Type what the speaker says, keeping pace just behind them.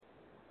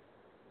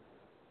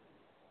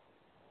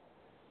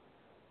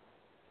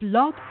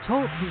Blog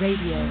Talk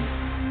Radio.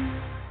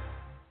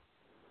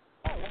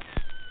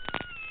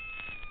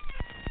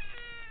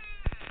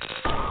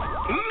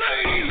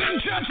 Ladies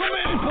and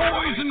gentlemen,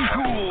 boys and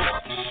ghouls,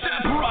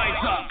 step right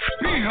up.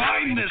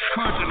 Behind this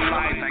curtain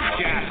lies a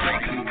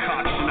ghastly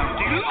concoction of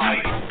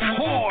delight,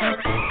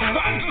 horror,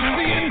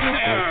 fantasy, and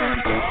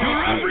terror. Your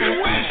every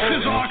wish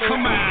is our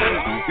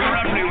command. Your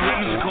every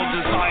whimsical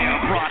desire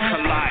brought to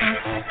life.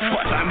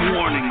 But I'm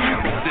warning you,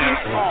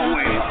 there's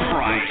always a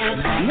price.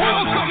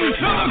 Welcome to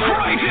the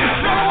greatest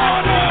show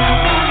on earth!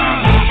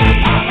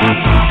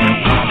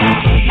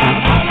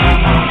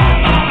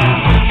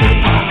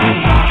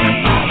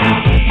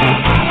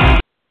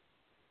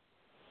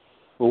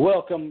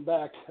 Welcome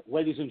back,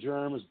 ladies and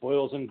germs,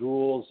 boils and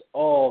ghouls,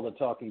 all the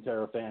Talking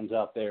Terror fans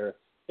out there.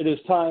 It is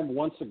time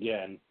once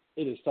again.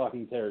 It is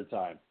Talking Terror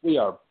time. We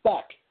are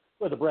back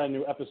with a brand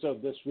new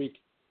episode this week.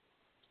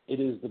 It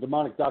is the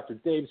demonic Dr.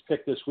 Dave's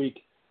pick this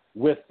week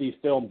with the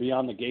film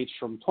Beyond the Gates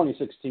from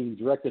 2016,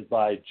 directed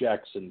by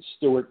Jackson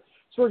Stewart.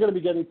 So we're going to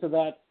be getting to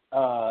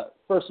that.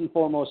 First and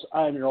foremost,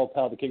 I am your old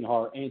pal, the King of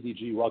Horror, Andy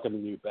G.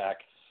 Welcoming you back.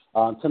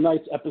 On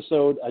tonight's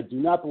episode, I do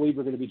not believe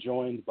we're going to be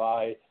joined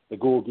by the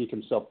Ghoul Geek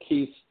himself,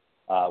 Keith.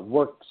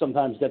 Work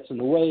sometimes gets in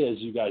the way, as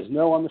you guys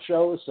know, on the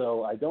show,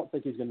 so I don't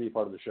think he's going to be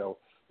part of the show.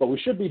 But we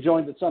should be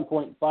joined at some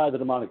point by the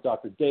demonic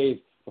Dr. Dave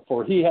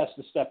before he has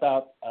to step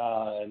out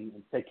and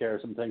take care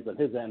of some things on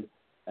his end.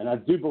 And I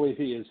do believe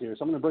he is here,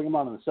 so I'm going to bring him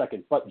on in a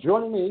second. But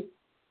joining me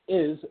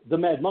is the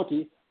Mad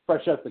Monkey,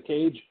 fresh out the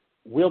cage,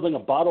 wielding a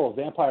bottle of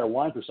vampire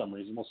wine for some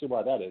reason. We'll see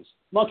why that is.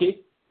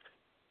 Monkey.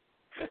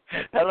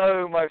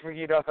 Hello, my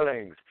freaky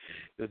darlings.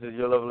 This is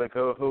your lovely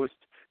co-host,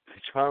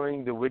 the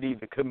charming, the witty,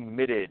 the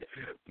committed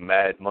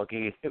Mad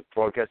Monkey,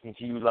 broadcasting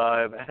to you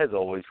live, as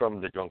always,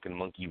 from the Drunken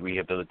Monkey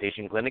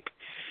Rehabilitation Clinic,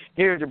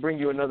 here to bring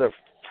you another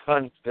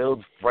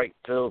fun-filled,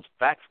 fright-filled,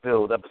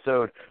 fact-filled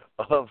episode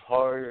of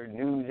horror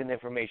news and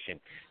information.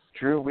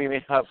 True, we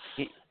may not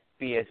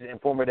be as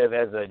informative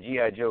as a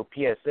G.I. Joe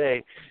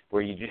PSA,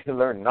 where you just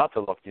learn not to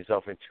lock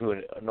yourself into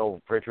an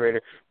old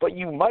refrigerator, but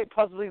you might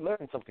possibly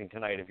learn something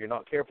tonight if you're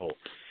not careful.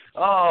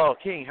 Oh,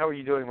 King, how are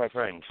you doing, my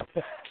friend?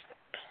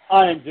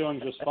 I am doing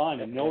just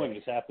fine, and knowing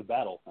is half the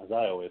battle, as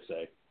I always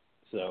say.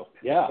 So,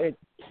 yeah,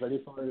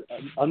 ready for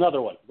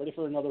another one. Ready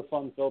for another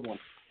fun-filled one.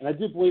 And I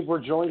do believe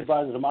we're joined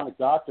by the demonic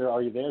doctor.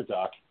 Are you there,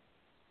 Doc?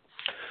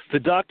 The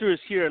doctor is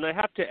here, and I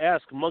have to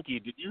ask, Monkey,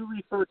 did you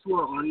refer to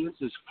our audience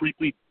as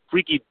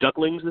freaky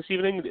ducklings this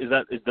evening? Did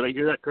I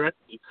hear that correct?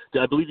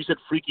 I believe you said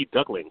freaky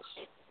ducklings.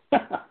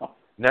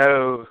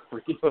 No,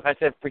 I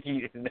said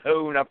freaky.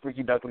 No, not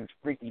freaky ducklings.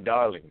 Freaky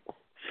darlings.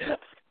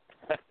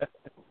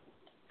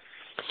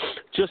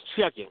 Just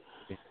checking.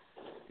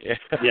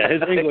 Yeah,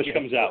 his English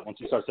comes out once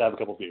he starts to have a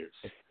couple beers.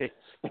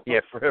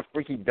 Yeah, for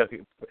freaky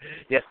ducklings.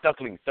 Yes,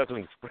 ducklings,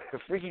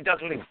 freaky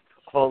ducklings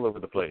all over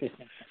the place.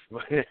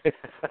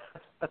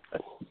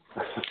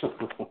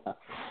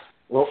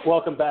 Well,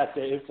 welcome back,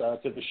 Dave, to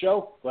the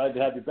show. Glad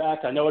to have you back.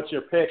 I know it's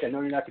your pick. I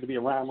know you're not going to be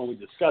around when we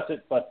discuss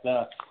it, but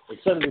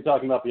excited to be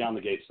talking about Beyond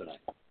the Gates tonight.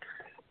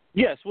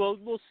 Yes, well,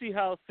 we'll see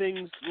how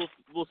things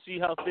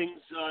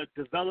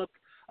develop.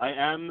 I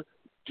am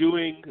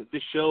doing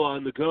the show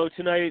on the go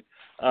tonight,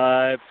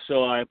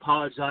 so I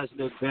apologize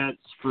in advance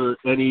for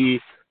any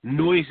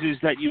noises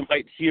that you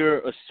might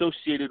hear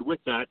associated with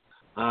that.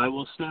 I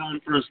will stay on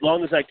for as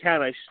long as I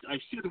can. I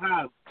should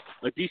have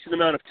a decent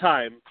amount of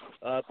time,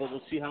 but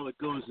we'll see how it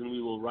goes, and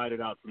we will ride it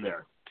out from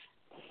there.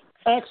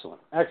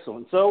 Excellent.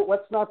 So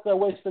let's not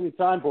waste any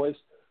time, boys.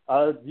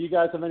 Do you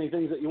guys have any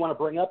things that you want to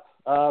bring up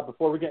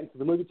before we get into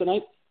the movie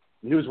tonight?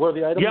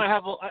 Newsworthy items? Yeah,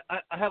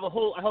 I have a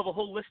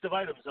whole list of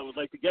items I would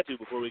like to get to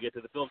before we get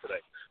to the film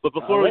tonight. But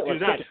before we do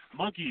that,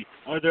 Monkey,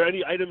 are there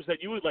any items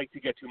that you would like to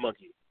get to,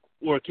 Monkey,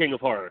 or King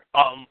of Horror?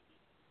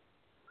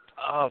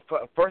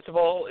 First of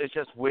all, it's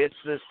just with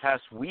this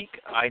past week,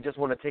 I just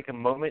want to take a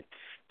moment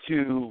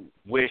to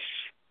wish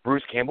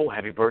Bruce Campbell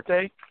happy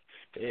birthday.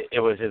 It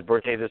was his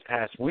birthday this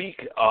past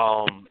week.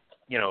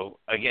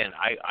 Again,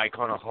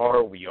 icon of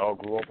horror. We all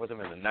grew up with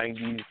him in the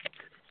 90s,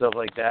 stuff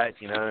like that,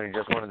 and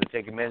just wanted to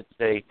take a minute to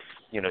say,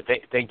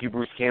 thank you,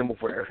 Bruce Campbell,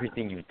 for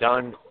everything you've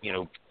done,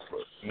 for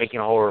making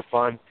horror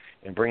fun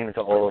and bringing it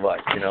to all of us,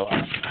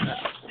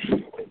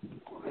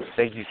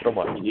 Thank you so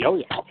much. Oh,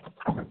 yeah.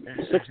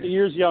 60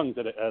 years young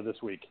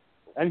this week.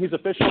 And he's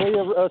officially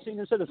a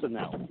senior citizen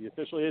now. He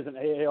officially is an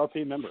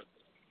AARP member.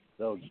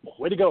 So,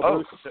 way to go,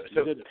 Bruce.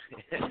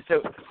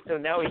 So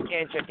now he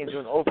can check into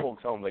an old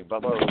folks home like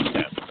Bubba.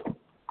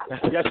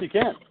 Yes, he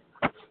can.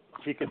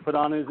 He could put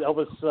on his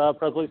Elvis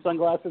Presley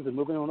sunglasses and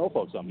move into an old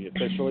folks home. He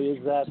officially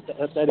is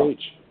at that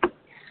age.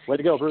 Way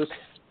to go, Bruce.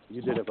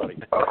 You did it, buddy.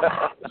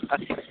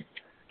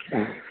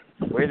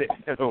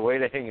 way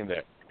to hang in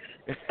there.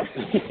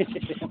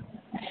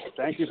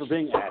 Thank you for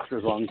being Ash for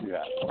as long as you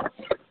have.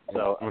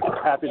 So I'm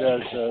happy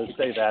to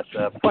say that.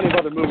 Plenty of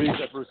other movies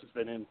that Bruce has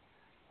been in,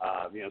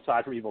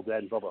 aside from Evil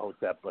Dead and Bubba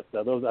Hotep, but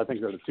those I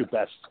think are the two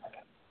best,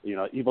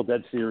 Evil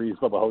Dead series,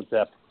 Bubba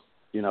Hotep.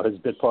 You know, his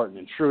bit part in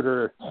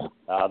Intruder,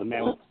 The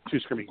Man with Two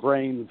Screaming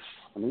Brains.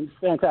 I mean,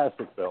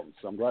 fantastic films.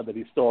 So I'm glad that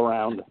he's still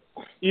around.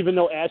 Even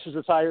though Ash is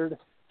retired,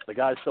 the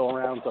guy's still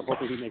around, so I'm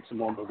hoping he makes some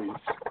more movies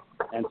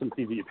and some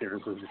TV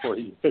appearances before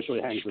he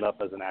officially hangs it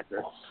up as an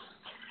actor.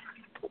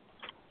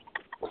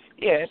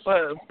 Yeah,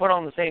 but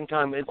on the same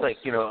time, it's like,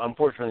 you know,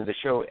 unfortunately the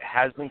show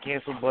has been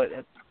canceled, but,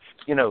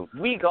 you know,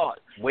 we got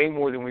way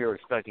more than we were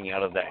expecting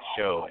out of that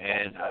show.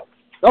 And,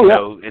 you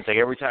know, it's like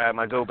every time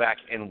I go back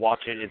and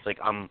watch it, it's like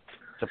I'm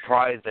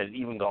surprised that it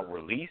even got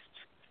released.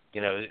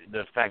 You know,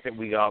 the fact that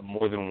we got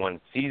more than one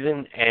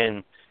season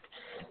and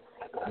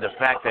the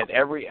fact that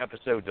every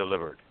episode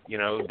delivered. You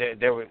know,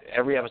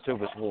 every episode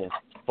was full of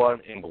fun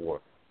and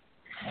gore.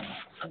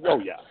 Oh,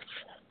 yeah.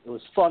 It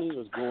was funny. It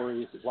was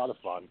gory. It was a lot of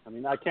fun. I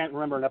mean, I can't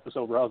remember an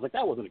episode where I was like,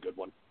 that wasn't a good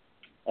one.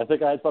 I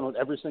think I had fun with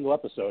every single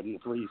episode in the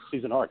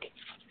 3-season arc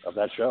of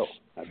that show.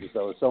 I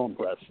was so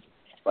impressed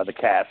by the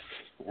cast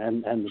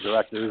and the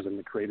directors and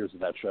the creators of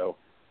that show.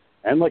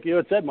 And like you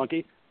had said,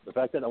 Monkey, the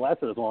fact that it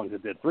lasted as long as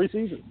it did, 3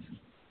 seasons.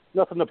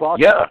 Nothing to balk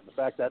about. The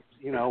fact that,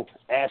 you know,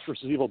 Ash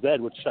vs. Evil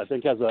Dead, which I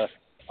think has a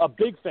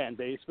big fan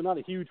base, but not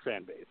a huge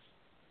fan base,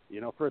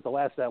 you know, for it to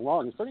last that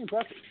long is pretty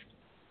impressive.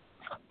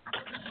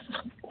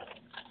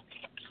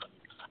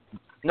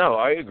 No,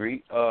 I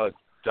agree.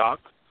 Doc,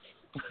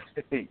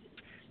 do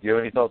you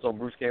have any thoughts on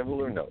Bruce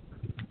Campbell or no?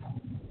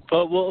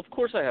 Well, of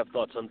course I have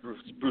thoughts on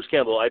Bruce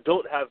Campbell. I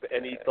don't have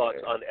any thoughts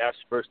on Ash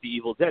vs. the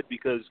Evil Dead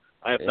because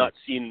I have not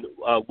seen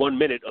 1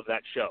 minute of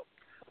that show.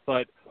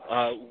 But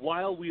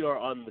while we are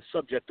on the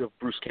subject of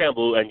Bruce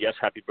Campbell, and yes,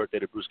 happy birthday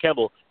to Bruce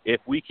Campbell,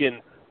 if we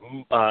can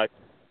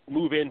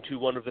move into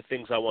one of the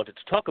things I wanted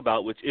to talk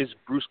about, which is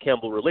Bruce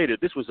Campbell related.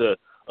 This was a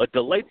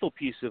delightful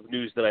piece of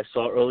news that I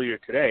saw earlier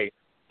today.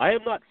 I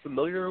am not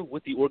familiar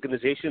with the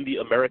organization, the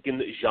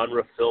American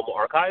Genre Film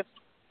Archive.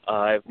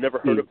 I've never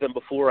heard of them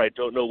before. I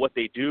don't know what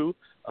they do.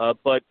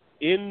 But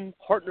in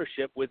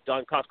partnership with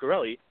Don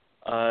Coscarelli,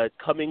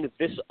 coming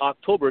this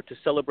October to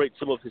celebrate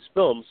some of his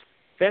films,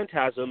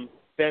 Phantasm,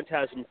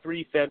 Phantasm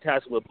 3,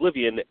 Phantasm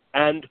Oblivion,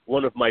 and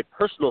one of my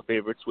personal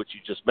favorites, which you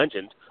just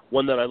mentioned,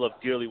 one that I love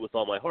dearly with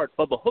all my heart,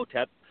 Bubba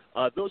Hotep,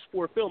 those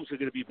 4 films are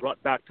going to be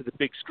brought back to the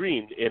big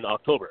screen in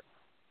October.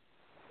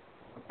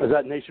 Is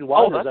that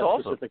nationwide or is that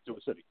awesome. specific to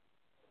a city?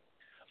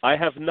 I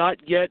have not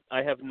yet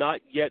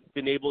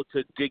been able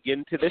to dig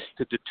into this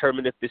to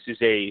determine if this is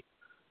a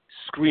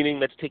screening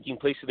that's taking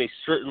place in a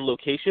certain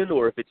location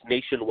or if it's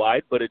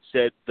nationwide, but it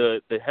said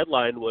the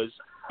headline was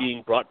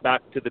being brought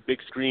back to the big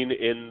screen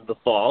in the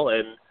fall,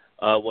 and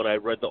when I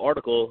read the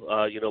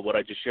article, you know, what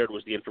I just shared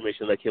was the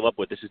information that I came up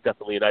with. This is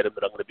definitely an item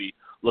that I'm going to be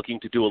looking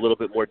to do a little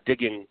bit more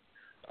digging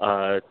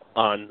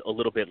on a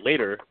little bit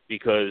later,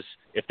 because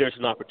if there's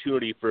an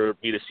opportunity for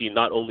me to see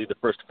not only the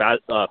first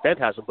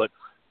Phantasm, but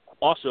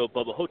also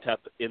Bubba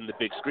Hotep in the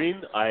big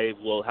screen, I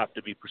will have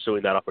to be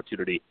pursuing that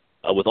opportunity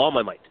with all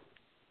my might.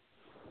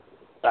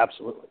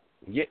 Absolutely.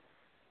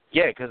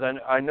 Yeah, because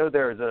I know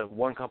there's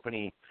one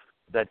company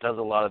that does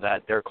a lot of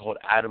that. They're called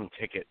Atom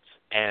Tickets,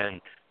 and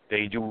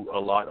they do a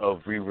lot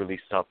of re-release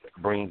stuff,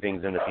 bringing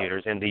things into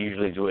theaters, and they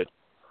usually do it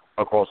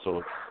across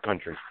the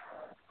country.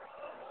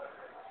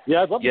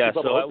 Yeah, I'd love to see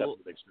Bubba Hotep on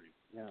the big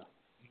screen.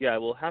 Yeah,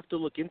 we'll have to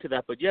look into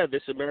that. But yeah,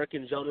 this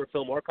American Genre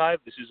Film Archive,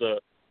 this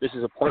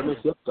is a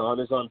partnership. Don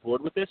is on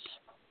board with this,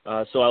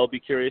 so I'll be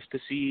curious to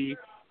see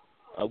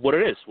what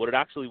it is, what it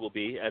actually will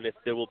be, and if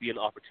there will be an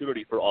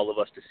opportunity for all of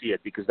us to see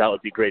it, because that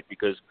would be great.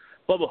 Because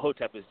Bubba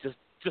Hotep is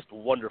just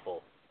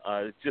wonderful.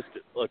 Just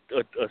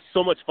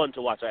so much fun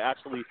to watch. I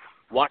actually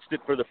watched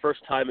it for the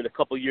first time in a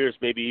couple years,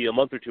 maybe a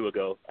month or 2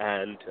 ago,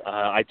 and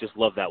I just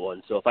love that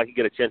one. So if I could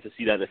get a chance to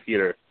see that in the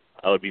theater,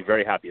 I would be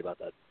very happy about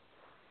that.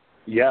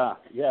 Yeah,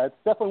 it's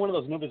definitely one of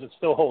those movies that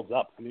still holds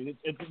up. I mean,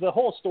 it's the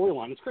whole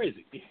storyline is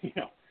crazy. You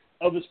know,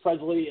 Elvis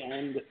Presley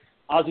and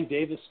Ozzie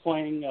Davis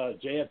playing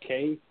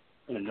JFK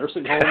in a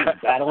nursing home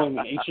and battling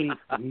an ancient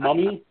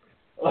mummy.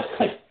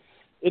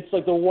 It's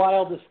like the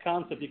wildest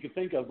concept you could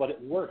think of, but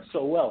it works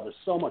so well. There's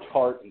so much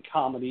heart and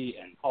comedy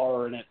and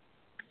horror in it.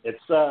 It's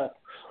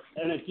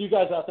and if you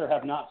guys out there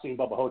have not seen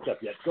Bubba Hotep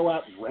yet, go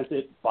out and rent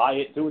it, buy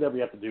it, do whatever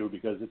you have to do,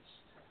 because it's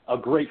a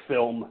great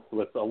film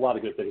with a lot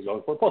of good things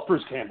going for it. Plus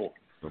Bruce Campbell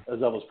as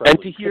Elvis Presley.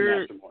 And to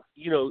hear,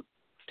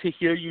 to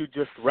hear you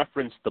just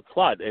reference the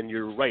plot, and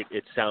you're right,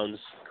 it sounds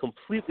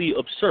completely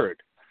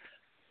absurd.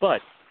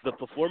 But the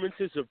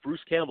performances of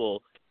Bruce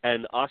Campbell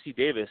and Ossie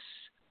Davis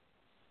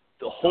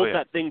hold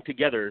that thing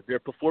together. Their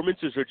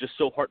performances are just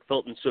so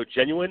heartfelt and so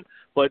genuine,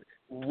 but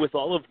with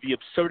all of the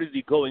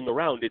absurdity going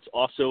around, it's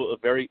also a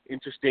very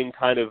interesting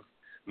kind of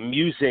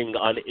musing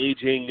on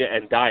aging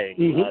and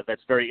dying.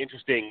 That's very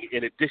interesting,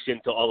 in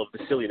addition to all of the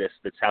silliness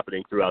that's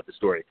happening throughout the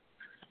story.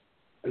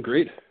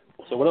 Agreed.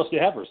 So what else do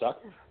you have for us,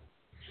 Doc?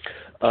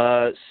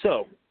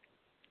 So,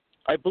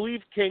 I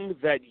believe, King,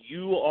 that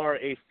you are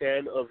a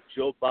fan of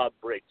Joe Bob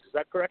Briggs. Is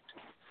that correct?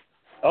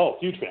 Oh,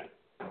 huge fan.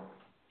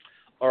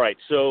 All right.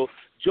 So,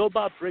 Joe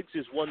Bob Briggs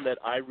is one that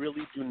I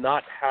really do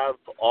not have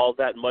all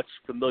that much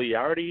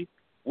familiarity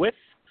with,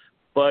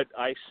 but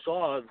I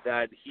saw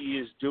that he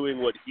is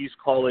doing what he's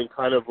calling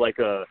kind of like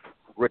a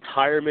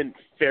retirement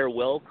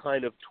farewell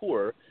kind of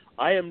tour.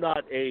 I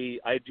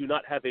do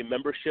not have a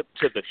membership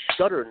to the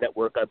Shudder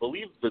Network. I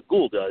believe the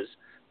Ghoul does.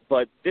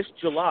 But this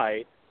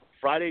July,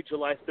 Friday,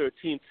 July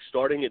 13th,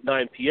 starting at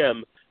 9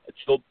 p.m.,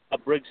 Joe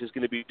Bob Briggs is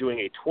going to be doing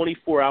a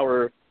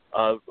 24-hour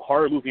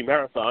horror movie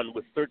marathon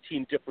with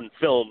 13 different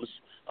films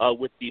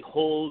with the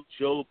whole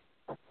Joe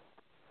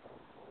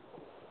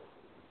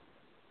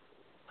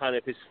kind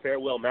of his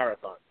farewell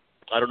marathon.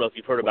 I don't know if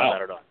you've heard about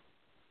that or not.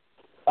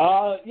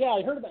 Yeah,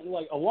 I heard about it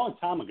like a long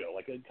time ago,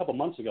 like a couple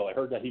months ago. I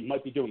heard that he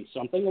might be doing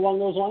something along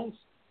those lines.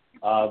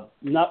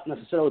 Not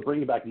necessarily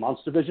bringing back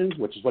Monster Vision,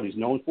 which is what he's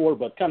known for,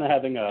 but kind of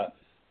having a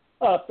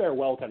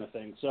farewell kind of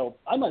thing. So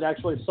I might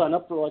actually sign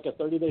up for like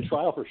a 30-day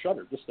trial for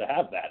Shudder just to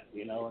have that,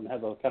 and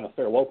have a kind of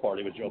farewell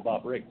party with Joe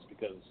Bob Briggs,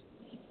 because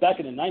back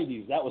in the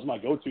 90s, that was my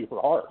go-to for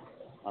horror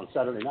on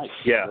Saturday night.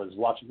 Yeah. I was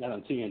watching that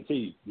on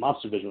TNT,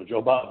 Monster Vision with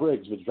Joe Bob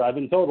Briggs with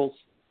Drive-In Totals,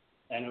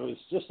 and it was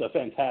just a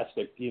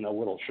fantastic,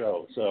 little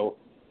show. So,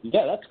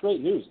 yeah, that's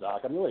great news,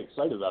 Doc. I'm really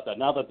excited about that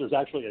now that there's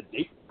actually a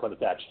date put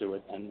attached to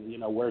it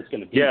and, where it's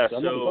going to be.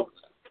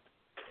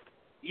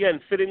 Yeah,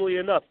 and fittingly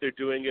enough, they're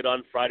doing it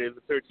on Friday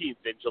the 13th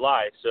in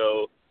July.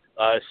 So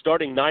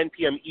starting 9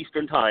 p.m.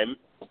 Eastern Time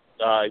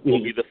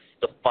will be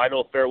the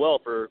final farewell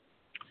for,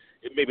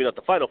 maybe not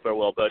the final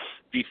farewell, but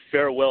the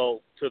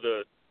farewell to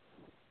the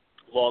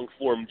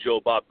long-form Joe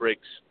Bob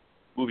Briggs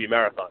movie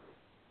marathon.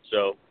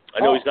 So I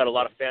know he's got a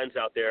lot of fans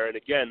out there. And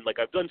again, like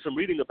I've done some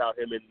reading about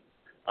him,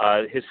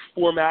 and his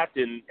format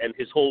and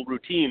his whole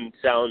routine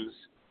sounds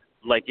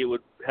like it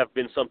would have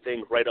been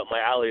something right up my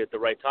alley at the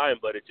right time,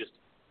 but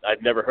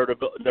I'd never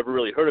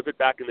really heard of it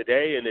back in the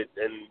day, and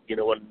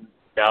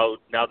now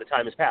the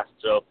time has passed.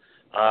 So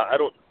I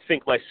don't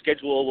think my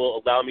schedule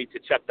will allow me to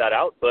check that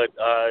out, but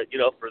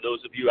for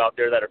those of you out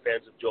there that are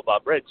fans of Joe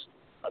Bob Briggs,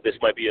 this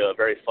might be a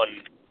very fun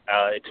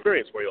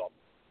experience for you all.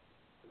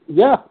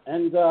 Yeah,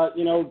 and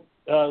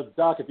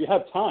Doc, if you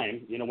have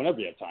time, whenever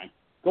you have time,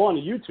 go on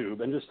to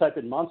YouTube and just type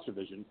in Monster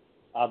Vision.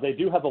 They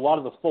do have a lot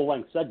of the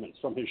full-length segments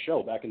from his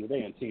show back in the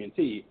day on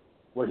TNT,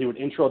 where he would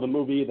intro the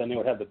movie, then they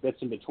would have the bits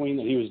in between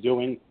that he was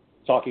doing,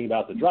 talking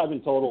about the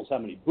drive-in totals, how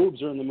many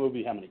boobs are in the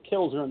movie, how many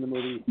kills are in the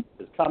movie,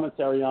 his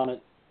commentary on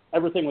it,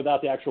 everything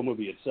without the actual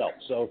movie itself.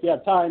 So if you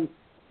have time,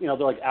 they're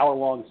like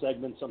hour-long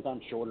segments,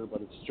 sometimes shorter,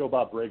 but it's Joe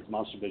Bob Briggs,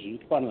 Monster Vision. You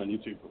can find it on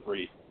YouTube for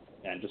free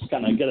and just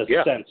kind of get a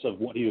sense of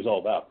what he was all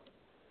about.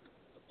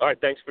 All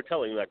right, thanks for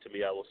telling that to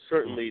me. I will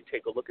certainly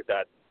take a look at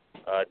that.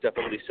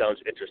 Definitely sounds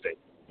interesting.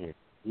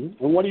 And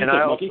what do you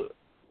think, Lucky?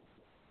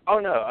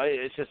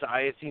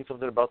 I had seen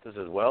something about this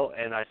as well,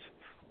 and I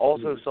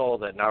also saw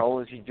that not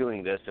only is he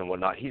doing this and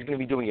whatnot, he's going to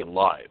be doing it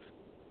live.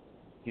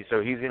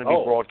 So he's going to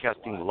be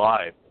broadcasting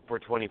live for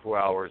 24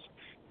 hours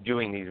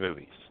doing these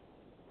movies.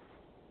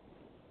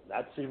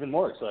 That's even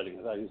more exciting.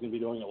 I thought he was going to be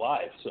doing it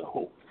live,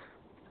 so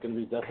it's going to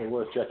be definitely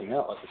worth checking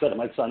out. Like I said, I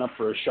might sign up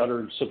for a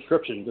Shudder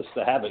subscription just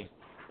to have it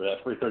for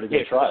that free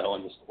 30-day trial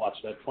and just watch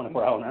that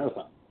 24-hour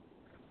marathon.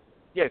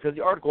 Yeah, because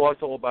the article I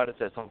saw about it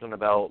said something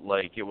about,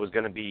 like, it was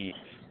going to be,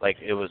 like,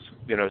 it was,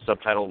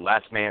 subtitled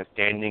Last Man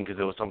Standing, because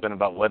it was something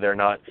about whether or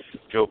not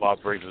Joe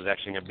Bob Briggs was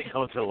actually going to be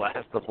able to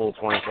last the full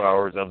 24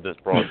 hours of this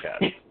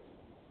broadcast.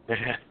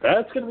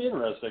 That's going to be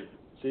interesting.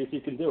 See if he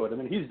can do it. I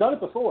mean, he's done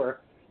it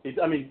before.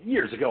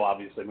 Years ago,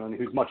 obviously, when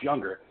he was much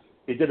younger.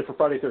 He did it for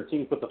Friday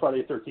 13th with the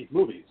Friday 13th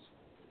movies,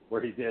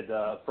 where he did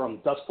From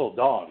Dusk Till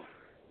Dawn,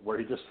 where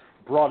he just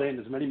brought in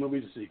as many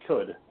movies as he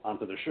could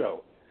onto the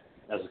show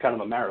as kind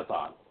of a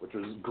marathon, which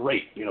was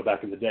great,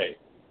 back in the day.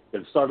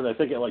 It started, I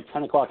think, at like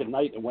 10 o'clock at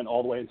night and went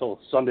all the way until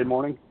Sunday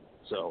morning.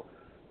 So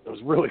it was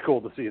really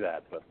cool to see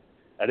that. But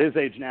at his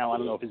age now, I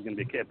don't know if he's going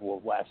to be capable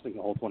of lasting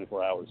the whole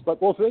 24 hours.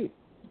 But we'll see.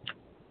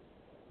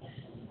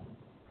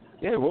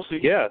 Yeah, we'll see.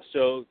 Yeah,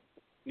 so,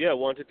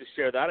 wanted to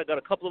share that. I got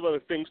a couple of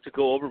other things to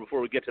go over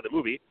before we get to the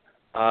movie.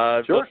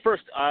 Sure. But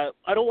first, I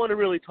don't want to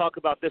really talk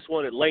about this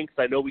one at length.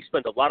 I know we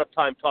spent a lot of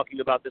time talking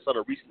about this on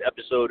a recent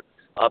episode,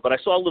 but I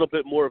saw a little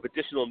bit more of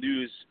additional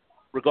news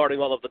regarding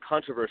all of the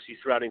controversy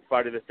surrounding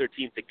Friday the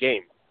 13th, the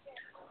game.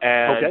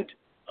 And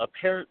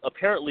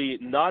apparently,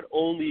 not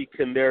only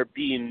can there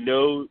be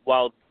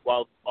while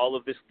all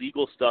of this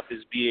legal stuff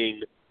is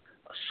being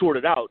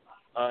sorted out,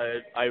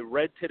 I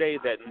read today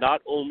that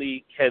not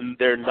only can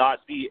there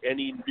not be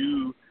any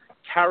new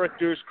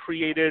characters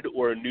created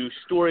or new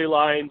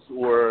storylines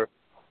or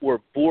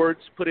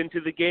boards put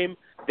into the game,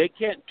 they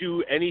can't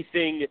do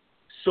anything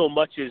so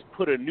much as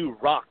put a new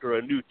rock or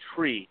a new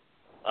tree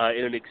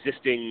in an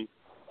existing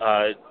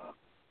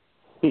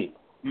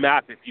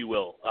map, if you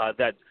will.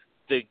 That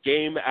the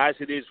game as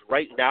it is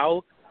right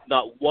now,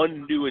 not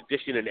one new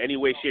addition in any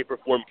way, shape, or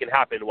form can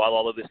happen while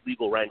all of this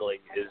legal wrangling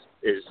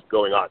is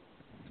going on.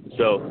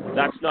 So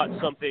that's not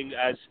something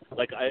as,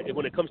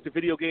 when it comes to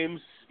video games,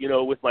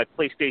 with my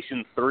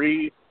PlayStation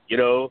 3,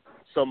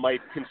 some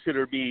might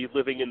consider me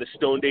living in the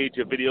stone age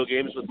of video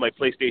games with my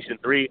PlayStation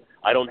 3.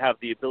 I don't have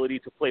the ability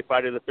to play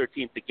Friday the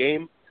 13th, the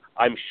game.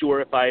 I'm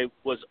sure if I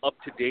was up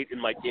to date in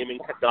my gaming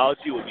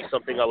technology, it would be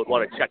something I would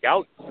want to check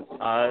out.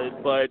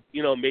 But,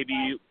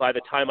 maybe by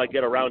the time I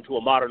get around to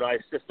a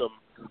modernized system,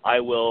 I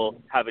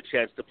will have a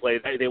chance to play.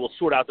 They will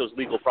sort out those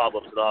legal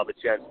problems, and I'll have a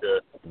chance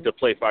to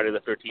play Friday the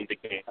 13th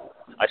again.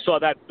 I saw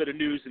that bit of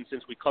news, and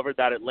since we covered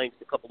that at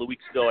length a couple of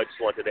weeks ago, I just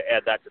wanted to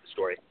add that to the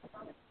story.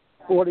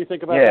 Well, what do you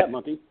think about that,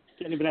 Monkey?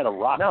 Can't even add a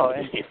rock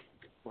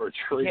or a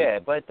tree. Yeah,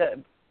 but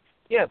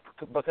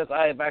because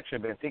I've actually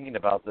been thinking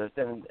about this,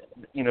 and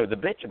the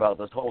bitch about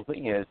this whole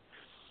thing is,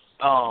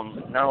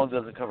 not only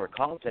does it cover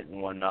content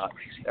and whatnot,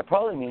 it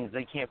probably means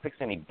they can't fix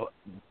any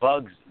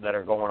bugs that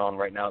are going on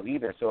right now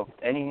either. So if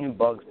any new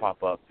bugs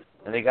pop up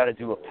and they got to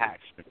do a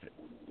patch to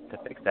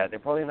fix that, they're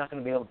probably not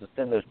going to be able to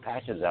send those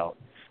patches out.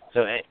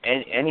 So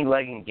any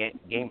lagging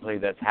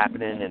gameplay that's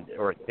happening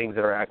or things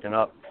that are acting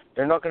up,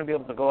 they're not going to be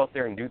able to go out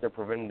there and do their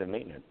preventative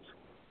maintenance.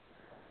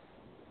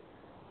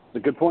 It's a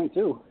good point,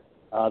 too,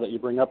 that you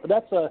bring up. But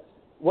that's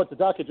what the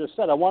doc had just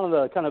said. I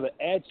wanted to kind of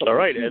add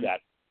something to that,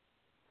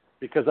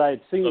 because I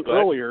had seen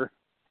earlier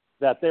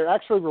that they're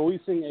actually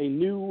releasing a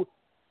new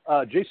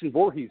Jason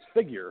Voorhees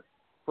figure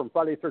from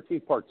Friday the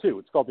 13th Part 2.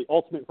 It's called the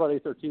Ultimate Friday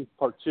the 13th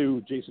Part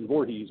 2 Jason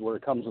Voorhees, where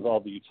it comes with all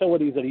the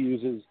utilities that he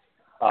uses,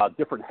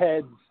 different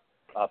heads,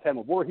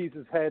 Pamela Voorhees'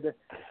 head.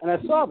 And I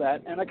saw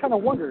that, and I kind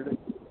of wondered,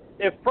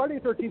 if Friday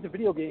the 13th, the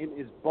video game,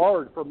 is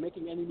barred from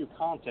making any new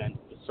content,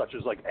 such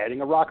as like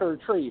adding a rock or a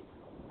tree,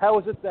 how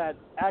is it that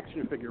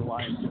action figure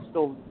lines can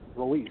still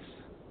release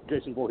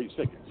Jason Voorhees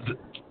figures?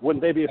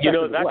 Wouldn't they be affected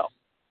as well?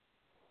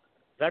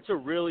 That's a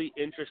really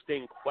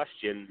interesting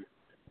question.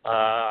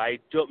 I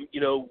don't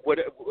know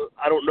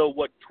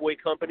what toy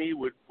company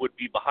would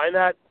be behind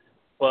that,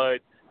 but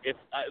if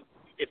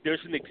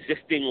there's an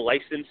existing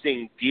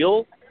licensing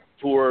deal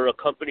for a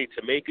company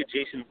to make a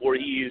Jason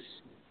Voorhees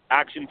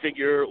action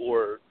figure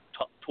or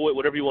toy,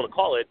 whatever you want to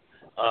call it,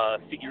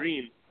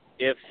 figurine,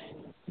 if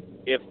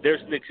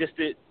there's an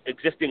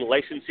existing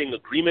licensing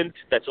agreement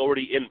that's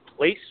already in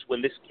place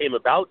when this came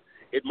about,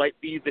 it might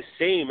be the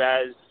same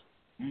as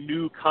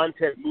new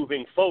content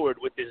moving forward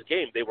with this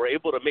game. They were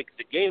able to make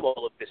the game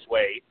all of this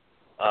way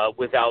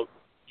without,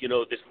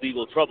 this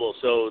legal trouble.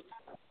 So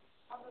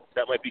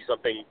that might be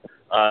something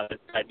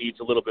that needs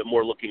a little bit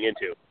more looking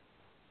into.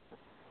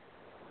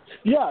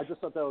 Yeah, I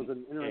just thought that was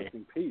an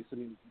interesting piece. I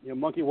mean,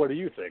 Monkey, what do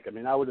you think? I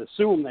mean, I would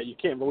assume that you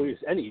can't release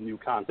any new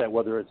content,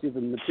 whether it's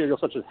even material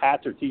such as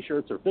hats or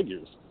T-shirts or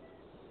figures.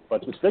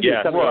 But this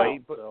figure's coming out.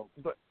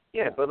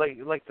 But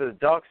like the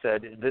doc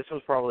said, this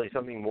was probably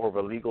something more of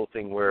a legal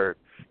thing where,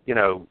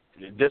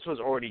 this was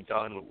already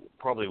done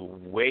probably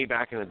way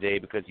back in the day,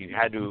 because you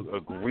had to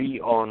agree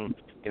on,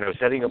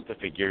 setting up the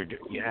figure.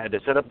 You had to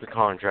set up the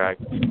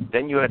contract.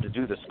 Then you had to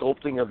do the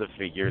sculpting of the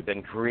figure,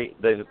 then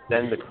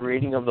the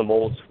creating of the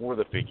molds for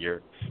the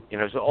figure.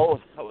 So all of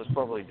that was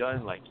probably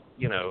done like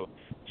a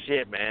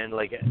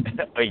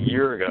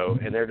year ago,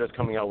 and they're just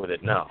coming out with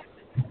it now.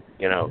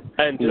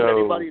 And does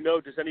anybody know?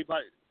 Does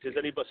anybody?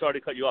 Sorry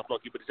to cut you off,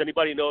 Monkey, but does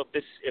anybody know if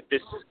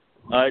this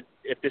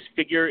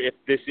figure, if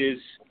this is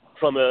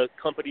from a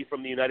company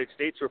from the United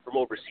States or from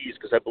overseas?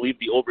 Because I believe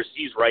the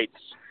overseas rights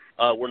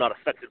were not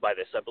affected by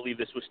this. I believe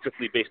this was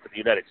strictly based in the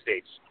United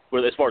States,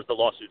 as far as the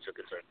lawsuits are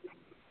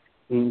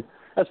concerned.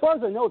 As far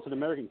as I know, it's an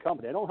American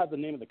company. I don't have the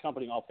name of the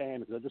company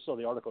offhand because I just saw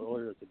the article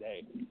earlier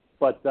today.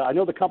 But I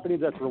know the company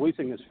that's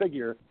releasing this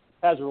figure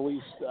has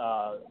released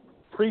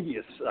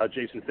previous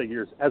Jason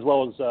figures, as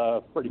well as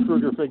Freddy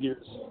Krueger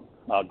figures,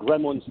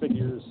 Gremlins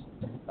figures.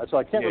 So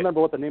I can't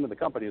remember what the name of the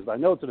company is, but I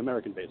know it's an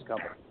American-based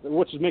company,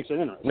 which makes it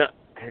interesting. No.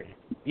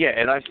 Yeah,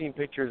 and I've seen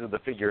pictures of the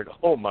figure, and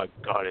oh my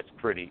God, it's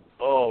pretty.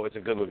 Oh, it's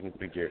a good-looking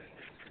figure.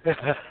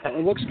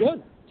 It looks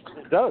good.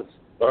 It does.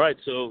 All right,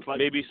 so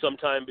maybe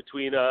sometime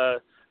between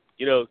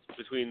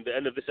between the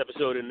end of this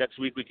episode and next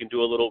week, we can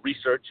do a little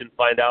research and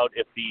find out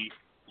if the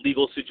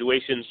legal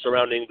situation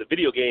surrounding the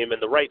video game and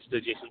the rights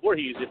to Jason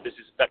Voorhees, if this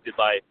is affected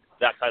by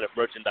that kind of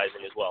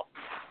merchandising as well.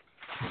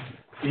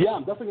 Yeah,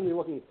 I'm definitely going to be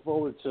looking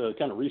forward to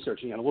kind of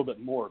researching it a little bit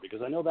more,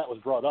 because I know that was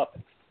brought up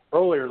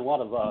earlier in a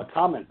lot of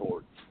comment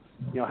boards.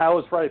 How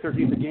is Friday the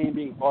 13th the game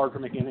being barred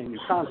from making any new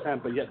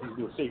content, but yet these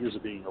new figures are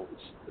being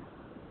released?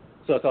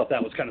 So I thought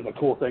that was kind of a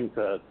cool thing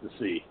to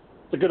see.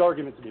 It's a good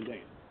argument to be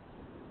made.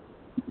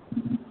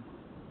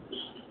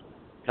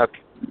 Okay.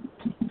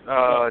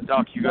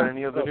 Doc, you got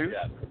any other news?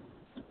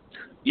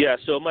 Yeah,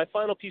 so my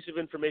final piece of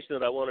information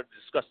that I wanted to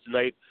discuss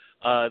tonight,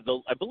 I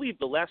believe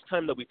the last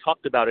time that we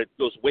talked about it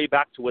goes way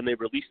back to when they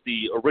released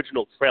the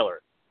original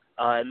trailer.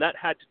 And that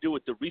had to do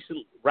with the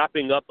recent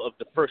wrapping up of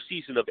the first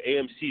season of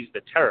AMC's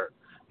The Terror.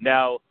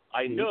 Now,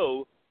 I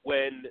know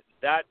when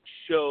that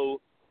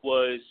show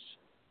was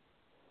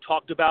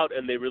talked about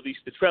and they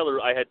released the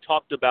trailer, I had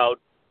talked about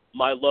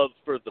my love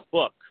for the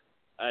book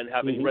and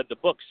having read the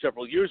book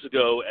several years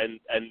ago and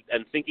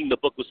thinking the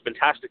book was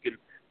fantastic and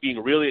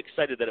being really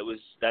excited that it was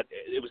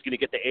going to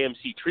get the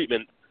AMC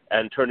treatment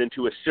and turn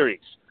into a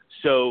series.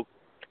 So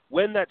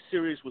when that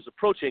series was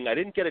approaching, I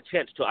didn't get a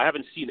chance to.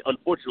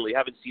 Unfortunately,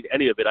 haven't seen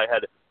any of it. I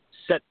had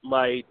set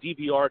my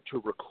DVR to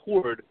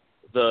record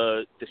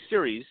the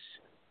series,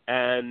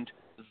 and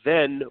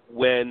then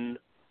when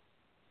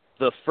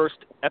the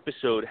first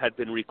episode had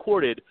been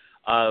recorded,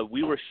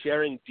 we were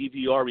sharing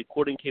DVR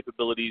recording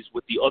capabilities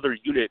with the other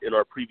unit in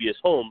our previous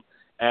home,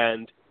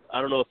 and I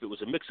don't know if it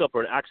was a mix-up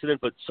or an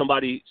accident, but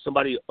somebody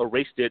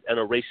erased it and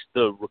erased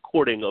the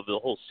recording of the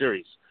whole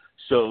series.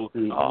 So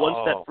once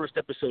that first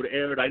episode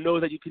aired, I know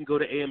that you can go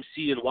to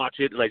AMC and watch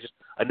it, and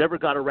I never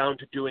got around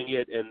to doing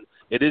it, and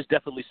it is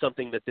definitely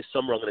something that this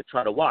summer I'm going to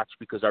try to watch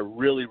because I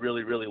really,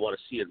 really, really want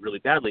to see it really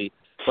badly.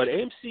 But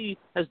AMC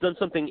has done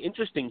something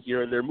interesting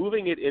here, and they're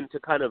moving it into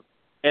kind of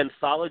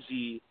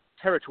anthology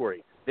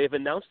territory. They've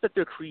announced that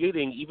they're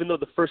creating, even though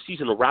the first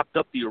season wrapped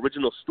up the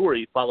original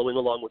story following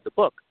along with the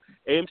book,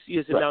 AMC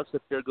has announced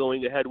that they're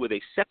going ahead with a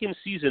second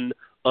season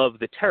of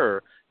The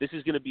Terror. This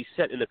is going to be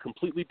set in a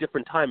completely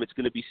different time. It's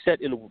going to be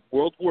set in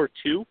World War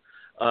II.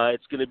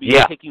 It's going to be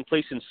taking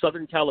place in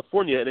Southern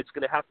California, and it's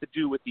going to have to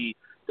do with the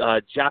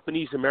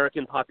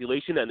Japanese-American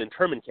population and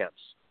internment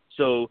camps.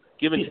 So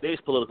given today's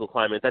political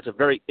climate, that's a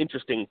very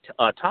interesting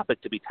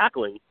topic to be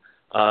tackling,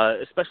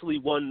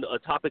 especially a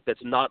topic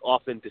that's not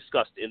often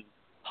discussed in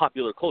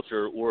popular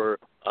culture or,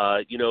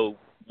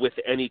 with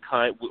any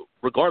kind,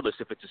 regardless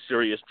if it's a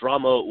serious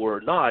drama or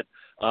not,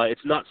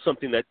 it's not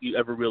something that you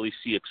ever really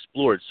see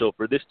explored. So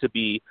for this to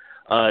be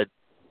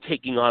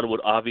taking on what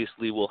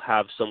obviously will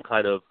have some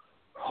kind of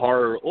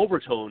horror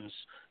overtones,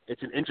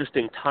 it's an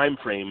interesting time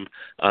frame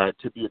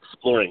to be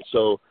exploring.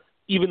 So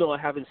even though I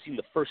haven't seen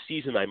the first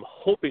season, I'm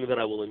hoping that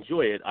I will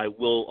enjoy it. I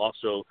will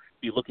also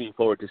be looking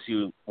forward to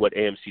see what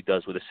AMC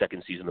does with a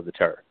second season of The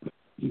Terror.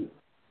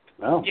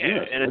 Well,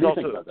 and it's what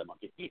do you also think about that,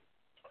 Monkey?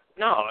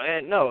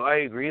 No, I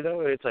agree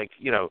though. It's like,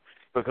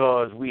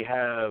 because we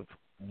have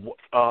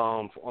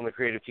on the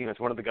creative team, it's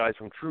one of the guys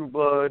from True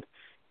Blood,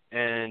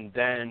 and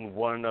then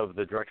one of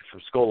the directors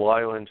from Skull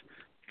Island,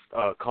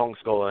 Kong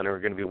Skull Island, are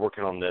going to be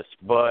working on this.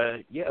 But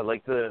yeah,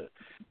 like the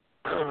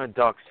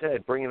Doc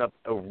said, bringing up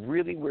a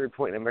really weird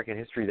point in American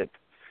history that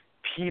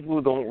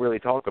people don't really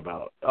talk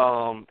about.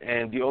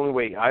 And the only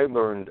way I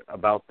learned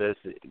about this,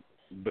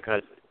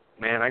 because,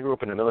 man, I grew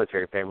up in a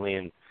military family,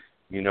 and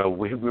we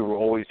were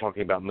always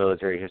talking about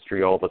military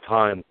history all the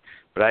time,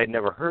 but I had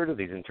never heard of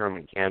these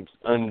internment camps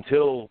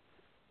until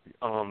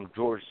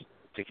George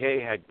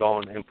Takei had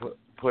gone and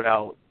put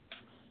out.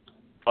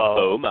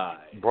 Oh my!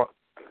 But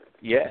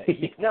he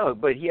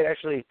had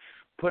actually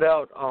put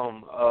out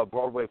a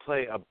Broadway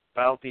play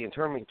about the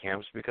internment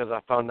camps because I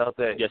found out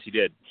that he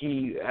did.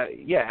 He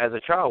as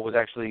a child was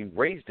actually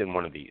raised in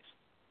one of these.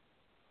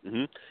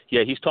 Mm-hmm.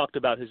 Yeah, he's talked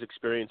about his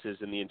experiences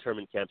in the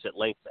internment camps at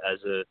length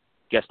as a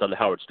guest on the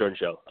Howard Stern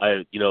show.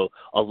 I've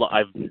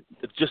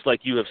just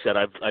like you have said,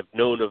 I've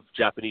known of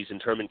Japanese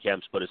internment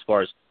camps, but as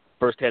far as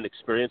firsthand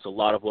experience, a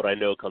lot of what I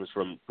know comes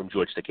from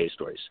George Takei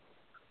stories.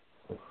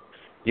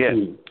 Yeah,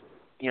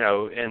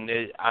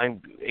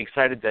 I'm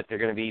excited that they're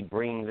going to be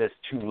bringing this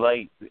to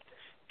light,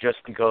 just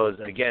because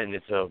again,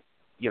 it's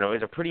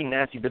a pretty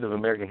nasty bit of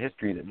American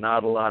history that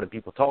not a lot of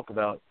people talk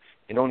about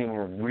and don't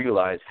even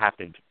realize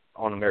happened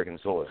on American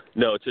soil.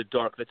 No, it's a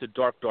dark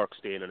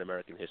stain in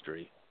American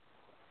history.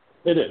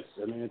 It is.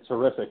 I mean, it's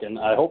horrific, and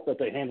I hope that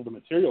they handle the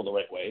material the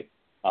right way.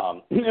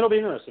 It'll be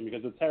interesting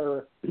because The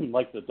Terror,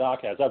 like the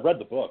doc has, I've read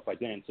the book by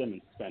Dan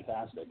Simmons. It's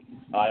fantastic.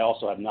 I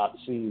also have not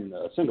seen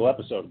a single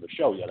episode of the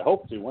show yet. I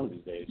hope to one of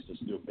these days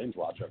just do a binge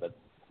watch of it.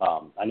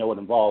 I know it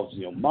involves,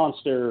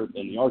 monster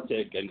in the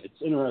Arctic, and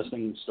it's an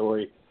interesting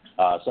story.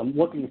 So I'm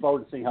looking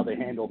forward to seeing how they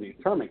handle the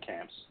internment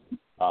camps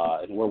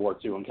in World War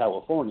II in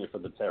California for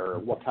The Terror,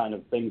 what kind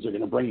of things they're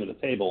going to bring to the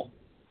table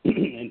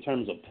in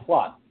terms of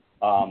plot.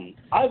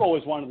 I've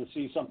always wanted to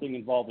see something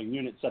involving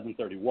Unit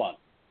 731,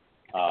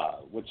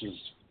 which is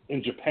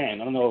in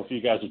Japan. I don't know if you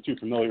guys are too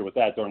familiar with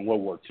that during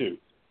World War II.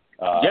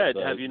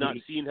 Have you not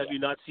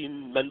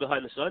seen Men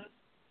Behind the Sun?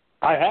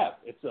 I have.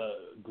 It's a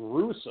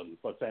gruesome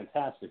but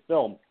fantastic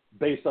film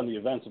based on the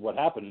events of what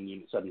happened in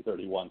Unit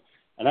 731.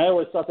 And I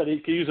always thought that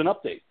it could use an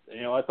update.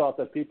 I thought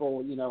that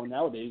people,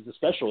 nowadays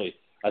especially,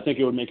 I think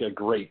it would make a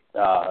great,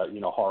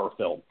 horror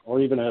film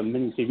or even a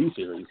mini TV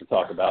series to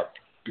talk about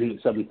Unit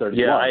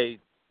 731.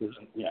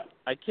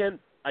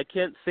 I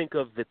can't think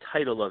of the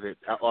title of it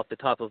off the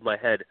top of my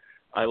head.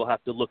 I will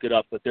have to look it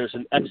up. But there's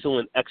an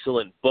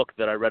excellent book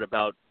that I read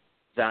about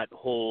that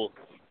whole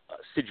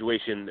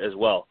situation as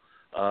well.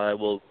 I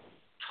will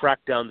track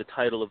down the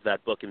title of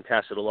that book and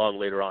pass it along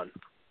later on.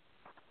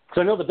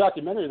 So I know the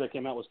documentary that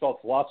came out was called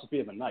Philosophy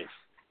of a Knife.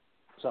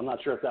 So I'm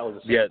not sure if that was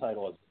the same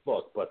title as the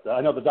book, but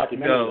I know the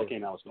documentary that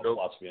came out was called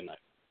Philosophy of a Knife.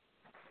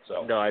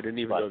 So, no, I didn't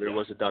even know there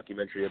was a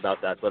documentary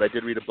about that, but I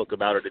did read a book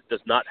about it. It does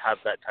not have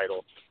that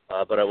title,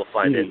 but I will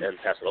find it and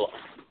pass it along.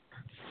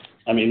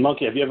 I mean,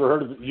 Monkey, have you ever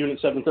heard of Unit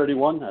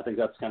 731? I think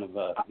that's kind of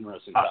an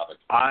interesting topic.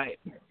 I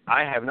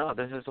have not.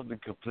 This is something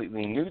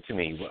completely new to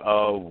me.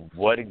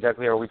 What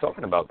exactly are we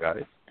talking about,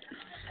 guys?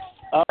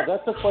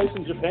 That took place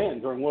in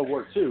Japan during World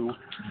War II.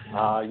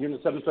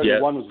 Unit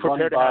 731 was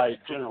run by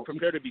General...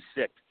 Prepare to be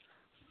sick.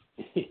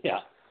 Yeah.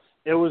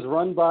 It was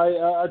run by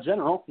a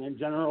general named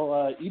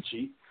General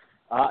Ichi.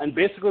 And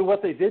basically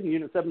what they did in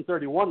Unit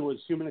 731 was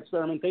human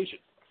experimentation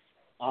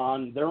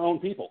on their own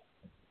people,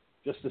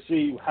 just to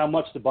see how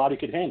much the body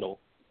could handle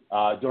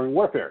during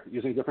warfare,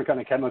 using different kind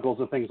of chemicals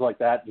and things like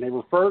that. And they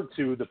referred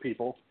to the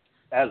people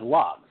as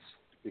logs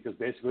because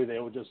basically they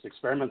would just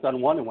experiment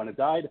on one, and when it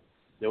died,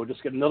 they would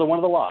just get another one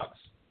of the logs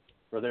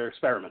for their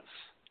experiments.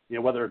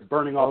 Whether it's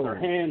burning off their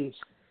hands,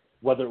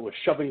 whether it was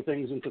shoving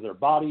things into their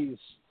bodies.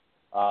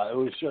 It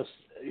was just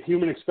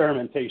human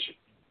experimentation.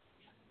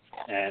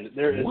 And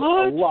there is a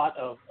lot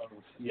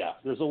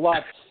there's a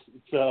lot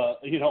to,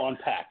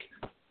 unpack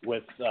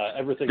with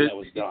everything that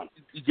was done.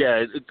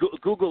 Yeah,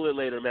 Google it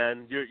later,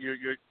 man.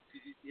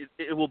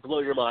 It will blow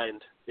your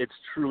mind. It's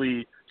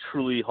truly,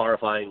 truly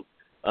horrifying.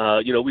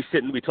 We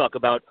sit and we talk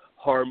about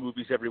horror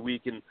movies every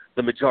week, and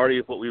the majority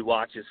of what we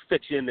watch is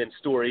fiction and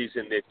stories,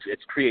 and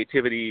it's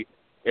creativity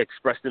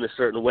expressed in a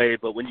certain way.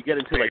 But when you get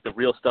into like the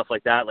real stuff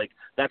like that, like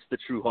that's the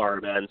true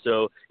horror, man.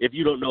 So if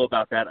you don't know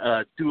about that,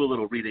 do a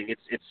little reading.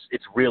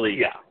 It's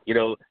really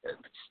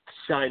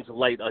shines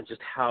light on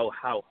just how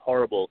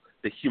horrible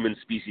the human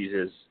species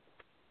is.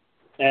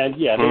 And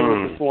they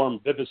would perform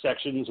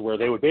vivisections where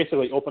they would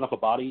basically open up a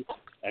body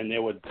and they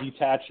would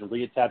detach and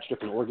reattach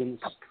different organs,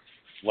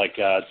 like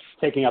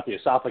taking out the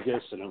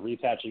esophagus and then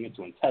reattaching it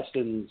to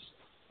intestines,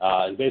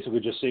 and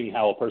basically just seeing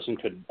how a person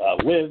could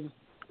live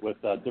with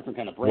different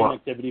kind of brain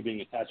activity being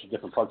attached to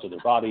different parts of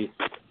their body.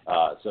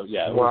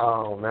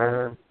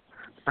 Man.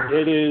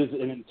 It is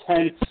an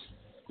intense,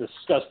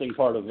 disgusting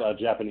part of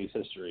Japanese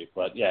history.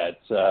 But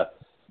it's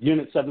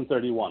Unit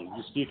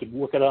 731. You can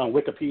look it on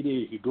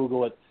Wikipedia. You can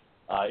Google it.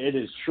 It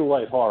is true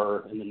life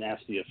horror in the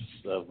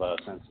nastiest of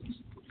senses.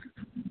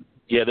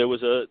 Yeah, there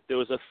was a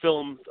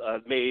film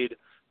made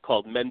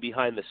called Men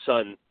Behind the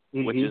Sun,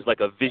 which is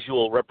like a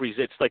visual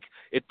it's like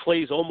it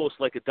plays almost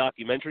like a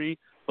documentary,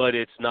 but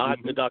it's not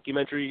a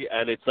documentary,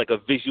 and it's like a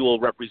visual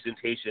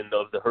representation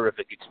of the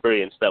horrific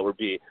experiments that were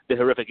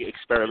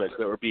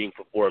being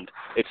performed.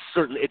 It's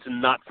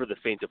not for the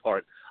faint of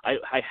heart.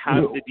 I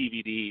have the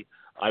DVD.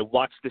 I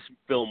watched this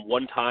film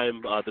one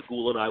time. The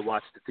Ghoul and I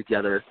watched it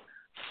together.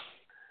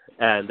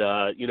 And,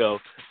 I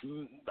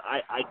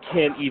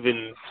can't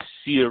even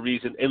see a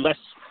reason, unless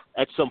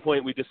at some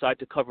point we decide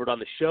to cover it on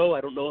the show.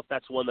 I don't know if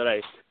that's one that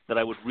I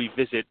would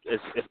revisit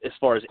as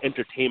far as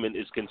entertainment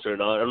is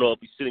concerned. I don't know. I'll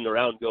be sitting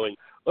around going,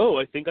 "Oh,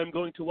 I think I'm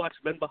going to watch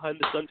Men Behind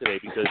the Sun today,"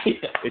 because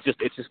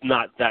it's just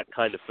not that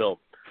kind of film.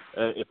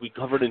 If we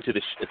covered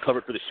cover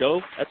it for the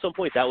show at some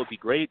point, that would be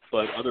great.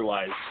 But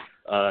otherwise,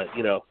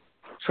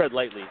 tread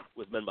lightly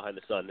with Men Behind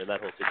the Sun and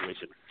that whole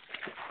situation.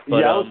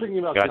 But, I was thinking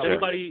about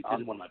anybody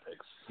on one of my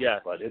picks. Yeah.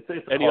 But it's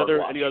any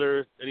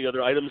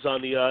other items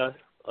on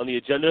the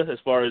agenda as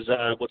far as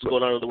what's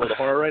going on in the world of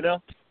horror right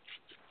now?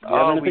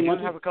 We do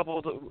have a couple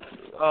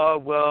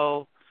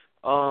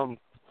of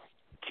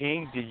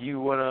King, did you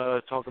want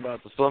to talk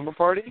about the slumber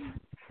party?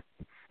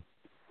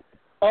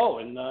 Oh,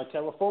 in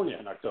California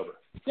in October.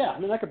 Yeah,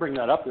 I could bring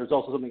that up. There's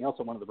also something else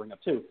I wanted to bring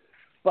up too.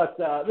 But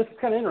this is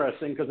kind of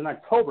interesting because in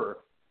October,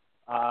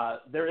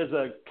 there is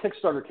a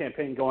Kickstarter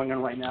campaign going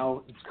on right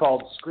now. It's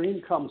called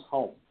Scream Comes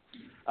Home.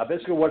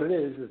 Basically what it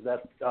is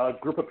that a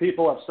group of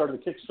people have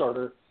started a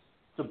Kickstarter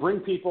to bring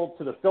people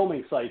to the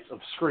filming sites of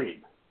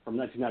Scream from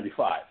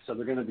 1995. So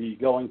they're going to be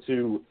going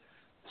to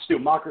Stu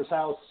Macher's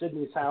house,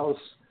 Sidney's house,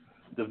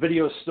 the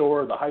video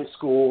store, the high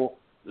school,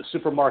 the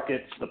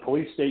supermarket, the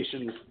police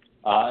station,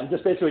 and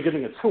just basically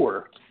giving a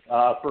tour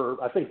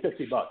for, I think,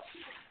 $50.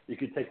 You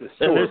could take this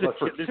tour, but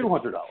for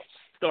 $200.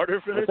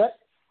 Starter for this? What's that?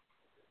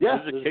 Yeah,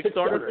 there's a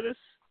Kickstarter for this?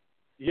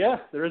 Yeah,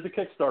 there is a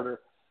Kickstarter.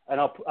 And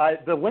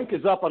the link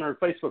is up on our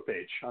Facebook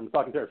page, on the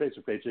Talking Terror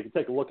Facebook page, so you can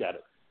take a look at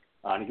it.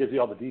 And it gives you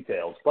all the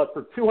details. But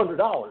for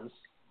 $200,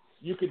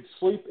 you could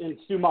sleep in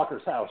Stu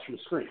Macher's house from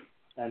Scream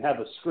and have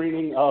a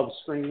screening of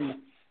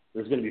Scream.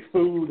 There's going to be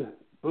food,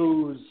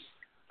 booze,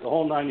 the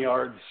whole 9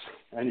 yards,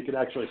 and you could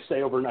actually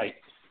stay overnight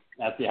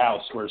at the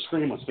house where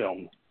Scream was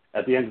filmed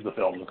at the end of the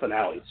film, the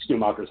finale, Stu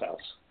Macher's house,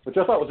 which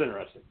I thought was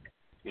interesting.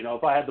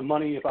 If I had the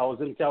money, if I was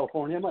in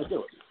California, I might do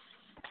it.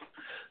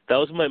 That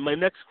was my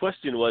next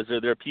question was, are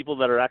there people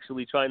that are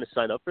actually trying to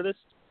sign up for this?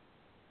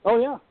 Oh,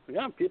 yeah.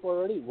 Yeah, people are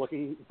already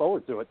looking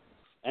forward to it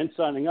and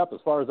signing up. As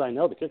far as I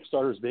know, the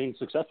Kickstarter is being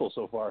successful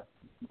so far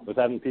with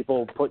having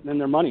people putting in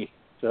their money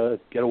to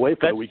get away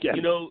for the weekend.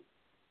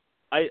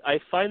 I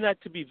find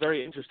that to be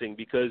very interesting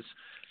because,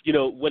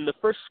 when the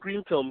first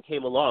Scream film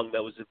came along,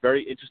 that was a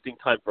very interesting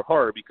time for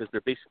horror because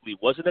there basically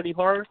wasn't any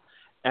horror,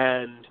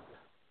 and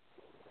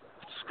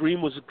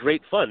Scream was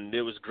great fun.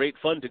 It was great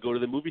fun to go to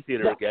the movie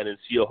theater again and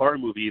see a horror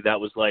movie that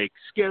was like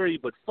scary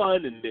but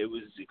fun, and it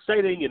was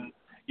exciting, and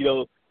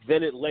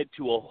then it led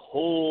to a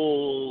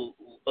whole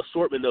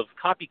assortment of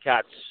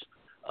copycats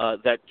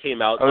that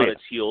came out on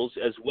its heels,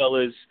 as well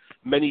as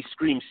many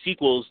Scream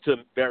sequels to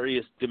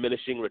various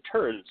diminishing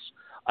returns.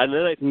 And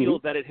then I feel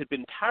that it had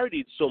been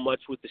parodied so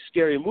much with the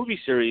Scary Movie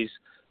series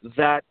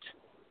that,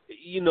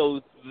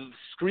 the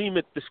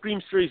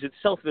Scream series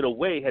itself, in a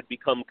way, had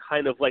become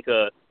kind of like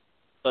a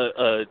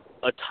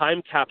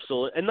time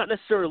capsule, and not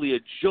necessarily a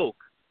joke,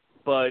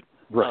 but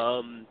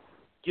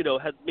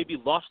had maybe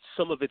lost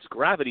some of its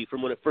gravity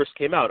from when it first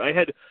came out. I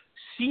had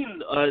seen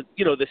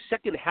the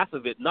second half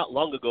of it not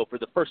long ago for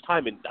the first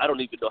time in I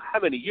don't even know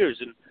how many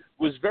years, and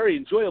was very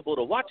enjoyable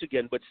to watch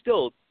again, but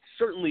still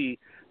certainly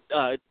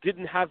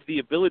didn't have the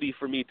ability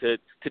for me to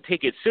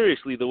take it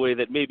seriously the way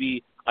that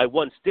maybe I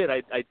once did.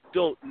 I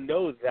don't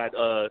know that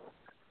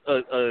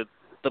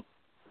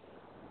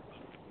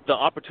the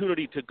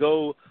opportunity to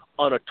go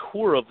on a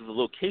tour of the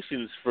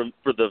locations for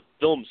the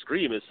film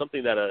Scream is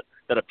something that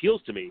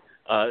appeals to me.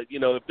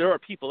 If there are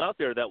people out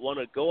there that want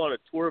to go on a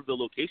tour of the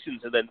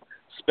locations and then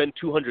spend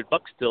 $200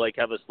 to like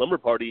have a slumber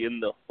party in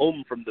the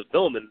home from the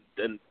film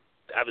and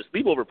have a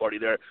sleepover party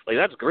there, like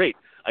that's great.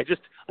 I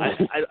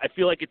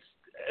feel like it's,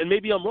 and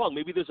maybe I'm wrong.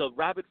 Maybe there's a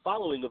rabid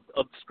following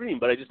of Scream,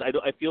 but I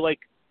feel like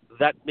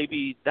that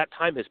maybe that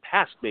time has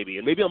passed, maybe,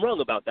 and maybe I'm wrong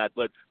about that.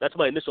 But that's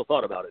my initial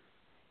thought about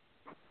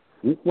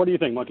it. What do you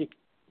think, Monkey?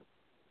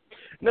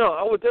 No,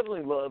 I would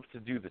definitely love to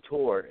do the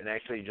tour and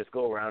actually just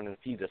go around and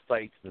see the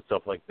sites and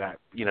stuff like that,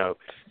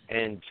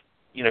 and,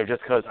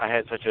 just because I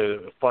had such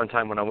a fun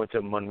time when I went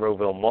to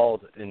Monroeville Mall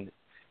and,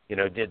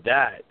 did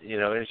that,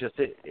 it's just,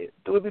 it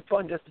would be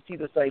fun just to see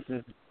the sites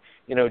and,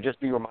 just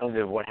be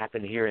reminded of what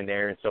happened here and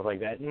there and stuff like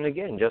that. And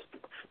again, just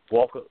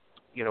walk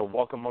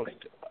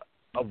amongst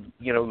a,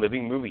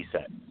 living movie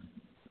set.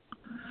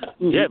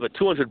 Yeah, but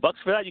 $200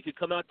 for that, you could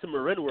come out to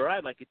Marin where I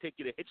am. I could take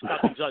you to Hitchcock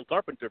and John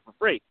Carpenter for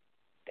free.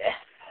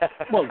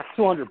 Well,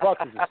 $200 is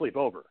to sleep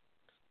over.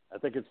 I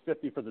think it's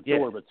 $50 for the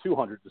tour, but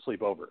 $200 to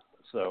sleep over.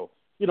 So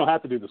you don't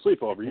have to do the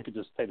sleepover. You could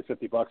just pay the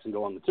 $50 and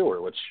go on the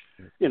tour. Which,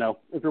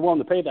 if you're willing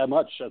to pay that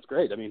much, that's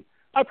great. I mean,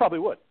 I probably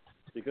would,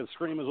 because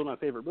Scream is one of my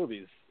favorite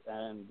movies,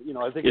 and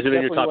I think is it's it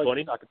in your top like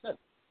 20?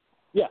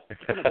 Yeah, it's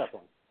in the top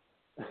 20.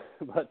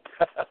 But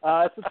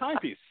it's a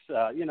timepiece.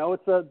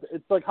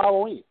 It's like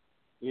Halloween.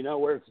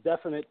 Where it's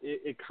definite.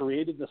 It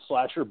created the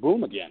slasher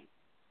boom again.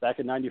 Back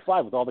in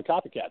 '95 with all the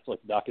copycats,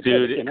 like the Doc.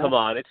 Dude, come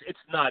on! It's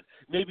not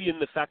maybe in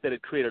the fact that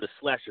it created a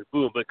slasher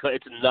boom, but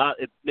it's not.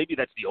 Maybe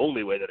that's the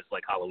only way that it's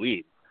like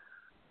Halloween.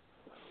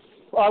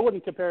 Well, I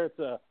wouldn't compare it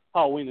to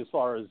Halloween as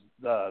far as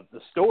the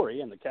story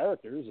and the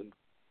characters and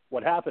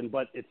what happened,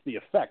 but it's the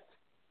effect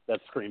that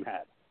Scream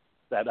had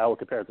that I would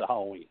compare it to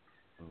Halloween,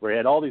 where it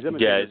had all these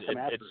images. Yeah,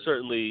 it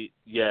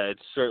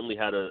certainly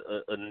had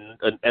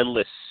an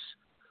endless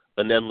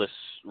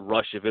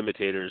rush of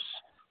imitators.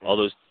 All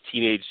those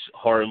teenage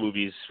horror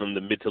movies from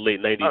the mid to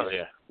late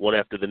 90s, one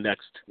after the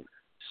next.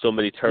 So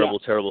many terrible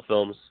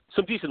films.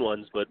 Some decent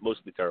ones, but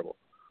mostly terrible.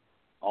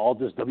 All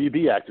just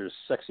WB actors,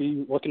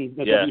 sexy-looking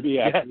WB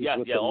actors. Yeah.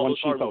 All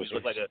those horror movies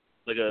look like a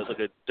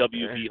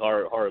WB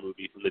horror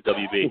movie from the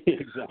WB.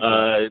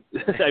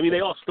 Exactly. I mean,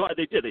 they all starred.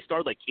 They did. They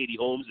starred like Katie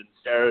Holmes and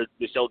Sarah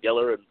Michelle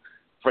Gellar and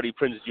Freddie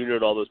Prinze Jr.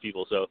 and all those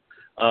people. So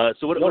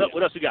what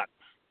else you got?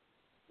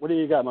 What do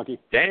you got, Monkey?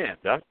 Damn,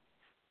 Doc.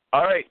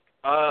 All right.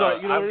 Sorry,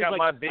 I've got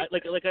my big...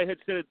 like I had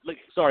said at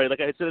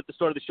the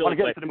start of the show.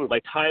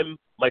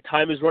 My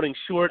time is running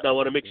short, and I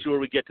want to make sure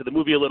we get to the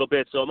movie a little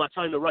bit. So I'm not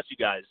trying to rush you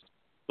guys,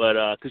 but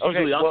because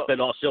usually I'll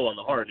spend all show on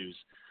the horror news.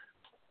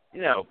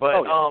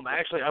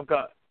 Actually, I've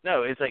got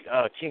It's like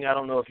King. I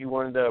don't know if you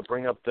wanted to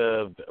bring up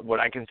what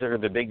I consider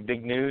the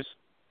big news.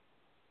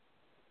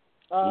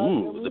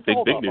 The big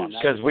news.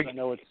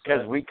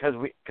 Because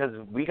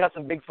we got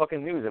some big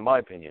fucking news, in my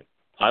opinion.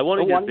 I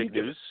want to get big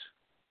news.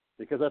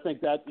 Because I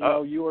think that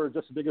you are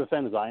just as big of a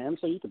fan as I am,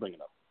 so you can bring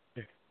it up.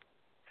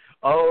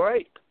 All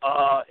right.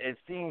 It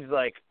seems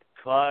like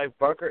Clive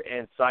Barker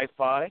and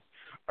Sci-Fi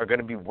are going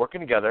to be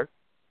working together,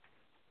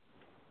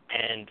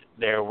 and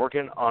they're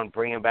working on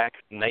bringing back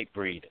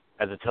Nightbreed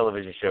as a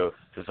television show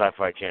to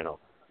Sci-Fi Channel.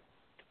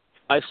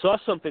 I saw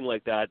something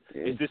like that.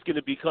 Is this going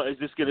to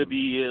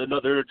be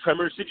another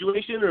Tremors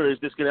situation, or is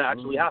this going to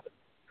actually happen?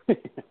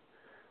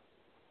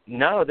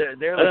 No, they're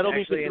and I don't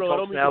mean to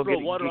throw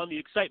water on the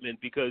excitement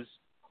because.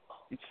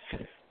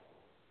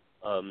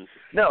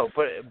 No,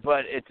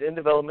 but it's in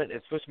development.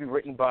 It's supposed to be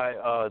written by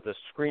the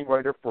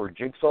screenwriter for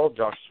Jigsaw,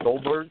 Josh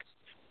Stolberg,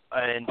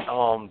 and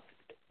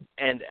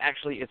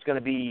actually it's going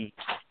to be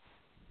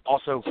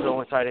also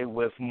coincided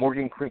with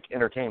Morgan Creek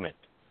Entertainment.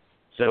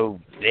 So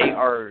they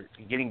are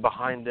getting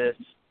behind this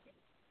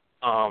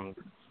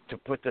to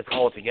put this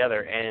all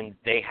together, and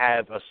they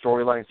have a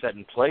storyline set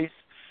in place.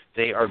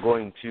 They are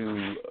going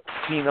to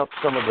clean up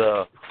some of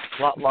the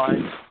plot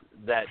lines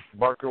that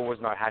Barker was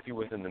not happy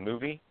with in the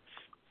movie,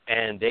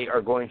 and they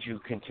are going to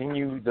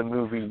continue the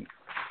movie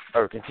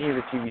or continue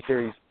the TV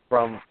series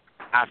from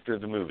after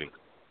the movie.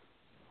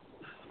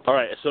 All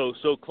right, so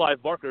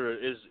Clive Barker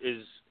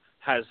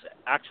has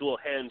actual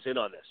hands in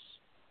on this.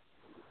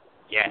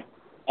 Yeah.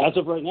 As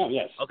of right now,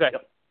 yes. Okay.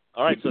 Yep.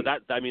 All right, so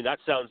that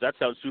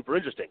sounds super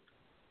interesting.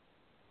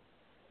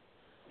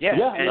 Yeah.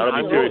 And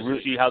I'm curious to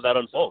see how that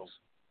unfolds.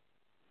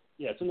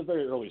 Yeah, it's in the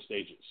very early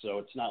stages, so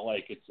it's not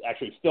like it's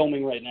actually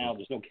filming right now.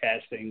 There's no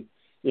casting.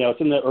 It's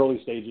in the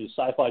early stages.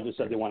 Sci-Fi just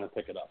said they want to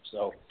pick it up,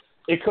 so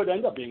it could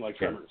end up being like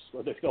Tremors,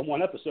 where they film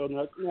one episode and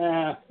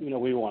they're like,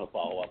 we want to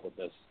follow up with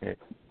this.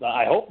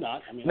 I hope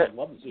not. I mean, I'd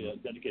love to see a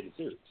dedicated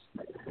series.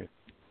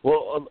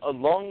 Well,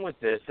 along with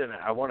this, and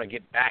I want to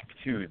get back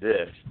to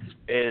this,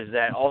 is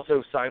that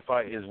also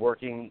Sci-Fi is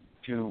working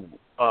to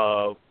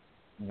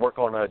work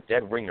on a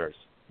Dead Ringers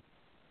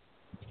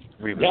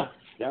reboot.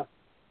 Yeah.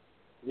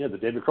 Yeah, the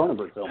David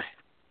Cronenberg film.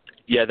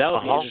 Yeah, that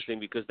would be interesting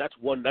because that's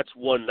one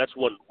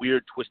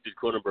weird, twisted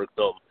Cronenberg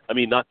film. I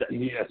mean, not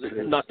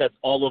that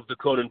all of the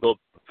Cronenberg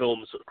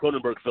films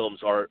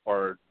aren't,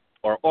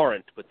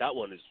 but that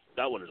one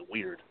is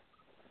weird.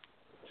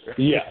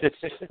 Yeah, it's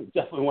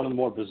definitely one of the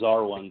more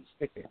bizarre ones.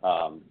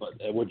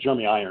 But with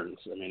Jeremy Irons,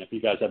 I mean, if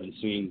you guys haven't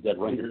seen Dead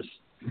Ringers,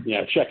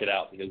 check it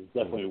out because it's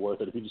definitely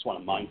worth it if you just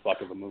want a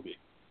mindfuck of a movie.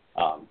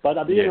 But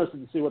I'd be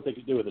interested to see what they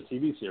could do with a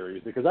TV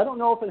series because I don't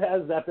know if it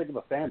has that big of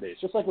a fan base.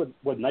 Just like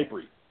with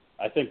Nightbreed,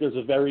 I think there's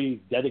a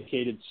very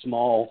dedicated,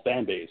 small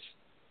fan base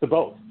to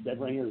both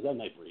Dead Ringers and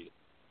Nightbreed,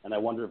 and I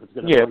wonder if it's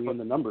going to bring in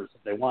the numbers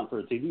that they want for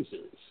a TV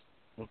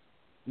series.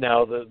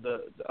 Now,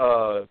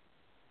 the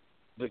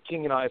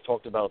King and I have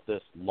talked about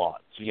this a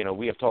lot. So,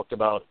 we have talked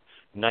about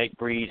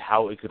Nightbreed,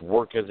 how it could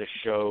work as a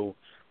show,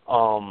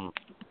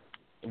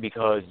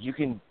 because you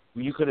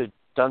could have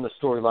done the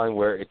storyline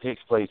where it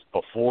takes place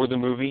before the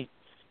movie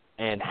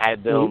and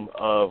had them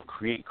of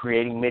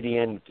creating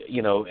Midian,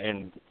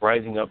 and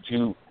rising up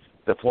to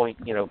the point,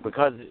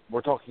 because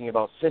we're talking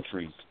about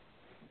centuries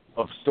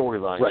of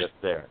storyline just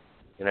there,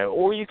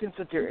 or you can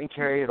sit there and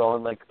carry it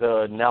on like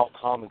the Now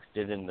Comics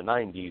did in the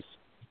 90s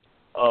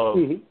of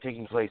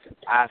taking place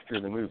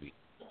after the movie.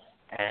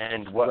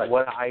 And what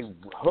I'm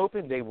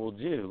hoping they will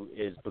do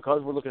is,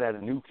 because we're looking at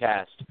a new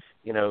cast,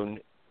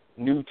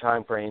 new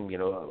time frame,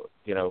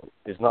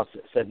 is not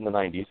set in the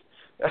 90s,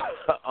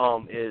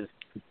 is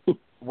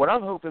what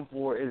I'm hoping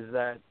for is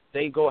that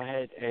they go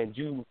ahead and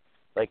do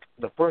like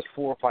the first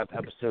 4 or 5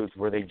 episodes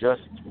where they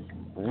just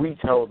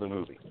retell the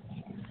movie.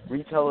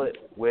 Retell it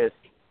with,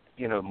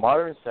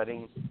 modern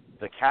setting,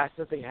 the cast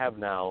that they have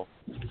now,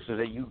 so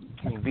that you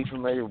can be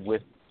familiar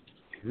with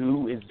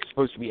who is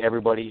supposed to be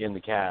everybody in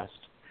the cast,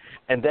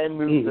 and then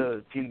move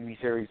the TV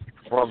series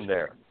from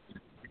there.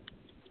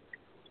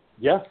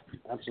 Yeah,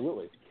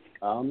 absolutely.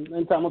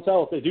 And time will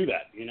tell if they do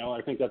that.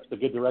 I think that's the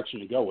good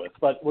direction to go with.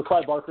 But with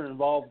Clive Barker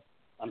involved,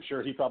 I'm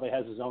sure he probably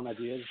has his own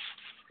ideas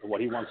of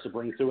what he wants to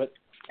bring to it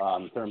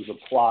in terms of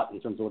plot, in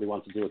terms of what he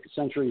wants to do with the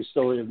century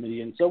story of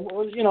Midian. So,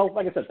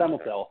 like I said, time will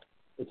tell.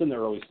 It's in the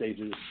early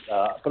stages,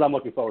 but I'm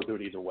looking forward to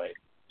it either way.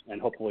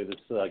 And hopefully this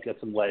gets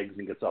some legs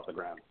and gets off the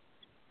ground.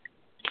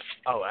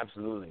 Oh,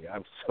 absolutely.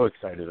 I'm so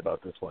excited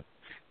about this one.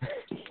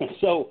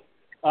 So,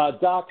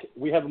 Doc,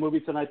 we have a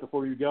movie tonight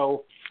before you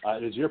go.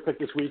 It is your pick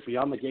this week,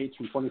 Beyond the Gates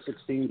from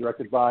 2016,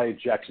 directed by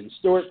Jackson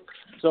Stewart.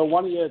 So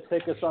why don't you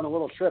take us on a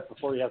little trip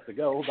before you have to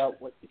go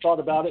about what you thought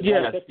about it?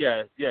 Yeah,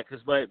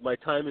 because my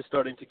time is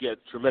starting to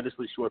get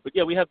tremendously short. But,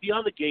 we have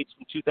Beyond the Gates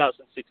from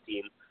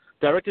 2016,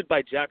 directed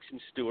by Jackson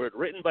Stewart,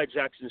 written by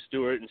Jackson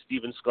Stewart and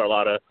Steven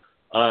Scarlatta,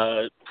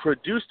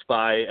 produced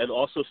by and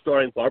also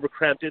starring Barbara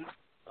Crampton.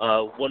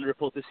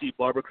 Wonderful to see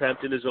Barbara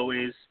Crampton as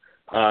always.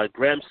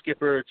 Graham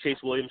Skipper, Chase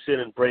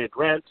Williamson, and Brea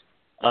Grant.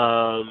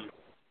 I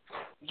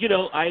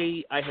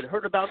had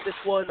heard about this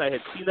one. I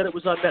had seen that it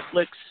was on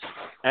Netflix,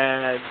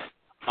 and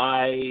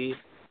I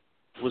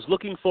was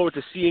looking forward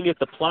to seeing it.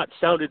 The plot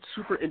sounded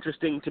super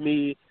interesting to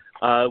me.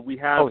 We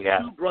have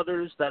 2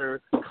 brothers that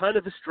are kind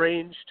of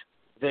estranged.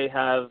 They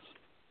have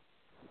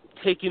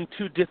taken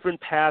 2 different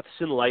paths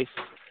in life,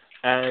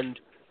 and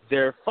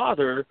their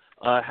father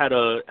had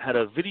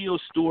a video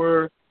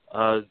store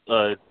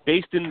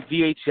based in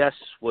VHS,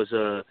 was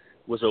a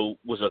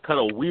kind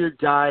of weird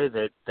guy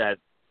that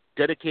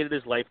dedicated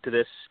his life to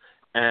this,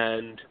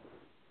 and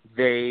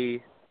the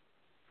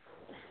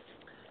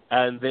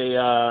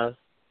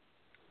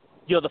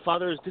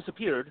father has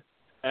disappeared,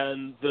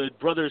 and the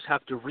brothers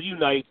have to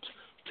reunite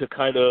to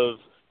kind of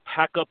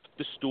pack up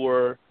the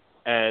store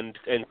and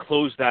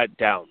close that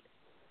down,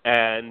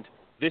 and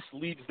this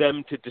leads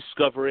them to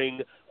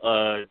discovering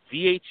a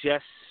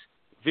VHS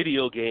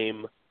video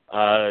game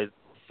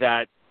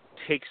that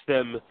takes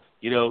them,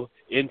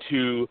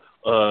 into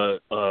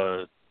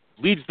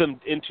leads them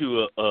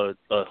into a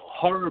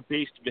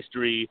horror-based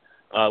mystery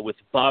with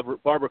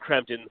Barbara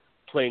Crampton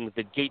playing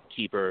the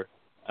gatekeeper,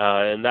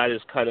 and that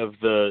is kind of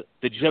the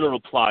general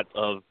plot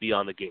of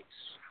Beyond the Gates.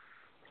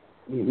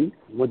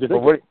 What did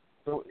you think?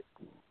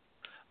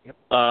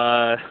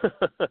 I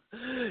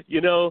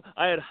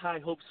had high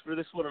hopes for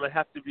this one, and I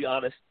have to be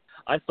honest,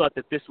 I thought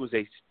that this was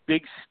a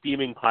big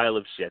steaming pile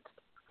of shit.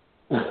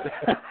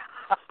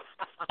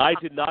 I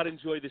did not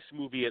enjoy this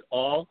movie at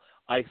all.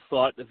 I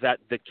thought that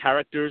the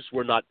characters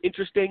were not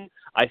interesting.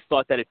 I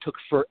thought that it took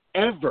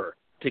forever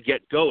to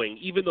get going,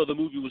 even though the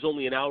movie was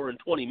only an hour and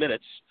 20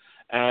 minutes.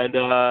 And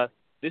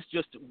this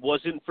just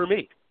wasn't for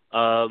me.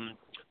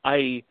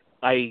 I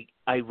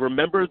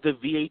remember the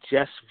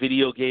VHS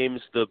video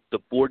games, the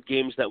board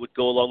games that would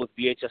go along with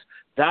VHS.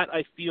 That,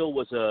 I feel,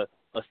 was a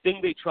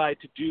thing they tried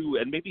to do,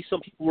 and maybe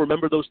some people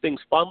remember those things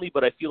fondly,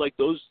 but I feel like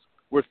those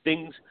were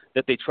things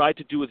that they tried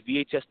to do with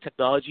VHS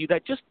technology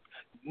that just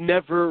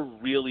never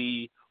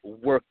really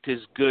worked as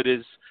good as,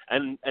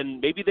 and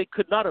maybe they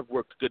could not have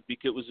worked good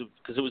because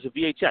it was a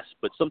VHS,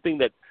 but something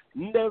that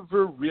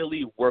never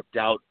really worked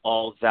out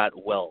all that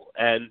well.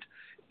 And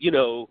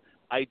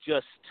I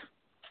just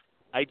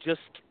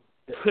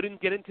couldn't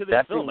get into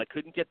this film. I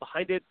couldn't get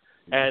behind it,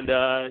 and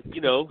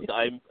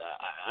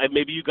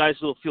maybe you guys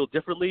will feel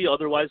differently.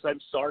 Otherwise, I'm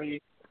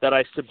sorry that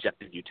I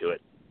subjected you to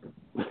it.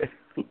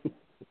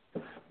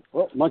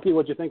 Well, Monkey,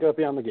 what'd you think of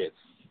Beyond the Gates?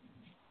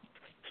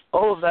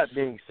 All of that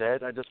being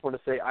said, I just want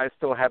to say I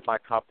still have my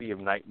copy of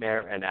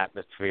Nightmare and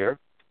Atmosphere,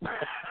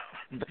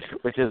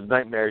 which is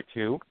Nightmare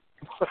 2.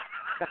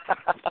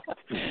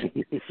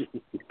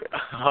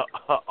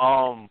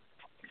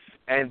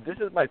 And this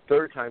is my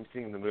third time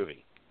seeing the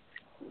movie.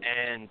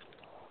 And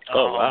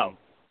wow.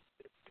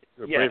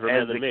 You're a yeah, braver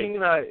man and than me.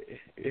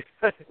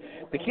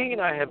 The King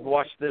and I have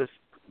watched this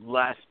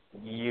last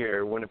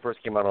year when it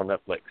first came out on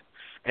Netflix.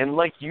 And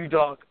like you,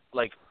 Doc,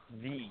 like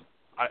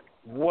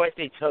what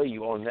they tell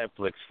you on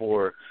Netflix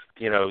for,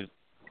 the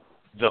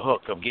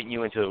hook of getting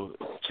you into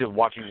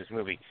watching this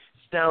movie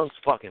sounds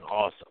fucking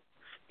awesome.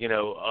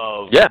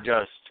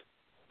 Just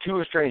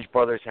two estranged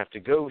brothers have to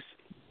go,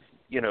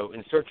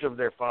 in search of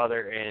their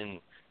father, and,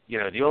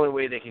 the only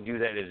way they can do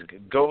that is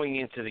going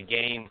into the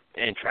game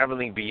and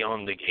traveling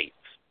beyond the gates,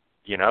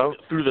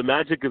 Through the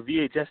magic of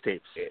VHS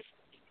tapes.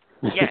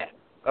 Yeah,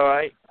 all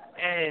right?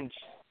 And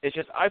it's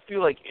just, I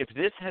feel like if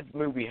this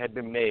movie had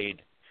been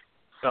made,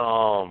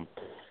 right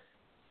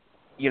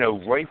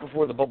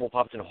before the bubble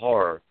popped in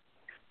horror,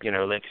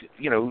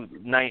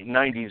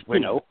 90s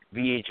when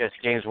VHS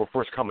games were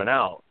first coming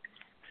out,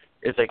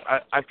 it's like,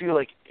 I feel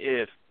like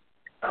if,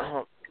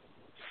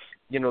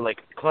 like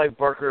Clive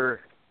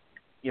Barker,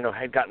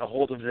 had gotten a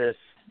hold of this,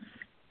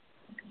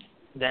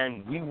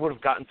 then we would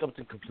have gotten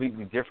something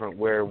completely different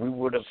where we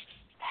would have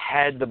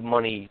had the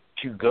money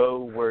to go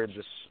where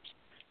the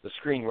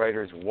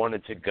screenwriters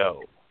wanted to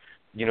go.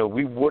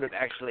 We would have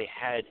actually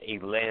had a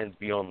land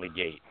beyond the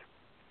gate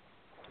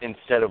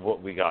instead of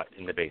what we got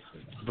in the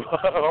basement.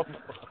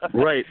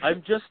 Right.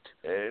 I'm just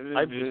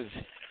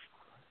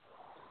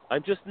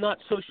not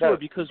so sure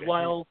because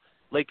while,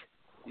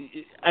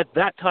 at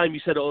that time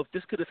you said, if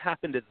this could have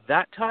happened at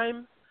that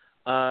time,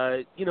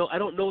 I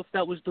don't know if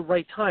that was the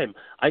right time.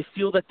 I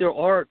feel that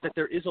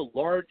there is a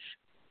large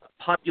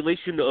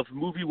population of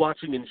movie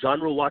watching and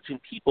genre watching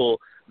people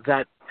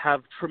that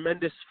have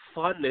tremendous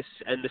fondness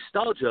and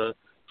nostalgia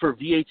for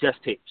VHS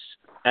tapes,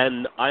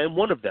 and I am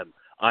one of them.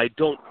 I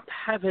don't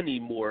have any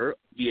more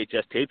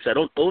VHS tapes. I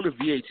don't own a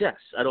VHS.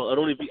 I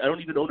don't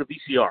even own a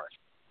VCR.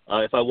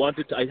 If I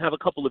wanted to, I have a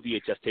couple of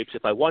VHS tapes.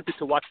 If I wanted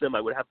to watch them,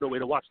 I would have no way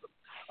to watch them.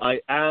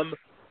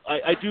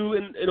 I do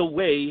in a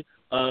way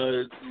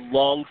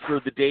long for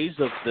the days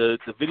of the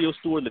video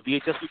store and the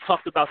VHS. We've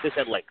talked about this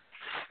at length.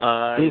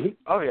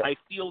 I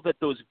feel that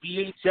those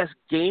VHS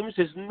games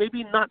is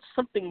maybe not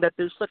something that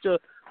there's such a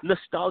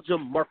nostalgia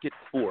market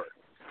for.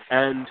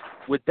 And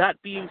with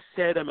that being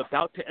said, I'm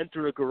about to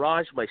enter a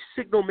garage. My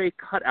signal may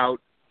cut out.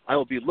 I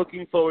will be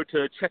looking forward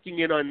to checking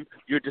in on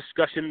your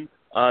discussion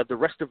the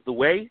rest of the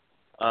way.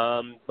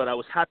 But I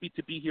was happy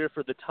to be here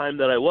for the time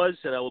that I was,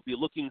 and I will be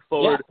looking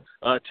forward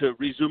to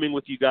resuming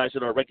with you guys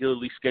at our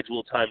regularly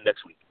scheduled time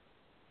next week.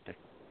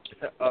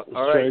 All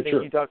right.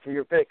 Thank you, Doc, for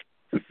your pick.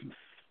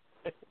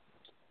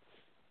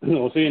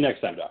 We'll see you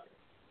next time, Doc.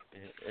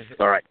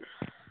 All right.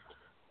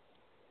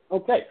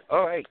 Okay.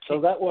 All right. So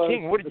that was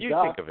King, what did you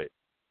think of it?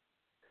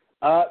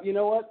 You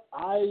know what?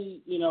 I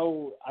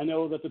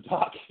know that the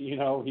Doc, he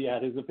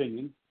had his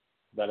opinion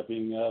about it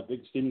being a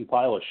big steaming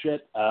pile of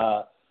shit.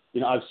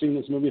 I've seen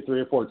this movie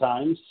 3 or 4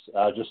 times,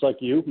 just like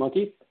you,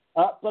 Monkey.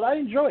 But I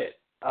enjoy it.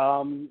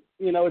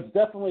 It's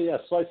definitely a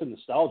slice of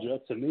nostalgia.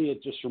 To me,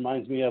 it just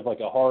reminds me of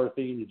like a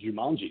horror-themed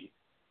Jumanji,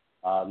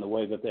 in the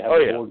way that they have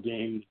board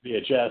games,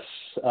 VHS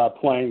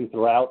playing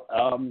throughout.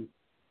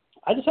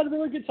 I just had a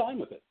really good time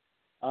with it.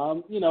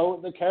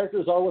 The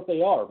characters are what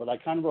they are, but I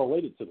kind of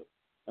related to them.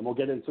 And we'll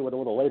get into it a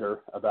little later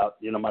about,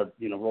 my,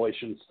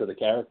 relations to the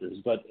characters.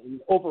 But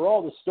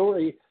overall, the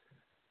story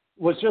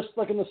was just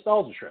like a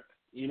nostalgia trip,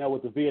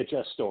 with the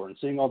VHS store and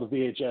seeing all the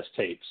VHS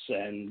tapes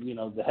and,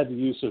 the heavy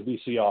use of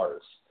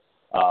VCRs.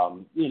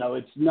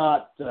 It's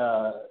not,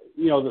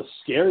 the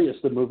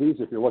scariest of movies.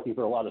 If you're looking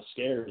for a lot of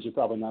scares, you're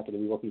probably not going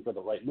to be looking for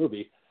the right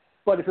movie.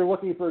 But if you're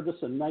looking for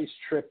just a nice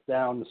trip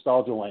down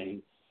nostalgia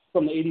lane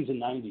from the 80s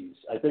and 90s,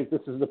 I think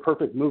this is the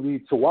perfect movie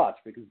to watch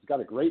because it's got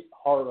a great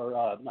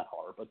not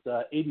horror, but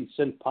 80s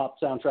synth pop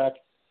soundtrack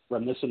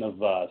reminiscent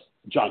of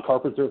John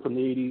Carpenter from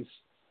the 80s.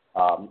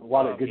 A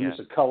lot of good use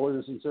of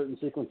colors in certain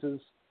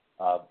sequences,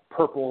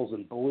 purples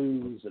and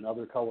blues and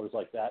other colors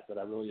like that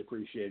I really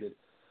appreciated.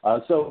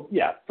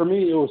 For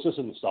me, it was just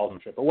a nostalgia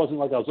trip. It wasn't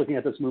like I was looking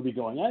at this movie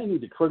going, I need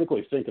to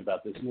critically think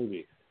about this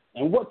movie.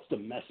 And what's the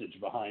message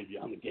behind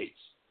Beyond the Gates?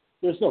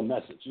 There's no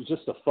message. It's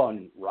just a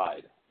fun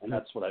ride. And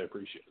that's what I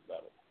appreciate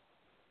about it.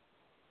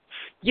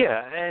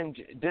 Yeah, and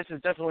this is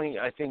definitely,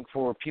 I think,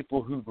 for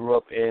people who grew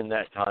up in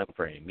that time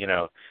frame.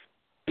 The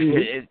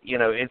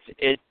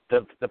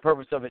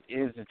purpose of it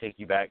is to take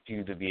you back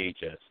to the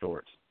VHS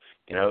stores.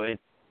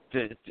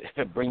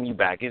 To bring you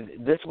back.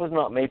 This was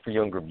not made for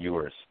younger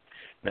viewers,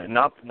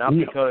 not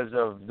because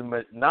of the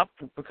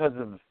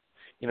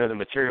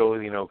material,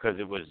 because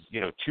it was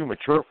too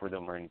mature for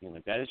them or anything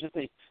like that. It's just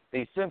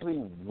they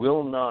simply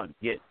will not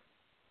get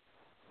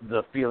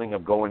the feeling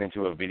of going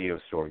into a video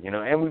store,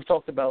 and we've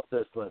talked about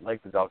this,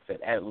 like the doc said,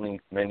 at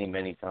length many,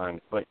 many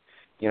times, but,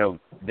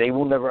 they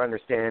will never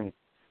understand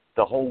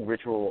the whole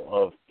ritual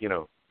of,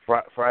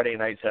 Friday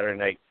night, Saturday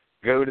night,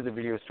 go to the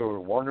video store,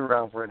 wander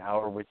around for an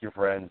hour with your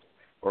friends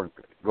or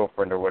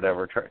girlfriend or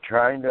whatever,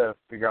 trying to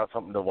figure out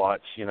something to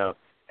watch,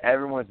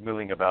 everyone's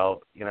milling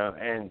about,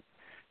 and,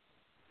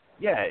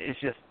 yeah, it's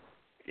just,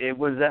 it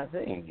was that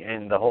thing,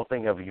 and the whole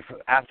thing of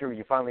after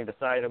you finally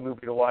decide a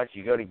movie to watch,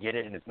 you go to get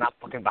it, and it's not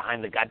fucking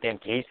behind the goddamn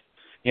case,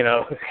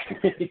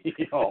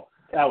 Oh,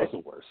 that was the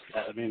worst.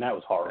 I mean, that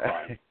was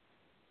horrifying.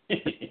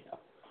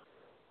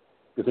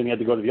 Because then you had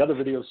to go to the other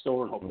video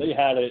store and hope they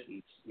had it,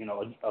 and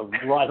a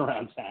ride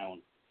around town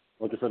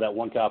looking for that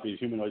one copy of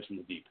Humanoids from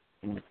the Deep.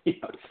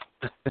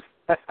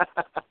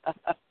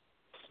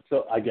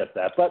 So I get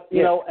that, but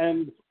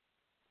and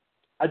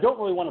I don't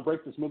really want to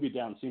break this movie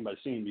down scene by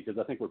scene because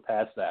I think we're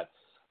past that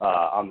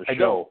on the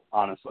show,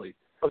 honestly.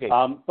 Okay.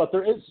 But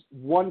there is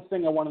one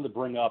thing I wanted to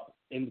bring up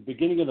in the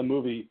beginning of the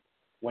movie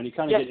when you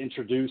kind of get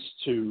introduced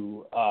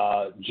to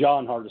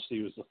John Hardesty,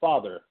 who's the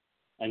father,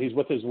 and he's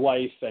with his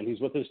wife and he's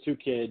with his 2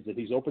 kids and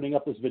he's opening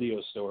up this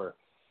video store.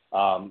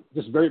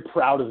 Just very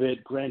proud of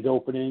it, grand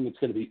opening, it's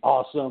going to be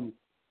awesome.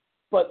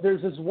 But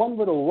there's this one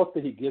little look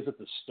that he gives at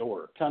the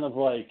store, kind of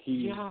like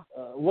he's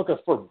look of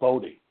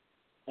foreboding.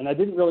 And I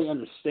didn't really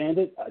understand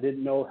it. I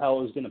didn't know how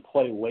it was going to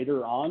play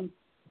later on.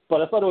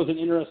 But I thought it was an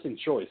interesting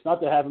choice,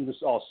 not to have him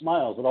just all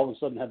smiles, but all of a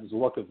sudden have this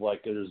look of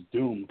like there's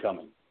doom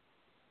coming.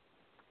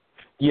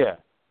 Yeah.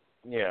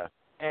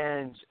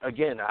 And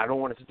again, I don't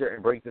want to sit there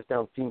and break this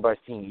down scene by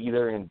scene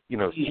either in,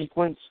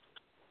 sequence.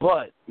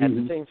 But at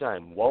the same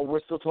time, while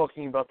we're still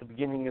talking about the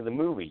beginning of the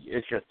movie,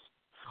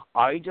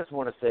 I just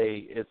want to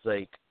say it's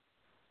like,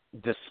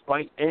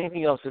 despite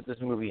anything else that this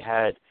movie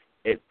had,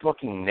 it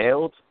fucking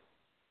nailed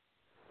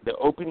the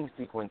opening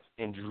sequence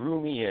and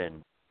drew me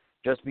in.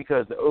 Just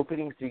because the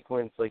opening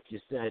sequence, like you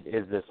said,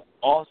 is this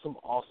awesome,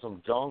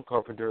 awesome John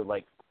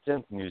Carpenter-like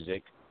synth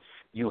music.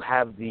 You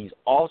have these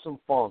awesome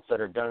fonts that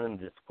are done in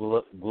this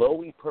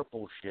glowy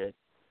purple shit,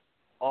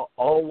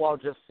 all while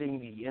just seeing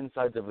the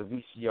insides of a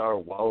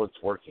VCR while it's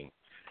working.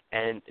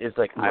 And it's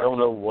like, I don't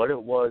know what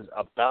it was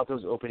about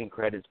those opening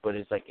credits, but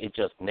it's like it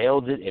just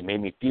nailed it. It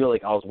made me feel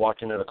like I was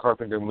watching a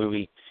Carpenter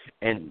movie,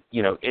 and,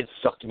 it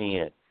sucked me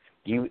in.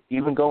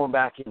 Even going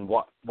back and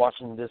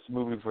watching this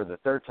movie for the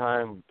 3rd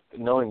time,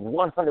 knowing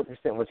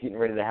 100% what's getting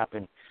ready to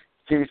happen,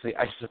 seriously,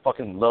 I just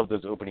fucking love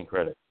those opening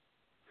credits.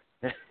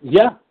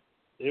 Yeah,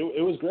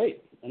 it was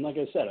great. And like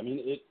I said, I mean,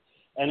 it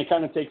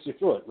kind of takes you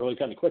through it really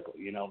kind of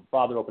quickly.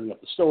 Father opening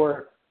up the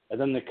store, and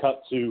then they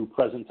cut to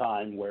present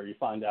time where you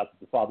find out that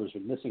the father's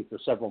been missing for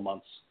several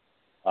months,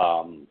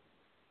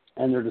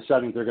 and they're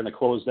deciding they're going to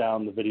close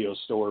down the video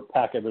store,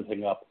 pack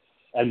everything up,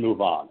 and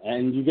move on.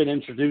 And you get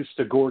introduced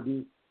to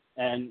Gordon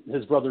and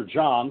his brother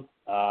John,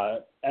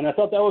 and I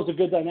thought that was a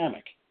good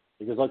dynamic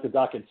because, like the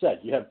doc had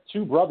said, you have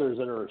 2 brothers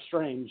that are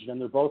estranged, and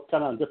they're both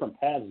kind of on different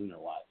paths in their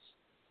lives.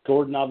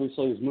 Gordon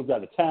obviously has moved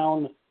out of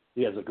town.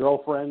 He has a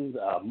girlfriend,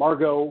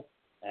 Margot,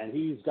 and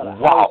he's got a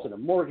house and a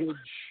mortgage.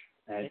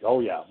 And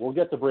we'll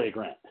get to Bray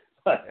Grant.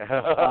 But,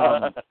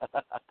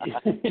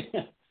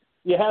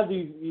 you have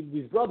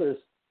these brothers,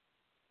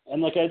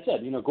 and like I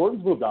said,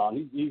 Gordon's moved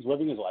on. He's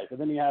living his life, and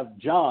then you have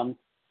John,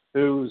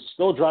 who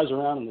still drives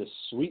around in this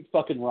sweet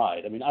fucking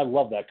ride. I mean, I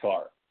love that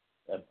car,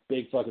 that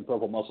big fucking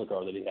purple muscle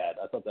car that he had.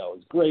 I thought that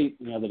was great,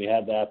 that he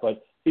had that,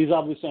 but he's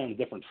obviously on a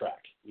different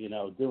track,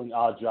 doing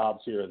odd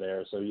jobs here or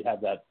there, so you have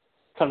that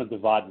kind of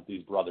divide with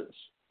these brothers,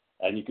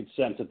 and you could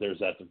sense that there's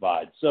that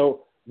divide.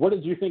 So what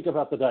did you think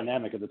about the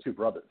dynamic of the 2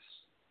 brothers,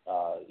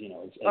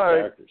 as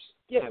characters?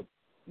 Yeah,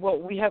 well,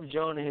 we have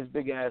John and his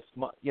big-ass,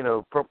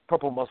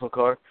 purple muscle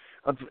car.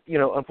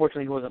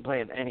 Unfortunately, he wasn't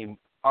playing any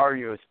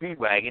REO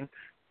Speedwagon.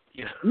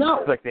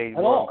 No, like they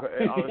were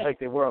on, like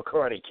they were on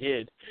Karate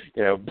Kid,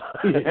 No,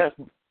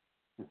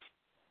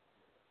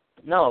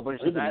 but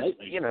it's just that,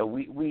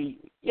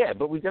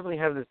 but we definitely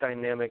have this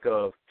dynamic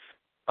of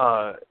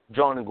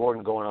John and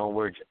Gordon going on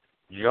where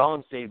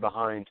John stayed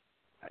behind.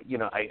 You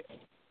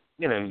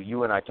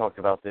and I talked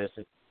about this,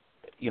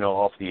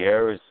 off the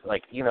air. Is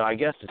like, I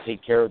guess to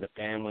take care of the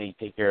family,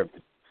 take care of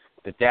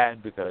the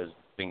dad because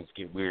things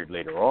get weird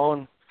later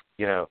on.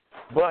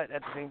 But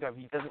at the same time,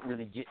 he doesn't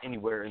really get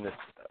anywhere in this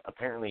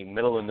apparently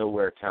middle of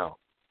nowhere town.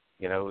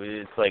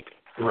 It's like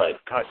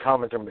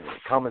comments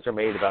are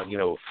made about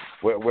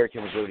where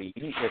can we go to eat?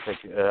 It's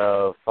like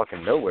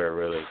fucking nowhere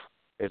really.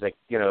 It's like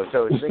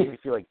so it's making me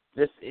feel like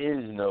this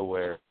is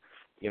nowhere.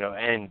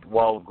 And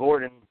while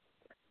Gordon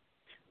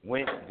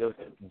went to go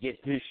get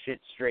his shit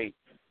straight,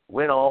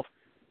 went off,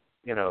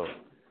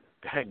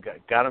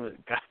 got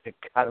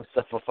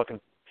himself a fucking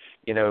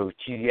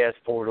cheesy ass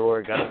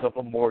 4-door, got himself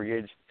a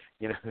mortgage.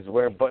 He's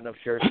wearing button-up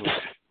shirts,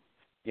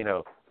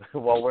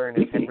 while wearing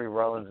his Henry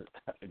Rollins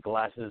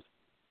glasses.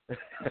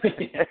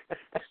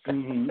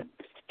 Mm-hmm.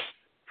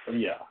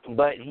 Yeah.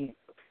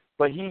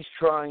 But he's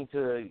trying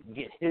to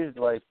get his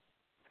life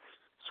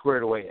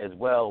squared away as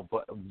well.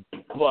 But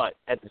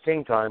at the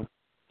same time,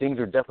 things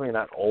are definitely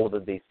not all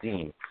that they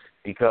seem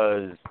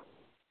because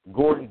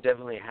Gordon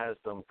definitely has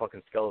some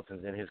fucking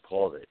skeletons in his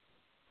closet,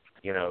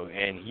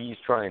 and he's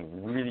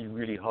trying really,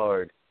 really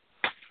hard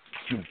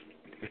to,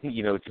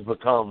 to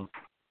become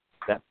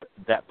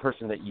that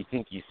person that you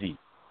think you see.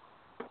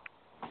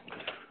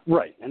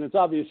 Right, and it's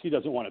obvious he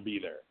doesn't want to be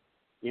there.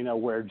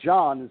 Where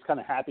John is kind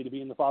of happy to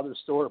be in the father's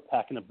store,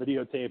 packing up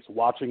videotapes,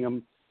 watching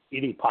them,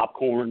 eating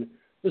popcorn,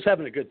 just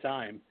having a good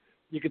time.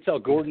 You could tell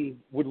Gordon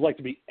would like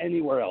to be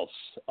anywhere else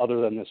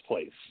other than this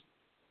place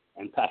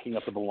and packing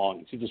up the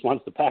belongings. He just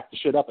wants to pack the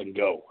shit up and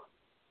go.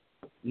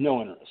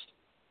 No interest.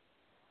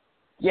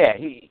 Yeah,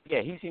 he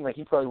seemed like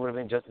he probably would have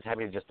been just as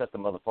happy to just set the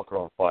motherfucker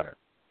on fire.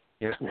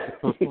 Yeah.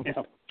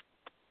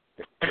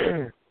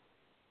 And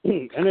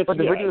it's, but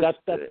the video, that's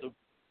the...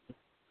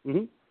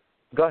 Mm-hmm.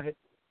 Go ahead.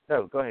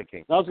 No, go ahead,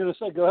 King. I was going to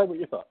say, go ahead, what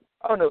you thought.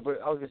 Oh, no, but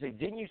I was going to say,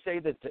 didn't you say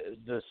that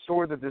the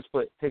store that this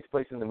takes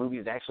place in the movie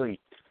is actually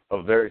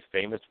a very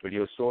famous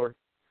video store?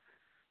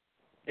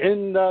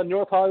 In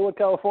North Hollywood,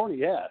 California,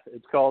 yeah.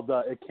 It's called,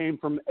 it came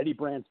from Eddie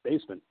Brandt's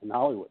basement in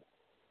Hollywood.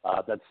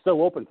 That's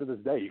still open to this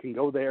day. You can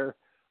go there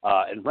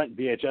and rent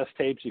VHS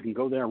tapes. You can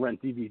go there and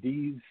rent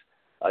DVDs.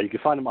 You can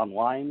find them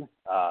online.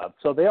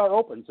 So they are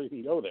open, so you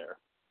can go there.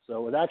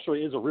 So it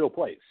actually is a real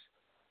place.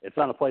 It's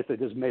not a place they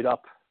just made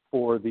up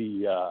for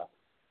the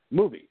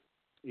movie.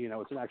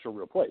 It's an actual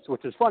real place,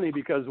 which is funny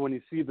because when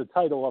you see the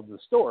title of the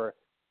store,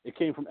 it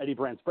came from Eddie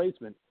Brandt's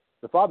basement.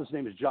 The father's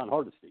name is John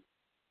Hardesty.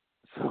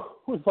 So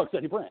who the fuck's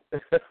Eddie Brandt?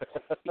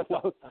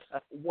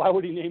 Why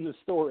would he name the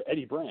store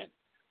Eddie Brandt?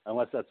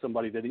 Unless that's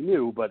somebody that he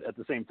knew, but at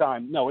the same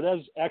time, no, it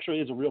actually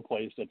is a real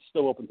place that's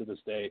still open to this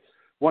day.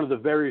 One of the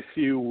very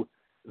few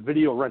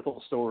video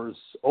rental stores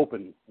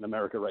open in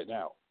America right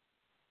now,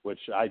 which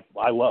I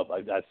love.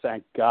 I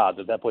thank God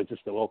that place is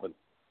still open.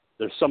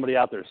 There's somebody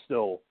out there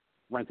still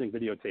renting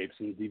videotapes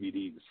and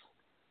DVDs.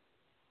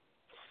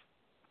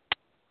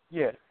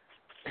 Yeah.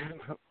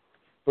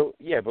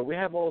 But we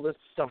have all this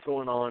stuff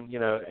going on,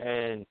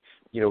 and,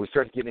 we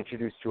start to get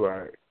introduced to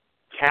our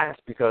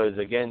cast because,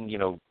 again,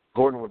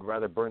 Gordon would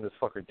rather burn this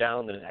fucker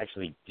down than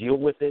actually deal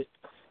with it,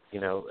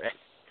 and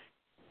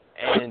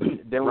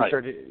then we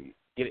start to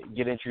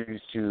get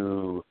introduced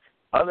to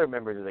other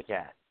members of the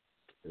cast,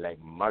 like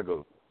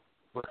Margot.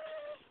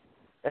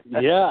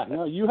 Yeah,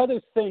 no, you had a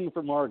thing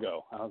for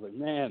Margot. I was like,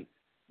 man,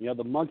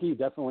 the monkey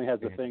definitely has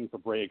a thing for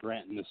Brea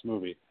Grant in this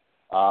movie.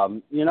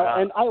 And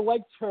I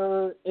liked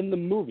her in the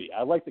movie.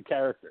 I liked the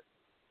character.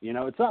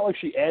 It's not like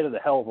she added a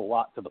hell of a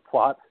lot to the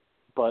plot,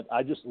 but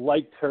I just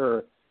liked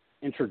her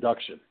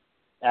introduction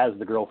as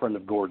the girlfriend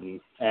of Gordon,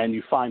 and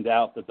you find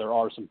out that there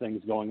are some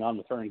things going on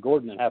with her and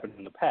Gordon that happened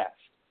in the past.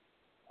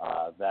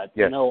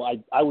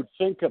 I would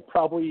think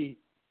probably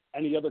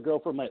any other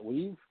girlfriend might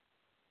leave,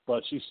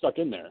 but she's stuck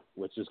in there,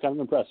 which is kind of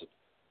impressive.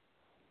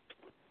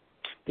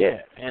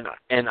 Yeah,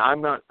 and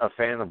I'm not a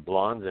fan of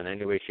blondes in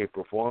any way, shape,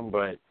 or form,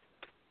 but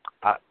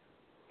I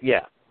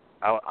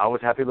was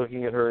happy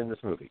looking at her in this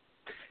movie.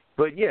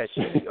 But yeah,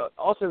 she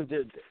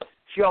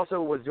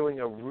also was doing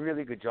a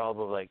really good job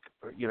of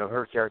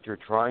her character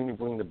trying to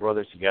bring the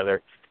brothers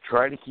together,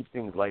 try to keep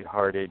things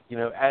lighthearted,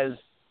 as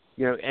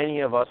any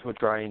of us would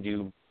try and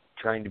do,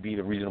 trying to be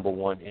the reasonable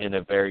one in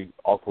a very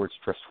awkward,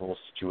 stressful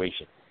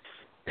situation.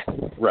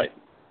 Right.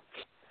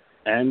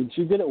 And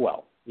she did it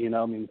well,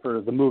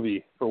 for the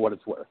movie, for what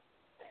it's worth.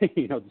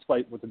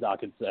 Despite what the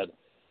doc had said,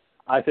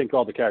 I think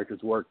all the characters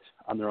worked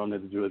on their own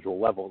individual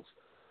levels.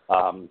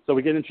 So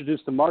we get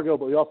introduced to Margot,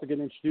 but we also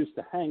get introduced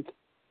to Hank,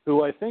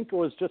 who I think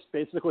was just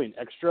basically an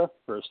extra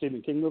for a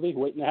Stephen King movie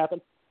waiting to happen.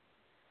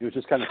 He was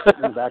just kind of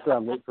sitting in the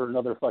background waiting for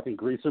another fucking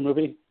greaser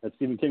movie that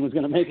Stephen King was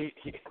going to make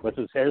with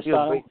his hairstyle. He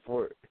was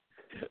waiting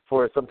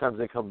for Sometimes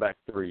They Come Back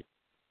 3.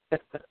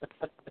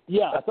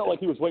 Yeah, I felt like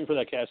he was waiting for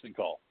that casting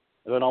call.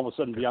 And then all of a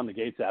sudden Beyond the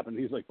Gates happened.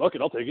 He's like, fuck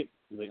it, I'll take it.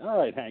 He's like, all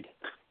right, Hank,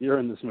 you're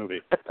in this movie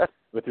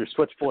with your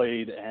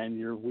switchblade and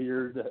your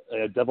weird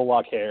devil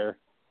lock hair.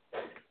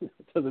 It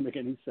doesn't make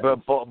any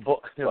sense. But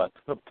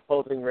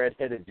balding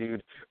red-headed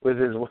dude with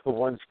his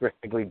one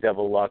scraggly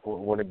devil lock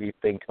wannabe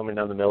thing coming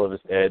down the middle of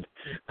his head.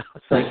 I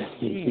was like,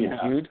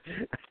 dude.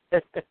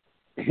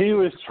 He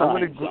was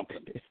trying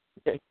something.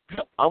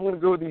 I'm going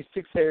to go with these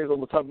 6 hairs on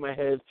the top of my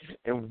head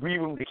and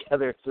weave them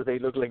together so they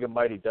look like a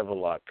mighty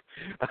devil lock.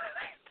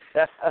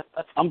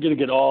 I'm going to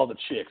get all the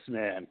chicks,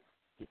 man.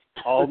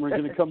 All of them are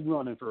going to come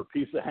running for a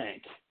piece of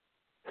Hank.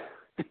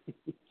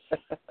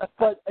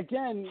 But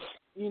again,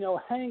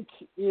 Hank,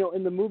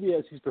 in the movie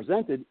as he's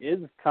presented, is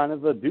kind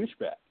of a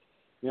douchebag.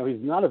 He's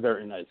not a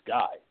very nice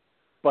guy,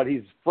 but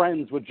he's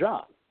friends with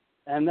John.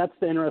 And that's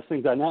the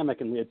interesting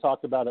dynamic, and we had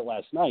talked about it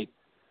last night,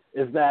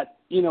 is that,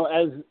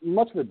 as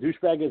much of a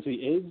douchebag as he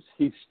is,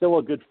 he's still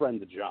a good friend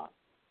to John.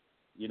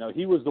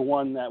 He was the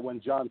one that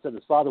when John said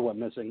his father went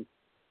missing,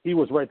 he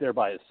was right there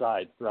by his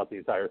side throughout the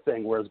entire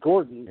thing, whereas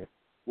Gordon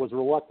was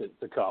reluctant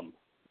to come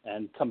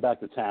back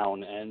to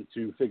town and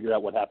to figure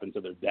out what happened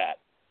to their dad.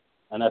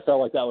 And I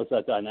felt like that was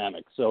that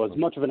dynamic. So as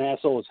much of an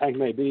asshole as Hank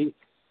may be,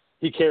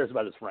 he cares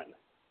about his friend,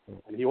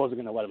 and he wasn't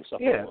going to let him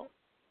suffer alone.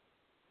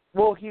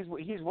 Well, he's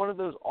one of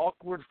those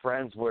awkward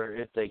friends where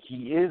it's like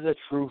he is a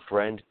true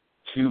friend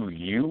to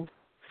you,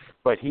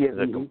 but he is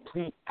a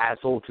complete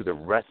asshole to the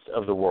rest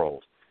of the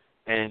world.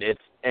 And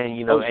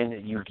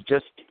you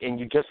just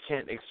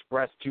can't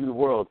express to the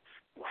world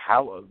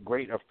how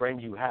great a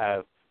friend you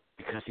have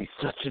because he's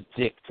such a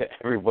dick to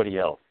everybody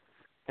else.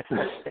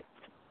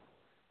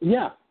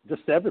 Yeah,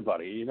 just to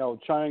everybody.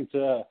 Trying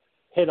to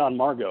hit on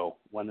Margot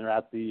when they're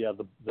at the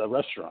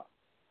restaurant.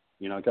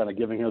 Kind of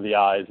giving her the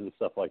eyes and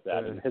stuff like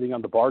that, and hitting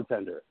on the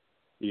bartender.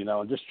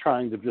 And just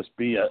trying to just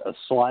be a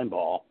slime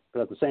ball.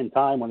 But at the same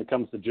time, when it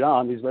comes to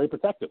John, he's very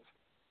protective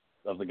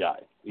of the guy.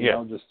 You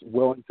know, just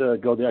willing to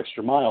go the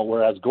extra mile.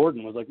 Whereas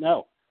Gordon was like,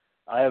 no,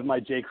 I have my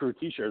J. Crew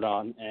T-shirt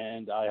on,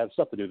 and I have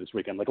stuff to do this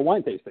weekend, like a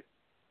wine tasting.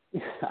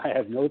 I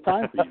have no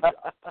time for you,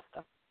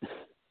 John.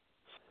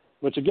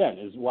 Which, again,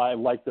 is why I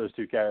like those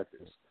two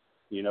characters.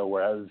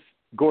 Whereas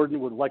Gordon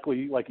would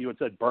likely, like you had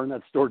said, burn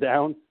that store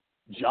down.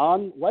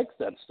 John likes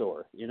that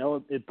store.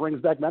 It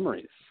brings back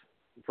memories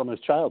from his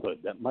childhood.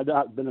 That might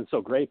not have been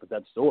so great, but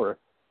that store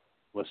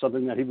was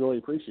something that he really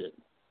appreciated.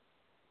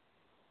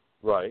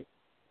 Right.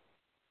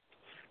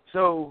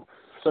 So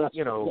so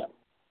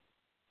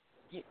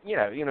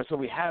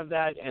we have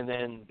that, and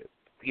then,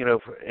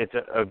 it's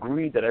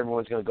agreed that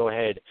everyone's going to go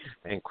ahead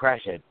and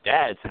crash at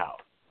Dad's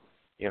house,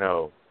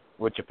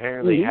 which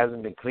apparently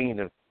hasn't been cleaned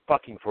in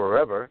fucking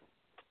forever.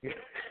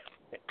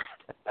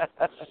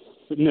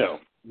 No.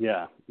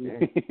 Yeah.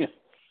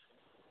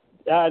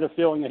 I had a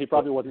feeling that he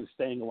probably wasn't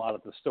staying a lot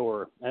at the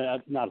store,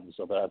 not at the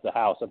store, but at the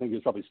house. I think he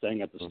was probably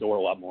staying at the store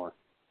a lot more.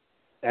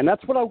 And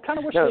that's what I kind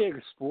of wish they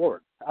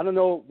explored. I don't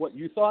know what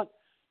you thought,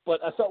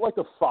 but I felt like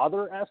the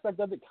father aspect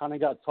of it kind of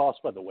got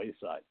tossed by the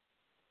wayside.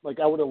 Like,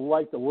 I would have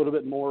liked a little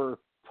bit more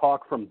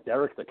talk from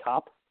Derek the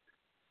cop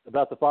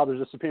about the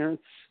father's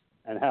disappearance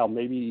and how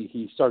maybe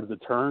he started to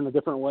turn a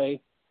different way.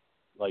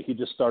 Like, he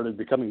just started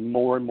becoming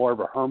more and more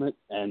of a hermit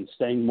and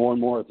staying more and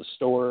more at the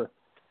store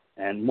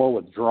and more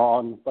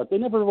withdrawn. But they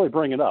never really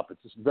bring it up.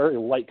 It's just very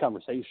light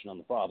conversation on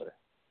the father.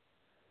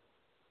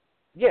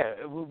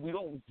 Yeah, we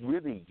don't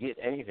really get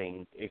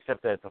anything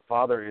except that the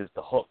father is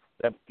the hook.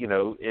 That,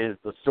 is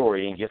the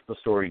story and gets the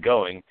story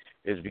going,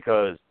 is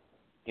because,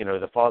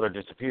 the father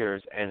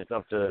disappears and it's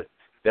up to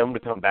them to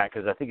come back,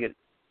 because I think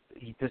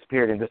he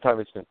disappeared, and this time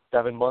it's been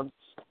 7 months,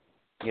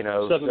 7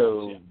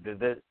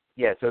 months,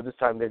 so this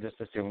time they're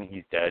just assuming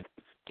he's dead,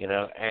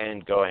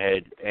 and go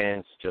ahead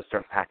and just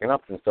start packing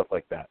up and stuff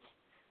like that.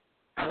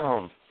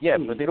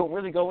 But they don't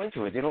really go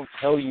into it. They don't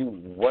tell you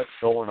what's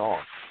going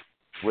on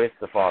with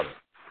the father,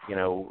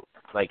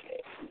 like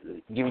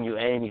giving you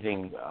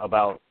anything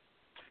about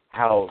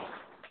how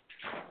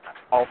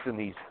often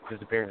these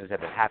disappearances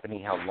have been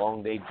happening, how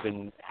long they've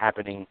been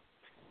happening,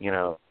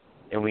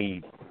 and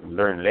we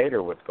learn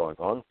later what's going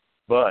on,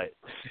 but...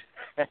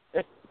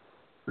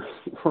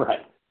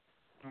 Right.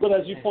 But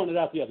as you pointed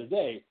out the other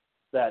day,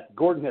 that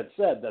Gordon had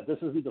said that this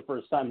isn't the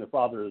first time the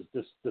father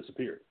has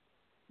disappeared.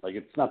 Like,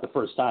 it's not the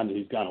first time that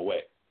he's gone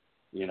away.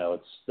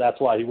 That's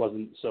why he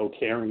wasn't so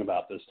caring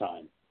about this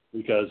time,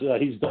 because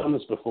he's done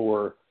this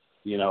before.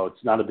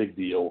 It's not a big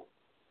deal.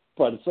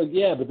 But it's like,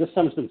 yeah, but this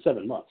time it's been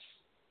 7 months.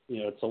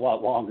 It's a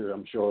lot longer,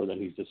 I'm sure, than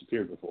he's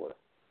disappeared before.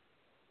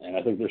 And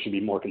I think there should be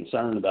more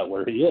concern about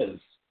where he is.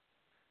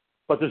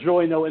 But there's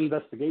really no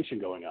investigation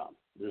going on.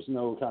 There's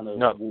no kind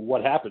of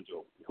what happened to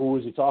him. Who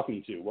was he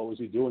talking to? What was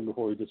he doing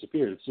before he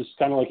disappeared? It's just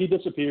kind of like he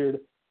disappeared.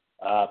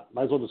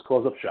 Might as well just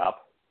close up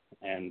shop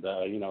and,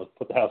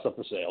 put the house up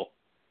for sale.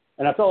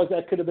 And I felt like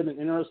that could have been an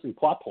interesting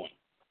plot point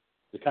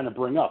to kind of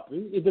bring up.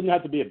 It didn't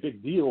have to be a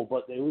big deal,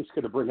 but they at least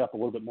could have bring up a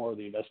little bit more of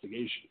the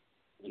investigation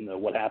and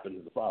what happened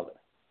to the father.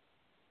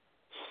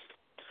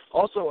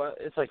 Also,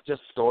 it's like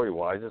just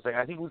story-wise, it's like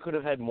I think we could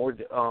have had more,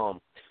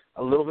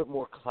 a little bit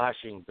more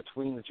clashing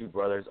between the two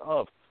brothers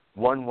of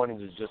one wanting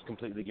to just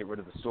completely get rid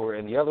of the store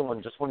and the other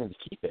one just wanting to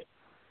keep it.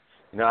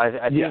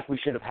 I think we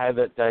should have had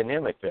that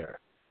dynamic there.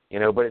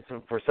 But it's,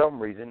 for some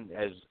reason,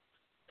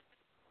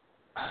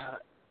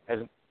 as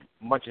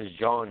much as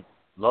John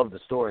loved the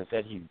store and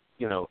said he,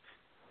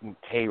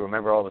 hey,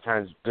 remember all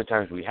the good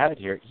times we had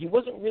here, he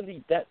wasn't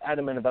really that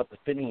adamant about the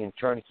fitting and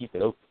trying to keep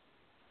it open.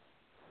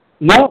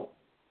 No,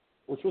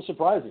 which was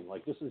surprising.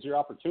 Like, this is your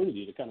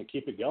opportunity to kind of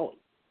keep it going,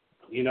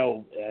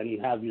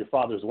 and have your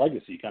father's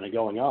legacy kind of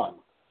going on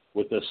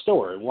with the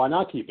store. And why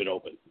not keep it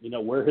open?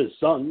 We're his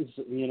sons,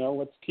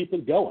 let's keep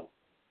it going.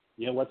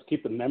 Let's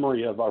keep the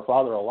memory of our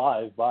father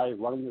alive by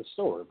running the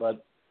store.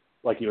 But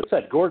like you had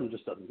said, Gordon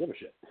just doesn't give a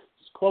shit.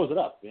 Just close it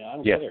up. I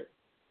don't care.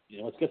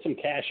 Let's get some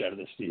cash out of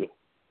this deal.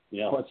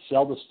 Let's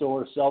sell the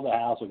store, sell the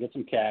house, we'll get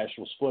some cash,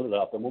 we'll split it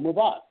up, and we'll move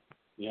on.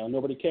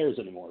 Nobody cares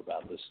anymore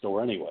about this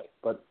store anyway.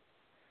 But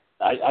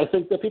I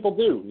think that people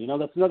do.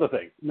 That's another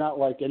thing. Not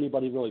like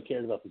anybody really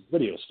cared about this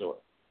video store,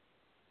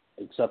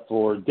 except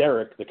for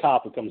Derek, the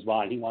cop who comes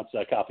by, and he wants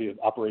that copy of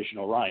Operation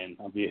Orion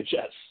on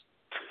VHS.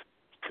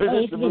 Because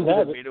it's the movie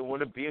that made him want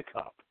to be a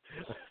cop.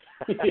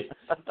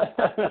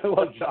 I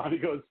love John. He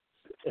goes,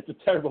 it's a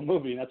terrible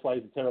movie, and that's why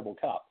he's a terrible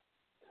cop.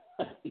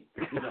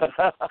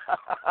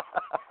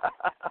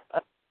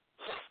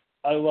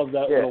 I love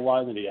that little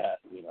line that he had,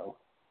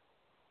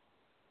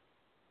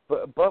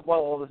 But But while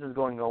all this is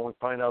going on, we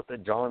find out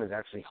that John is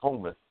actually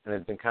homeless and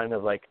has been kind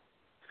of like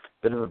a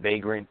bit of a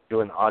vagrant,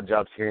 doing odd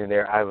jobs here and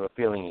there. I have a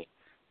feeling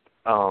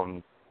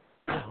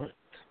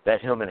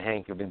that him and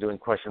Hank have been doing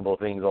questionable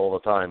things all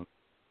the time.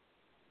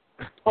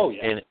 Oh,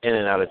 yeah. In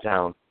and out of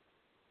town,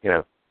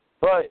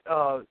 But,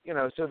 so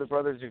the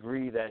brothers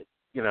agree that,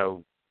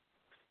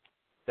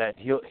 that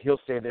he'll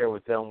stay there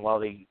with them while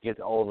they get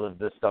all of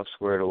this stuff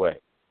squared away.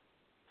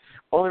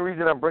 Only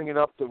reason I'm bringing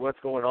up what's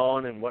going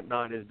on and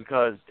whatnot is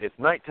because it's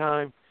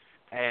nighttime,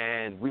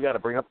 and we got to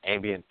bring up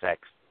ambient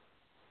sex.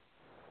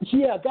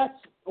 Yeah, that's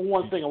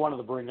one thing I wanted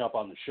to bring up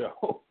on the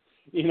show.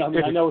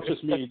 I know it's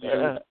just me and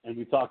you, and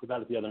we talked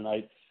about it the other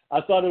night.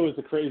 I thought it was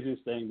the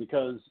craziest thing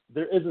because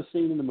there is a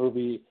scene in the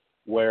movie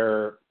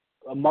where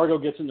Margot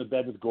gets into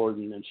bed with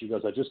Gordon, and she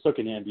goes, I just took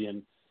an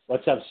Ambien.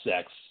 Let's have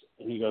sex.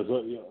 And he goes,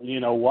 well,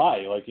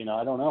 why?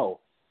 I don't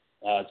know.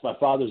 It's my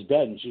father's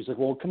bed. And she's like,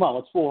 well, come on,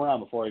 let's fool around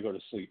before I go to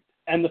sleep.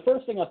 And the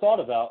first thing I thought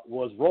about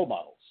was Role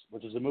Models,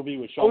 which is a movie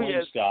with Sean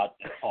William Scott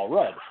and Paul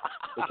Rudd.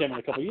 It came in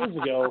a couple years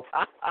ago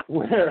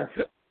where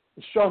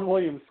Sean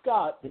William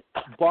Scott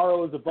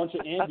borrows a bunch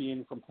of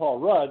Ambien from Paul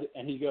Rudd,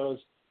 and he goes,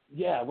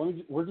 yeah,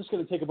 we're just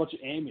going to take a bunch of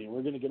Ambien.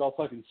 We're going to get all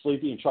fucking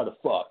sleepy and try to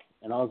fuck.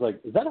 And I was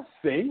like, is that a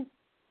thing?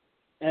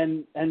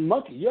 And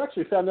Monkey, you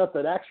actually found out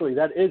that actually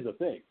that is a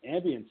thing.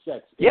 Ambient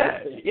sex is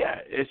a thing. Yeah.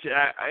 It's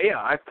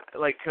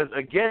because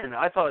again,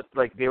 I thought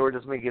like they were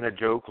just making a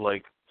joke,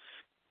 like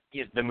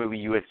the movie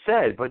you had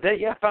said, but then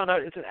I found out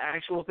it's an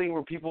actual thing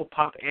where people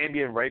pop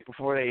Ambien right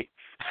before they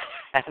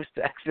have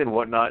sex and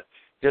whatnot,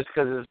 just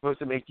because it's supposed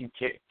to make you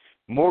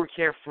more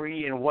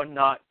carefree and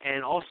whatnot,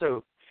 and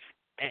also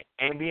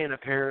Ambien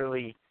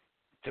apparently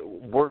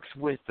works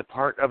with the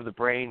part of the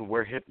brain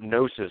where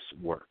hypnosis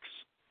works.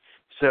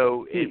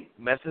 So it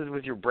messes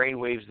with your brain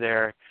waves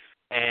there,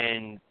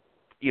 and,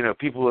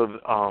 people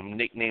have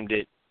nicknamed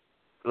it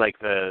like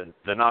the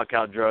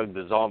knockout drug,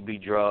 the zombie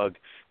drug,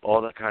 all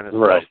that kind of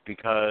stuff,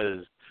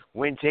 because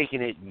when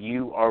taking it,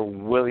 you are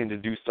willing to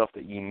do stuff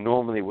that you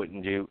normally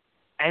wouldn't do,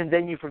 and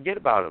then you forget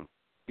about them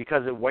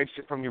because it wipes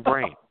it from your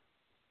brain.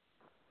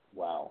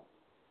 Wow.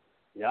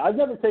 Yeah, I've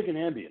never taken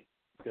Ambien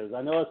because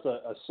I know it's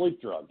a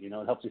sleep drug, it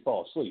helps you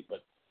fall asleep,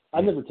 but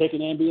I've never taken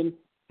Ambien.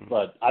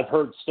 But I've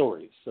heard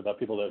stories about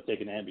people that have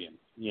taken Ambien,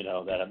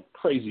 that have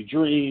crazy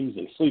dreams,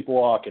 they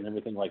sleepwalk and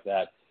everything like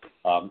that.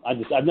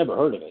 I've never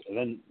heard of it. And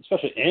then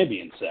especially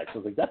ambient sex, I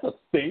was like, that's a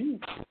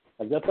thing?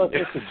 Like, that's not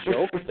just a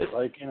joke?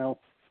 Like,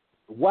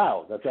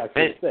 wow, that's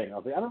actually a thing. I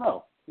was like, I don't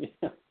know.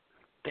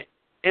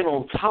 And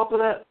on top of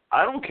that,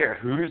 I don't care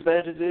whose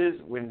bed it is,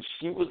 when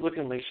she was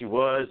looking like she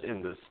was,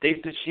 in the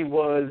state that she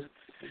was,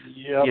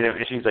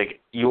 and she's like,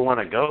 you want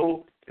to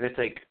go? And it's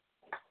like,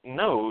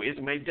 no, it's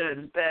my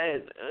dad's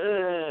bed.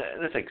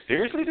 And it's like,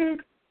 seriously,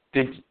 dude?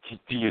 Do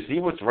you see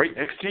what's right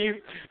next to you?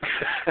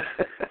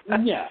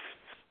 Yeah.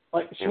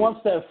 Like, she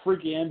wants to have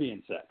freaky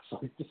ambient sex.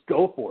 Like, just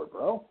go for it,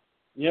 bro.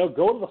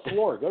 Go to the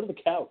floor. Go to the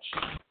couch.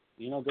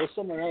 Go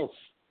somewhere else.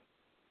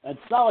 And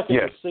it's not like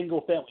it's a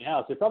single-family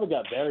house. They probably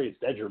got various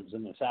bedrooms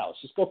in this house.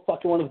 Just go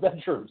fuck in one of the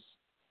bedrooms.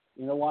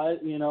 You know why?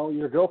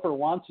 Your girlfriend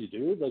wants you,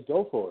 dude. Like,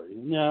 go for it.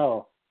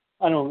 No,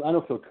 I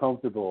don't feel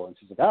comfortable. And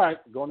she's like, all right,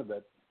 go to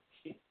bed.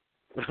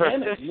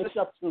 Damn it, missed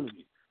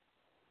opportunity.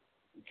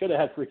 He could have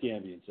had freaky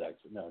ambient sex,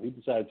 but no, he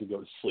decided to go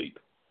to sleep.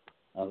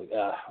 I was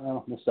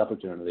like, missed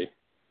opportunity.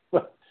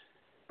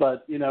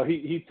 But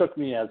he took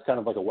me as kind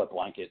of like a wet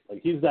blanket.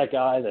 Like, he's that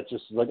guy that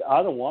just like,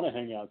 I don't want to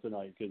hang out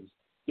tonight because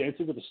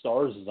Dancing with the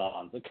Stars is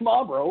on. Like, come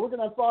on, bro, we're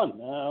gonna have fun.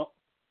 No,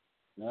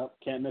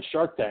 can't miss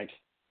Shark Tank.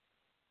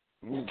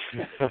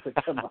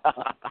 Come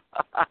on.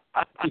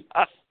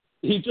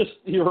 He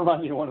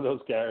reminds me of one of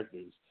those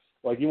characters.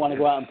 Like, you want to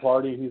go out and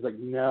party, and he's like,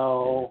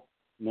 no,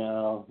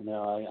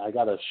 I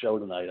got a show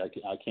tonight.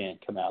 I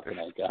can't come out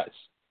tonight, guys.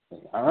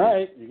 Like, all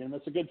right, you're going to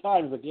miss a good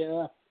time. He's like,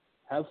 yeah,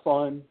 have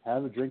fun.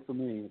 Have a drink for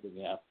me. He's like,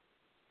 yeah.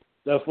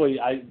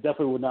 I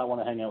definitely would not want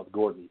to hang out with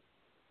Gordon.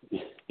 In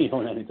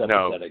any type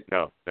of setting.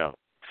 No.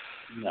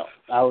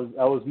 I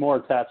was more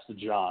attached to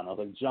John. I was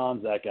like,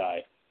 John's that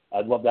guy.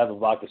 I'd love to have a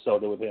vodka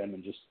soda with him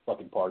and just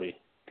fucking party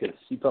because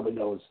he probably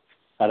knows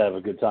how to have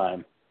a good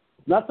time.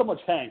 Not so much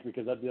Hank,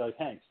 because I'd be like,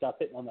 Hank, stop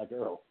hitting on that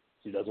girl.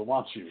 She doesn't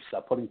want you.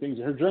 Stop putting things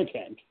in her drink,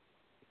 Hank.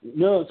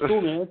 No, it's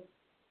cool, man.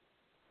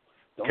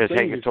 Because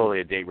Hank is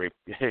totally a date rape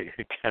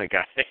kind of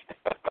guy.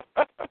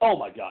 Oh,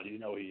 my God, he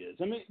is.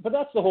 I mean, but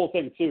that's the whole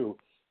thing, too.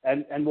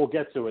 And we'll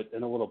get to it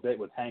in a little bit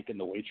with Hank and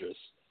the waitress.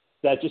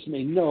 That just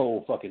made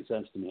no fucking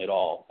sense to me at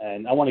all.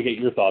 And I want to get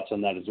your thoughts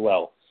on that as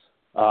well.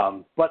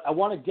 But I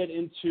want to get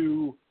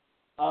into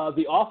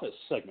the office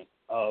segment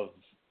of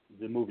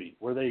the movie,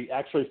 where they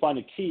actually find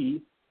a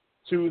key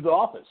to the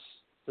office,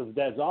 to the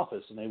dad's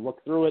office, and they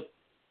look through it.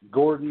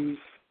 Gordon,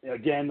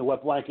 again, the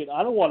wet blanket,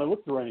 I don't want to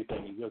look through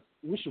anything. He goes,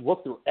 we should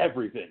look through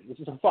everything. This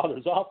is our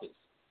father's office.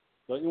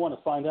 Don't you want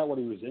to find out what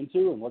he was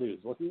into and what he was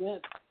looking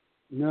at?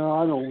 No,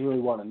 I don't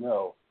really want to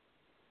know.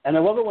 And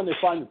I love it when they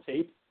find the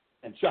tape,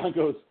 and John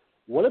goes,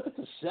 what if it's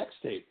a sex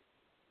tape?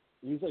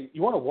 And he's like,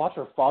 you want to watch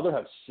our father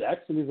have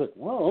sex? And he's like,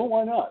 well,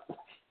 why not?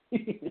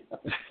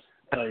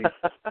 Like,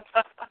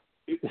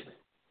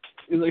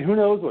 like, who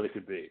knows what it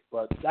could be?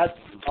 But that's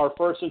our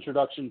first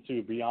introduction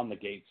to Beyond the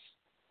Gates,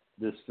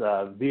 this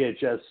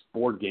VHS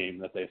board game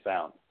that they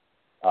found.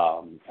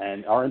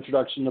 And our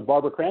introduction to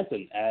Barbara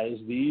Crampton as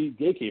the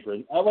gatekeeper.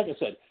 And like I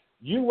said,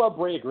 you love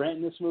Brea Grant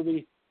in this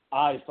movie.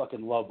 I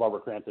fucking love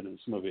Barbara Crampton in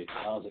this movie.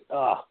 I was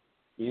like,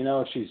 you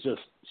know, she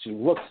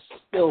looks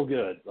still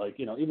good. Like,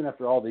 you know, even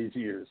after all these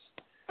years,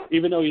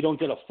 even though you don't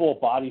get a full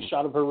body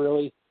shot of her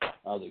really,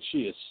 I was like, she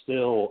is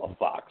still a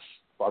fox,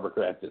 Barbara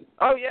Crampton.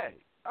 Oh, yeah.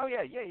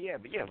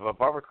 But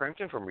Barbara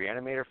Crampton from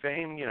Reanimator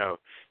fame, you know,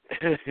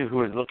 who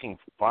was looking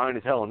fine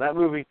as hell in that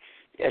movie,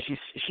 yeah,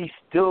 she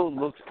still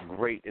looks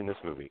great in this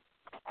movie.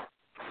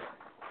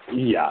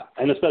 Yeah,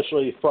 and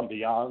especially From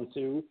Beyond,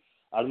 too.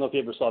 I don't know if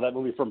you ever saw that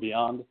movie From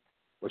Beyond,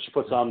 where she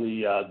puts on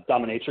the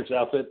dominatrix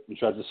outfit and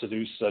tries to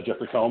seduce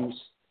Jeffrey Combs.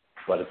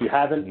 But if you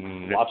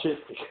haven't, watch it.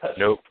 Because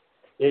nope.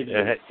 It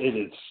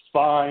is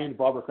fine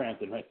Barbara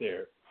Crampton right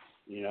there,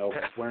 you know,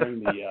 wearing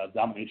the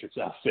dominatrix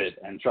outfit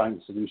and trying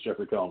to seduce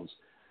Jeffrey Combs.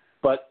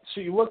 But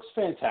she looks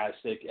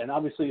fantastic, and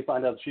obviously you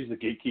find out she's the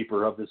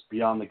gatekeeper of this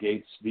Beyond the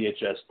Gates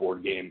VHS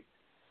board game.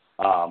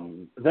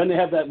 Then they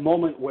have that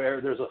moment where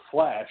there's a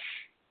flash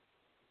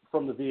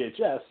from the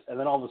VHS, and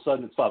then all of a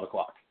sudden it's 5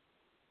 o'clock.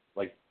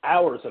 Like,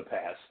 hours have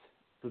passed,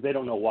 but they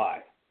don't know why.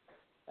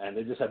 And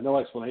they just have no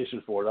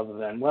explanation for it other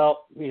than,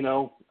 well, you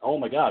know, oh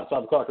my God, it's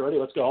 5 o'clock already,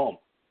 let's go home.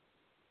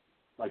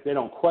 Like, they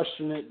don't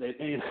question it.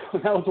 You know,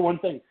 that was the one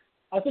thing.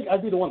 I think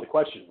I'd be the one to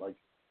question. Like,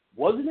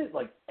 wasn't it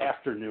like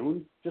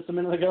afternoon just a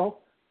minute ago?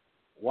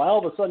 Why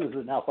all of a sudden is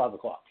it now 5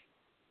 o'clock?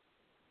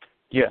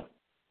 Yeah.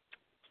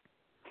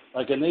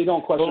 Like, and they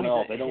don't question at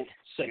all. They don't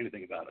say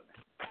anything about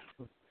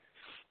it.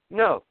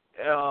 No.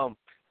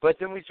 But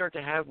then we start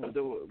to have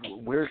the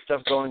weird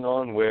stuff going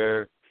on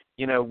where,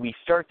 you know, we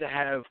start to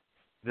have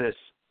this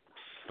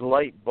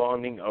slight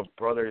bonding of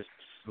brothers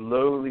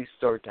slowly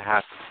start to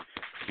happen.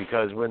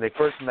 Because when they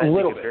first met,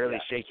 they could barely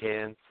shake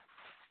hands.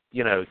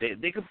 You know,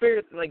 they could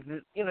barely, like,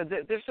 you know,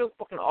 they're so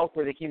fucking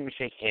awkward they can't even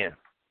shake hands.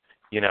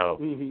 You know,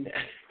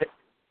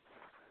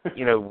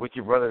 you know, with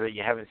your brother that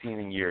you haven't seen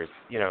in years.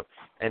 You know,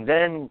 and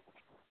then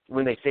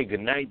when they say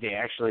goodnight, they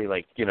actually,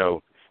 like, you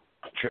know,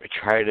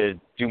 try to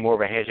do more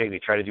of a handshake. They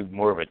try to do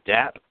more of a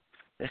dap.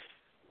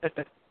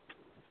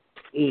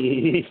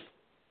 Yeah,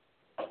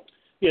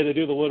 they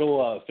do the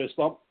little fist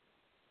bump,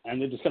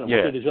 and they just kind of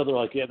look at each other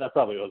like, yeah, that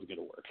probably wasn't going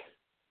to work.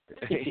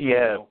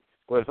 Yeah.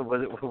 Was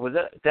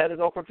that as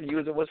awkward for you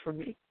as it was for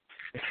me?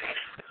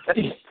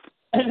 And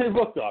it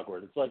looked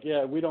awkward. It's like,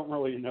 yeah, we don't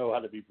really know how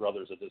to be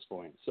brothers at this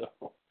point.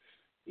 So,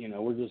 you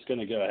know, we're just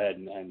going to go ahead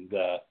and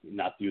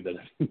not do that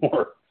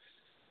anymore.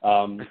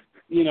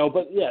 You know,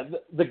 but yeah,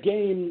 the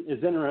game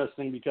is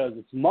interesting because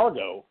it's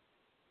Margot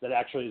that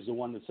actually is the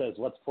one that says,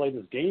 let's play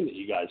this game that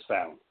you guys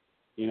found.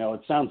 You know,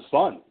 it sounds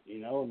fun. You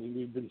know, I mean,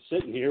 we've been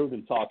sitting here, we've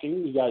been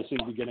talking. You guys seem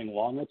to be getting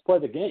along. Let's play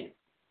the game.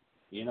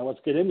 You know,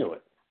 let's get into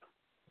it.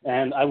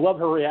 And I love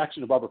her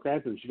reaction to Barbara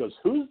Crampton. She goes,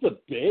 who's the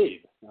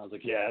babe? And I was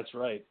like, yeah, that's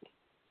right.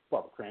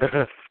 Barbara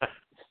Crampton.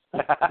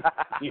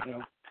 You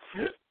know?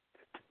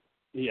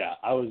 Yeah,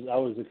 I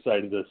was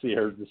excited to see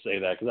her to say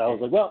that because I was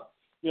like, well,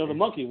 you know, the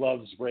monkey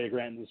loves Brea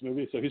Grant in this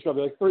movie, so he's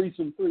probably like,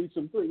 threesome.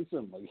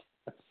 Like,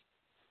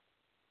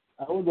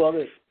 I would love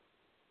it.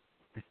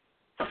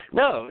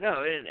 No,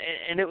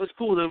 and it was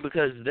cool though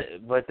because,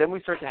 but then we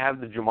start to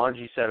have the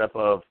Jumanji setup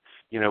of,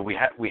 you know, we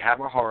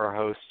have our horror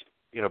host,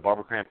 you know,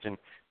 Barbara Crampton,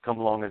 come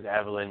along as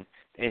Evelyn,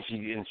 and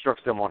she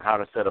instructs them on how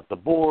to set up the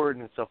board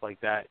and stuff like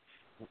that.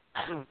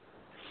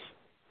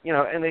 You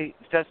know, and they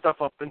set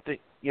stuff up and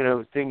you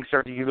know, things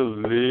start to get a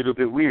little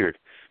bit weird,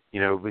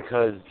 you know,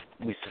 because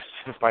we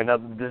find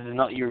out that this is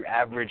not your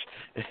average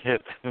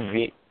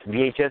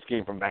VHS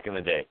game from back in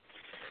the day.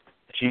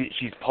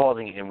 She's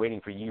pausing and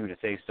waiting for you to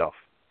say stuff.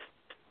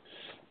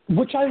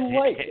 Which I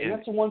like, and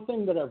that's the one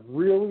thing that I've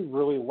really,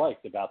 really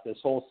liked about this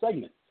whole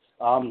segment.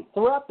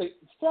 Throughout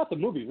the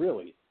movie,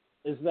 really,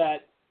 is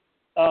that,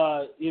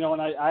 you know,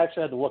 and I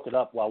actually had to look it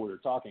up while we were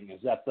talking,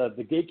 is that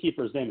the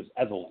gatekeeper's name is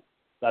Evelyn.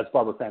 That's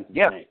Barbara Crampton's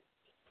name.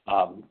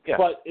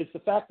 But it's the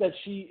fact that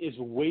she is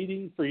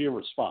waiting for your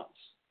response.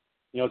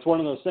 You know, it's one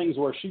of those things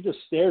where she just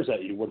stares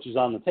at you when she's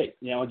on the tape,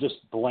 you know, and just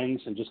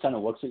blinks and just kind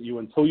of looks at you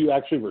until you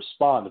actually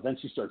respond. And then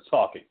she starts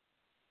talking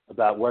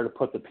about where to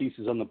put the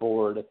pieces on the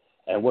board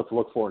and what to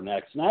look for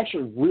next. And I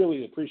actually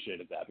really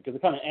appreciated that because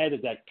it kind of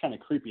added that kind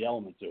of creepy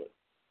element to it,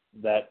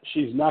 that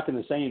she's not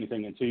going to say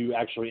anything until you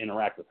actually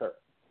interact with her.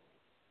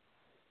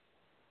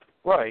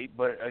 Right,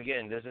 but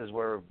again, this is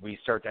where we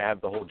start to have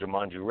the whole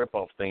Jumanji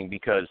ripoff thing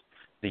because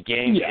the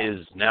game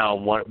is now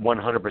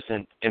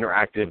 100%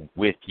 interactive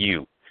with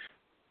you.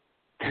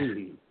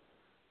 Mm-hmm.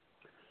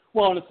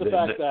 Well, and it's the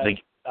fact that,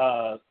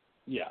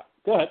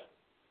 go ahead.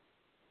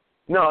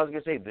 No, I was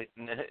going to say,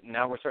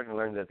 now we're starting to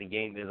learn that the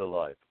game is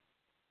alive.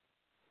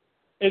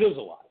 It is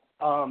alive.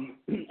 And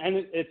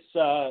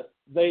it's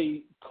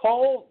they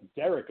call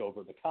Derek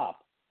over, the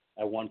cop,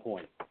 at one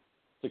point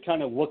to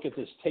kind of look at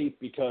this tape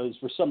because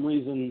for some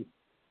reason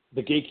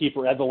the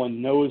gatekeeper,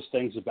 Evelyn, knows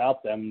things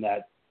about them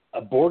that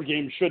a board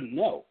game shouldn't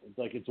know. It's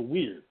like it's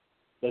weird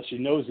that she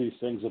knows these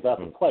things about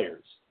the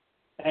players.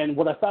 And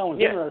what I found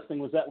was interesting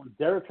was that when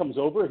Derek comes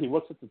over, he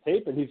looks at the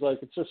tape and he's like,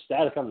 "It's just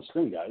static on the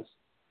screen, guys.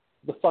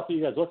 What the fuck are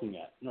you guys looking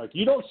at?" And like,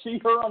 "You don't see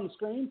her on the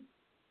screen?"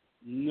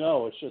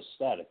 "No, it's just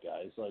static,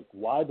 guys. Like,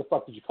 why the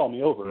fuck did you call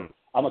me over?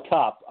 I'm a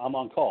cop. I'm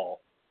on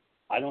call.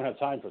 I don't have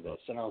time for this."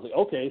 And I was like,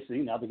 okay, see,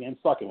 now the game's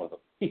fucking with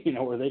him.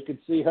 Where they could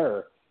see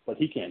her, but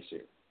he can't see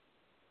her.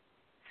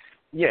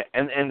 Yeah,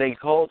 and they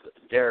called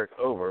Derek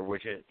over,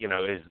 which is,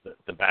 is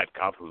the bad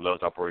cop who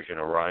loves Operation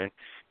Orion,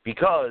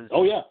 because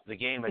the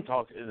game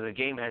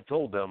had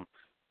told them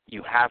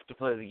you have to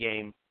play the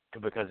game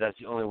because that's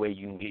the only way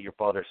you can get your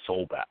father's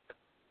soul back.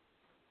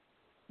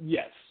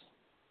 Yes.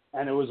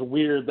 And it was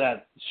weird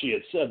that she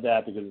had said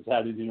that because it's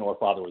how did you know her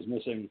father was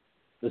missing?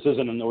 This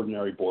isn't an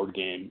ordinary board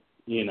game.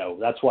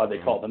 That's why they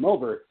called him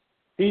over.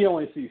 He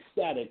only sees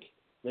static.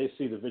 They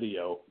see the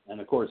video. And,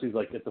 of course, he's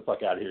like, "Get the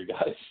fuck out of here,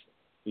 guys.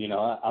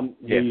 I'm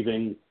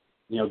leaving.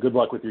 Good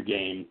luck with your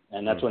game."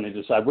 And that's when they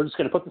decide, we're just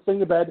going to put the thing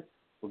to bed.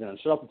 We're going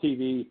to shut off the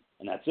TV,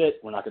 and that's it.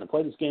 We're not going to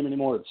play this game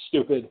anymore. It's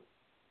stupid.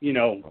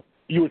 You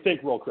would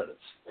think roll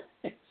credits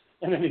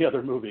in any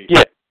other movie.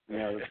 Yeah.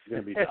 It's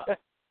going to be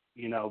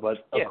done.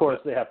 But, of course,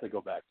 they have to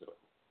go back to it.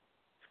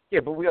 Yeah,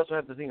 but we also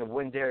have to think of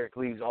when Derek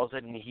leaves, all of a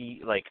sudden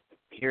he,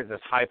 hears this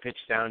high-pitched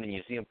sound, and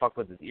you see him fuck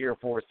with his ear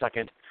for a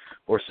second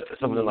or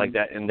something like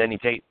that, and then he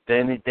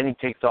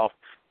takes off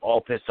all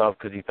pissed off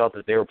because he felt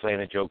that they were playing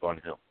a joke on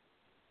him.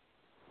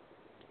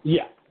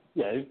 Yeah,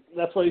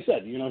 that's what he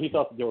said. He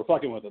thought that they were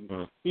fucking with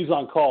him. He's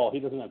on call. He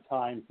doesn't have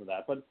time for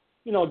that. But,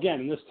 again,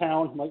 in this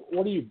town, I'm like,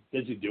 what are you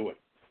busy doing?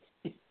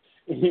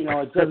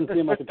 It doesn't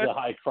seem like it's a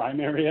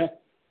high-crime area.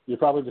 You're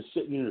probably just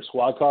sitting in your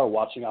squad car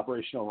watching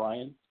Operation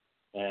Orion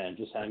and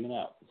just hanging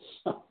out.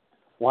 So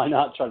why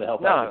not try to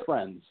help out your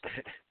friends?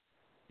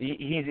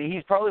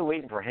 He's probably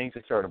waiting for Hank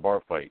to start a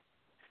bar fight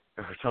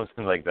or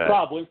something like that.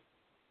 Probably.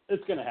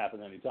 It's going to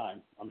happen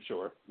anytime, I'm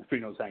sure, if he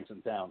knows Hank's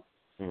in town.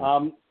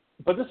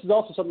 But this is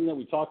also something that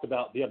we talked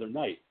about the other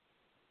night.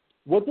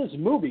 With this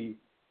movie,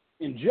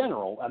 in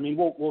general, I mean,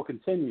 we'll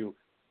continue,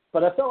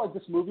 but I felt like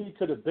this movie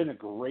could have been a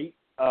great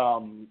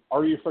Are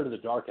You Afraid of the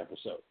Dark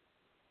episode,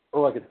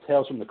 or like a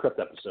Tales from the Crypt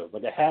episode,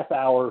 like a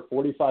half-hour,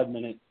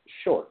 45-minute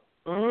short.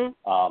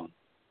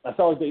 I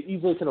felt like they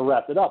easily could have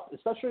wrapped it up,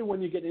 especially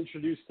when you get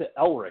introduced to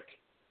Elric,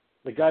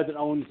 the guy that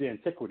owns the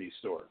antiquity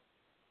store.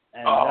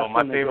 And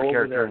my favorite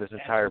character in this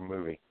entire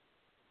movie.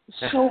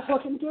 So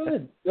fucking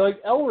good.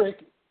 Like,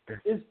 Elric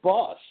is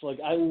boss. Like,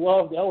 I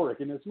loved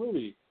Elric in this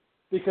movie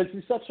because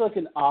he's such like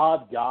an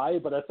odd guy,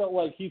 but I felt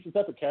like he's the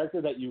type of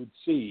character that you would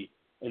see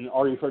in an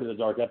Are You Afraid of the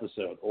Dark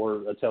episode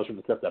or a Tales from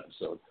the Crypt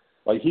episode.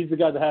 Like, he's the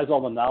guy that has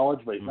all the knowledge,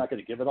 but he's not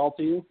going to give it all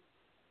to you.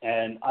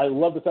 And I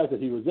love the fact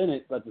that he was in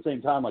it, but at the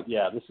same time, like,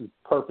 yeah, this is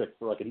perfect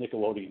for like a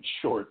Nickelodeon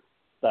short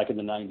back in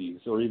the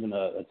 90s or even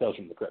a Tales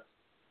from the Crypt.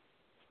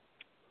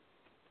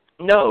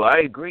 No,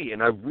 I agree,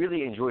 and I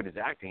really enjoyed his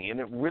acting, and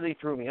it really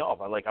threw me off.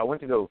 I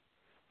went to go,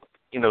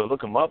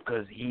 look him up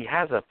because he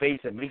has a face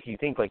that makes you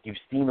think like you've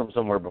seen him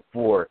somewhere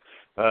before.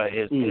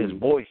 His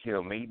voice,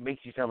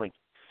 makes you sound like,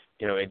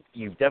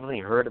 you've definitely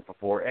heard it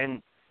before.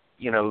 And,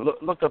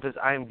 looked up his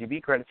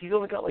IMDb credits. He's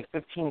only got like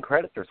 15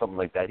 credits or something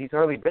like that. He's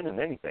hardly been in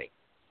anything.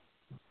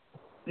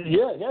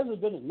 Yeah, he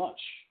hasn't been in much,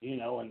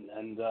 and I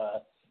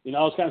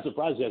was kind of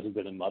surprised he hasn't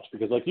been in much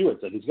because, like you had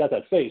said, he's got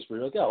that face where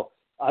you're like, oh,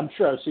 I'm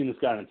sure I've seen this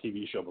guy on a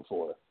TV show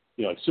before,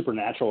 like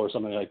Supernatural or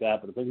something like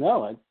that. But I think,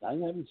 no, I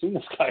haven't seen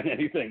this guy in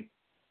anything,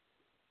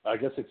 I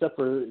guess, except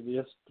for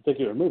this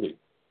particular movie.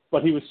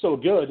 But he was so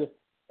good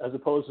as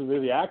opposed to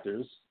the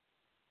actors.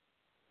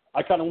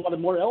 I kind of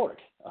wanted more Elric.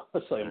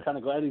 Honestly, I'm kind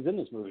of glad he's in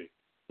this movie.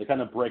 They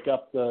kind of break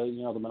up the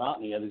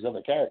monotony of these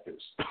other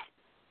characters.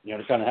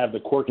 To kind of have the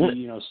quirky,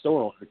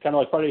 story, kind of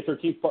like Friday the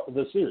 13th,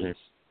 the series.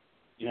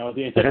 The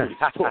antiquity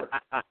store.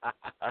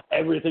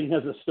 Everything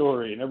has a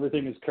story, and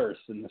everything is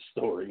cursed in the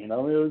story. It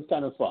was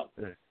kind of fun.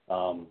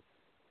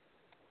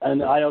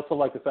 And I also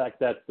like the fact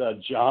that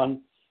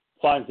John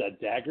finds that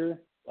dagger,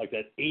 like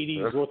that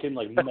 80s-looking,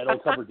 like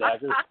metal-covered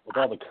dagger with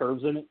all the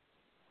curves in it.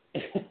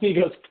 And he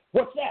goes,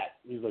 "What's that?"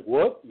 And he's like,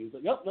 "What?" And he's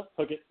like, Nope,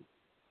 took it."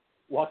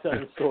 Walks out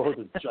of the store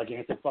with a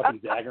gigantic fucking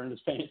dagger in his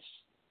pants.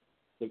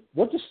 Like,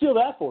 "What'd you steal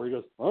that for?" He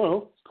goes,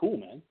 "Oh, it's cool,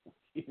 man."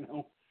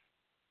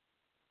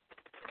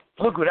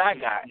 Look what I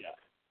got. Yeah.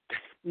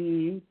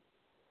 Mm-hmm.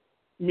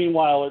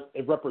 Meanwhile,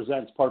 it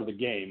represents part of the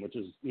game, which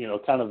is,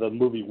 kind of the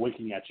movie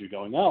winking at you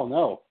going, "Oh,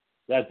 no,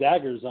 that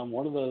dagger's on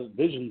one of the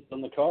visions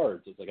on the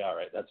cards." It's like, all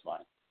right, that's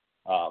fine.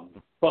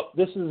 But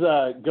this is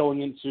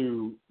going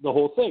into the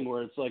whole thing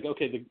where it's like,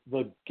 okay,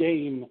 the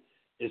game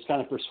is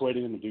kind of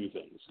persuading him to do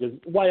things. Because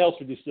why else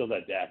would you steal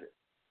that dagger?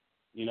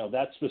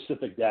 That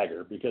specific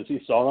dagger, because he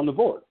saw it on the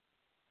board.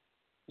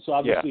 So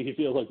obviously he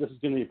feels like this is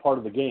going to be part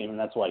of the game, and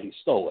that's why he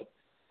stole it.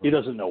 He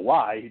doesn't know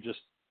why. He just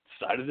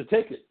decided to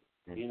take it,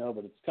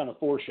 but it's kind of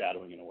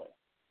foreshadowing in a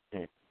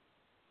way.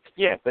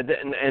 Yeah, but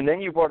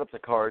then you brought up the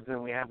cards,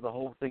 and we have the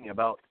whole thing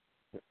about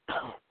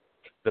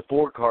the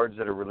 4 cards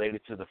that are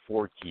related to the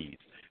 4 keys.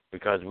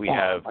 because we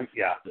have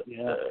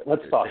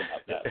Let's talk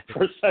about that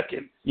for a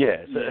second.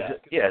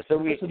 So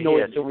we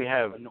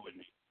have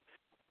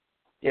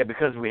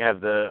because we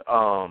have the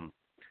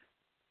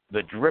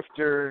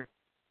drifter,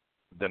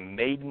 the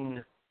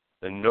maiden,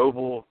 the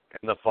noble,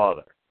 and the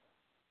father,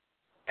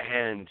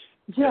 and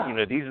these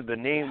are the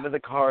names of the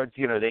cards.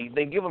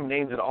 They give them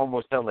names that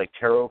almost sound like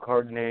tarot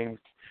card names,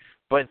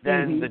 but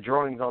then the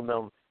drawings on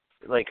them,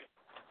 like.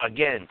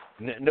 Again,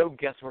 no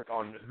guesswork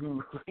on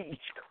who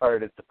each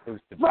card is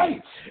supposed to be.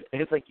 Right.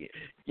 And it's like, you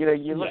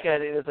look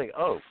at it and it's like,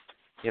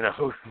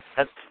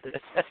 that's...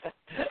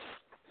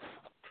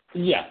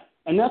 Yeah,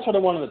 and that's what I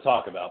wanted to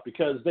talk about,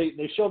 because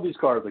they show these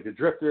cards, like the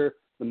Drifter,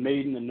 the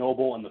Maiden, the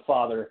Noble, and the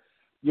Father.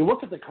 You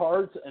look at the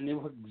cards, and they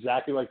look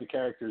exactly like the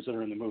characters that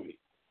are in the movie.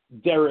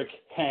 Derek,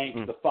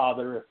 Hank, the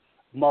Father,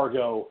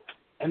 Margot,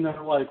 and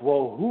they're like,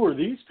 well, who are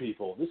these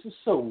people? This is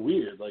so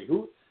weird. Like,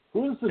 who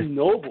is the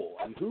Noble,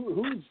 and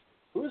who's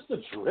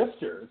the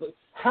Drifter? Like,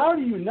 how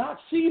do you not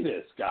see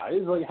this,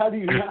 guys? Like, how do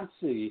you not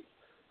see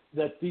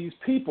that these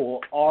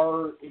people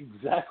are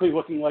exactly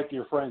looking like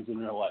your friends in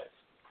real life?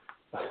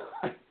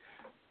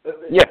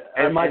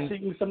 Am I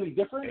seeing something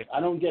different? I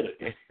don't get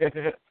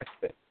it.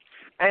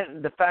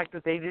 And the fact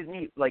that they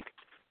didn't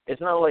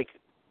it's not like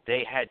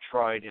they had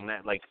tried and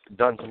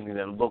done something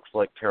that looks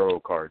like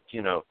tarot cards,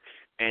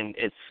 and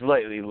it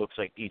slightly looks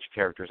like each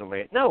character or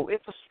something. No,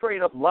 it's a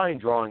straight up line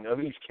drawing of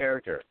each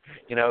character.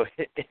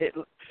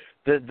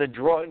 The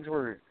drawings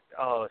were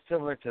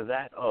similar to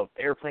that of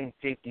airplane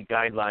safety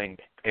guideline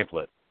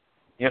pamphlet.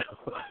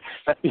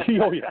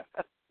 Oh yeah.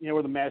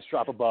 Where the masks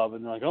drop above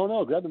and they're like, oh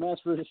no, grab the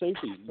mask for the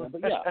safety. But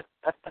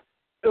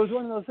it was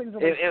one of those things.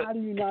 How do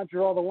you not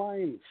draw the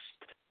lines?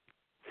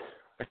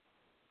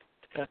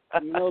 They're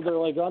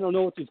like, I don't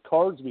know what these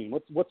cards mean.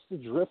 What's the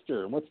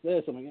Drifter and what's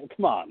this? I mean,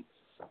 come on,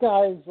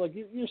 guys. Like,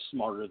 you're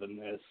smarter than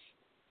this.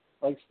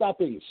 Like, stop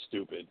being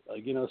stupid.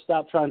 Like,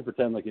 stop trying to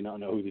pretend like you don't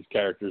know who these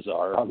characters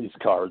are on these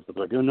cards. But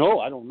like,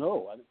 no, I don't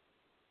know.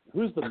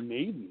 Who's the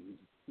Maiden?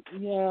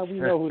 Yeah, we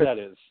know who that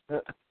is.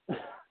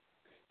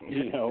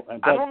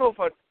 I don't know if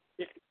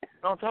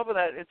on top of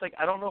that, it's like,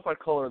 I don't know if I'd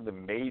call her the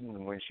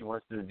Maiden when she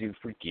wants to do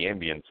freaky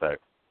ambient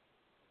sex.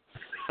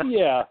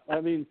 Yeah,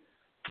 I mean,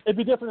 it'd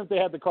be different if they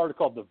had the card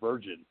called the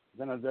Virgin.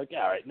 Then I'd be like,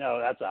 all right, no,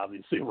 that's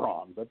obviously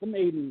wrong. But the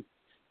Maiden,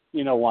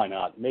 why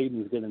not?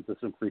 Maidens get into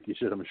some freaky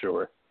shit, I'm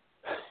sure.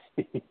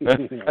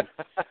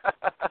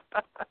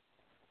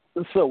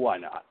 So why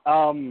not?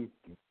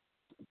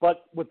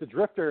 But with the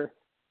Drifter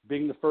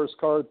being the first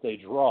card they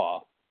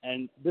draw,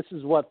 and this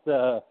is what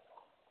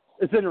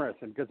it's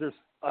interesting, because there's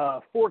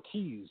 4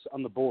 keys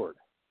on the board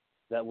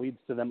that leads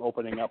to them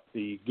opening up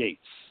the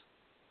gates.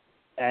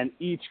 And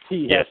each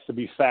key has to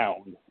be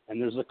found,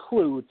 and there's a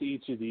clue to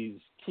each of these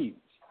keys.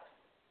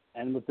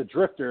 And with the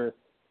Drifter,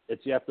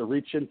 you have to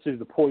reach into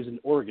the poison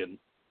organ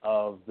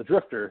of the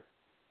Drifter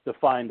to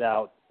find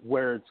out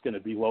where it's going to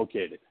be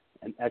located,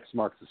 and X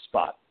marks the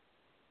spot.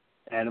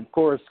 And, of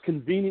course,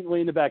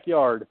 conveniently in the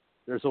backyard,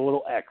 there's a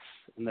little X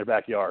in their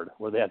backyard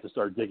where they have to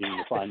start digging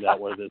to find out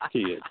where this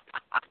key is.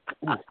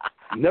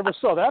 Never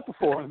saw that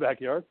before in the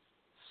backyard.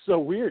 So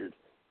weird.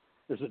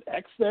 There's an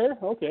X there?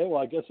 Okay,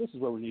 well, I guess this is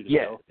where we need to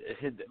go.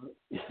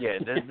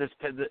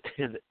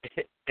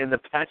 In the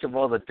patch of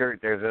all the dirt,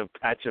 there's a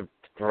patch of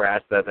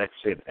grass that's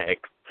actually an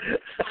X.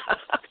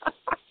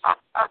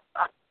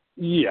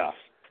 Yeah.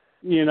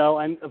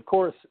 And, of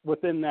course,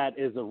 within that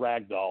is a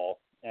rag doll.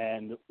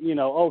 And,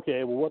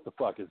 okay, well, what the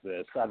fuck is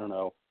this? I don't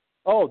know.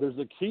 Oh, there's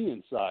a key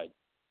inside.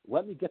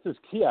 Let me get this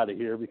key out of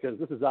here, because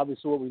this is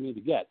obviously what we need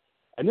to get.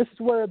 And this is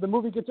where the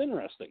movie gets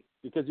interesting,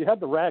 because you have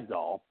the rag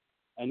doll,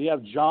 and you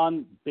have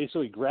John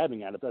basically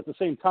grabbing at it. But at the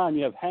same time,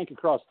 you have Hank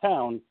across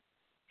town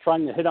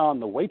trying to hit on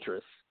the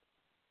waitress.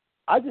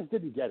 I just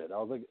didn't get it. I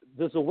was like,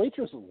 does the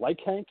waitress like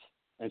Hank,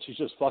 and she's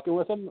just fucking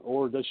with him,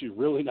 or does she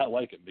really not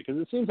like him? Because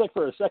it seems like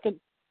for a second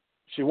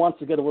she wants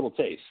to get a little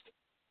taste.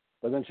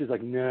 But then she's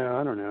like, no,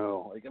 I don't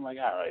know. Like, I'm like,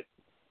 all right.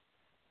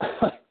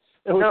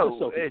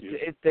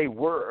 They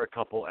were a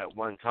couple at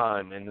one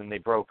time, and then they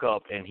broke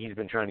up, and he's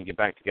been trying to get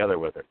back together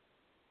with her.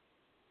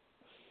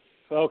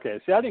 Okay,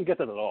 see, I didn't get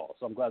that at all,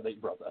 so I'm glad that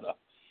you brought that up.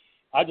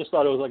 I just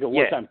thought it was like a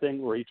one-time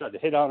thing where he tried to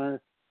hit on her,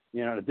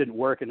 and it didn't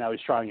work, and now he's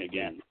trying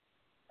again.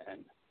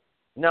 And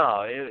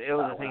no, it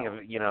was a thing of,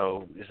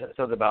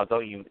 something about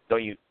don't you,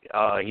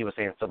 he was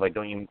saying stuff like,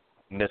 don't you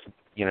miss,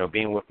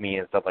 being with me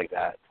and stuff like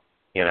that,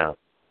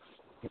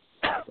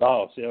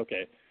 Oh, see,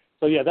 okay.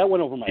 So, yeah, that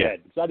went over my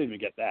head, because I didn't even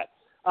get that.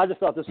 I just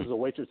thought this was a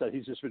waitress that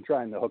he's just been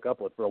trying to hook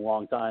up with for a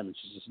long time, and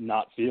she's just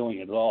not feeling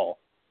it at all,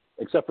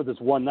 except for this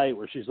one night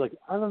where she's like,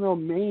 I don't know,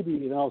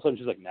 maybe, and all of a sudden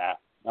she's like, nah,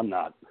 I'm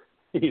not.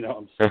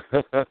 I'm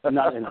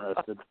not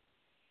interested.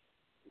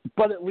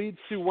 But it leads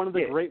to one of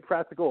the great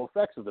practical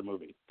effects of the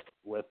movie,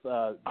 with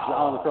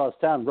John across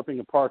town ripping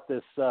apart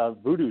this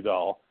voodoo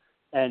doll,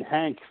 and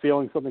Hank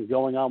feeling something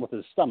going on with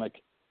his stomach.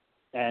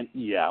 And,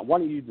 why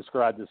don't you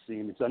describe this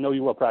scene? Because I know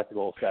you love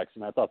practical effects,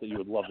 and I thought that you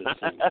would love this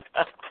scene.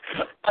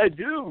 I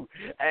do.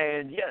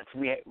 And, yes,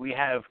 we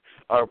have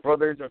our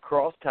brothers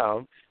across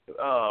town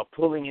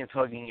pulling and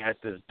tugging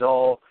at this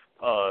doll,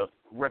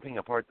 ripping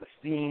apart the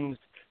seams,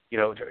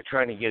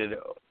 trying to get it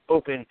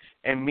open.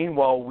 And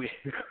meanwhile, we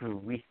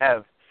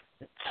have,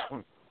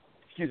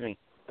 excuse me,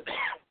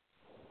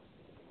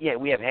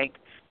 we have Hank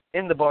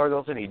in the bar. All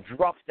of a sudden, he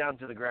drops down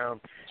to the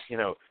ground.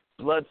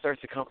 Blood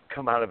starts to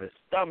come out of his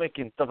stomach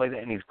and stuff like that,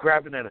 and he's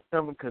grabbing at his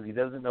stomach because he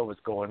doesn't know what's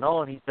going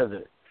on. He says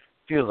it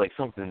feels like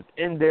something's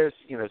in there,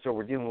 so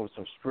we're dealing with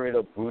some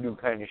straight-up voodoo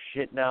kind of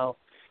shit now,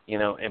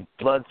 and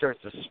blood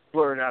starts to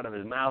splurt out of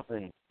his mouth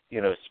and,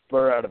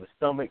 splurt out of his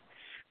stomach.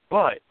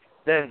 But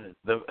then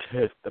the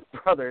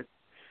brother,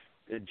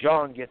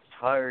 John, gets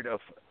tired of,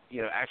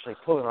 actually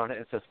pulling on it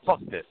and says, fuck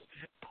this.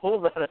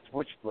 Pulls out a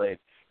switchblade,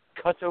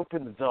 cuts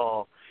open the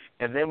doll,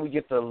 and then we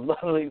get the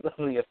lovely,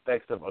 lovely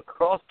effects of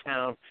across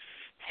town,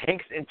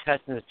 Hank's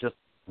intestines just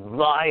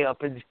fly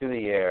up into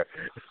the air.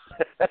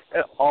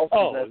 It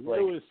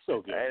was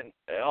so good. And,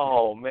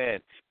 oh, man.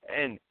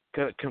 And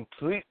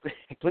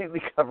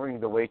completely covering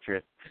the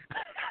waitress.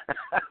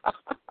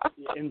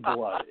 In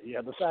blood.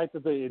 Yeah, the fact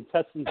that the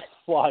intestines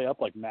fly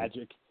up like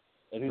magic,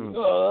 and he's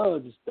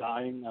just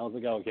dying. I was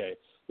like, okay,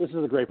 this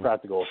is a great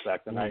practical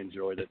effect, and I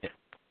enjoyed it.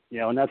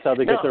 And that's how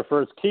they get their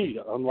first key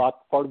to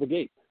unlock part of the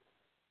gate.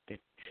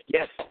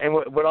 Yes, and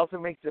what also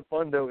makes it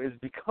fun, though, is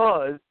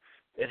because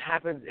it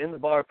happens in the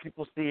bar,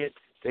 people see it,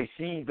 they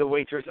see the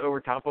waitress over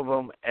top of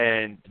them,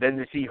 and then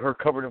they see her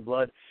covered in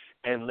blood,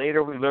 and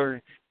later we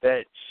learn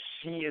that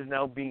she is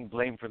now being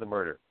blamed for the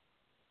murder.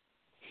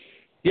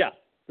 Yeah,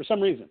 for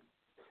some reason.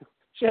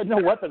 She had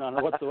no weapon on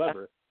her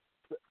whatsoever.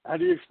 How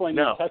do you explain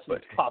the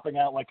intestines popping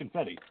out like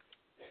confetti?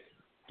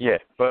 Yeah,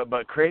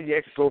 but crazy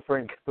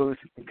ex-girlfriend goes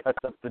and cuts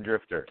up the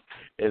drifter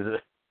is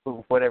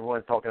what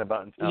everyone's talking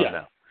about in town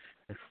now.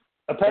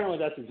 Apparently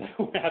that's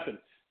exactly what happened.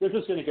 They're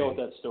just going to go with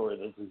that story.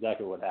 That's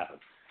exactly what happened.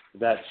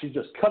 That she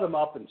just cut him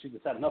up and she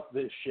just had enough of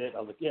this shit. I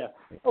was like, yeah,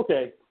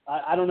 okay.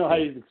 I don't know how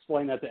you'd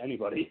explain that to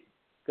anybody.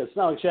 Because it's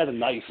not like she had a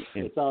knife.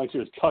 It's not like she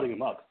was cutting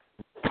him up.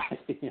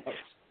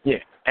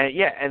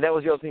 And that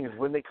was the other thing is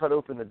when they cut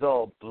open the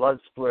doll, blood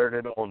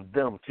splurted on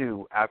them,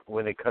 too, after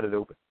when they cut it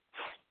open.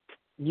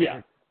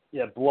 Yeah,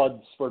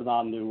 blood spurted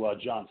onto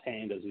John's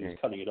hand as he was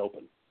cutting it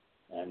open.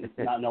 And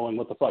not knowing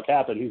what the fuck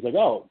happened, he's like,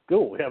 oh,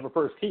 cool, we have our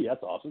first key.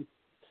 That's awesome.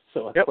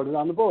 So let's put it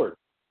on the board.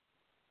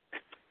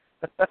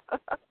 The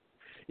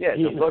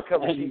blood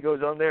cover sheet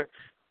goes on there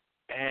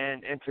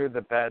and enter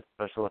the bad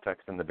special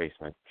effects in the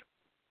basement.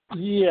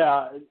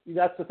 Yeah,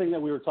 that's the thing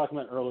that we were talking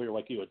about earlier,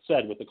 like you had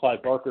said, with the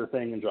Clive Barker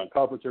thing and John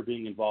Carpenter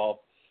being involved.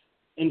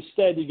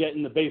 Instead, you get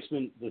in the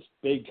basement this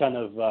big kind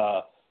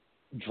of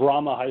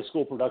drama high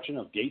school production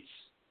of Gates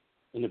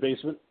in the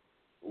basement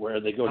where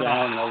they go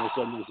down and all of a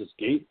sudden there's this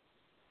gate.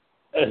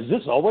 Has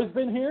this always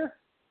been here?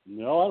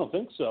 No, I don't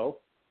think so.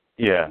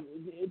 Yeah.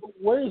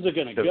 Where is it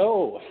going to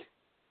go?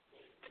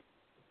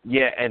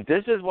 Yeah, and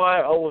this is why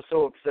I was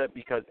so upset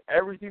because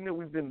everything that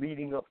we've been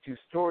leading up to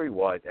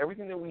story-wise,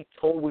 everything that we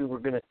told we were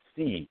going to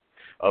see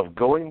of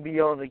going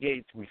beyond the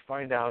gates, we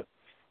find out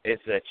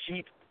it's a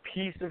cheap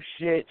piece of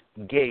shit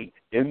gate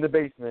in the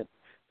basement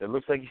that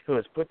looks like it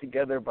was put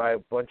together by a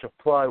bunch of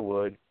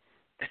plywood.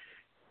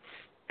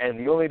 And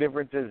the only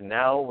difference is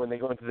now when they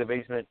go into the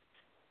basement,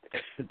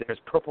 there's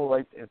purple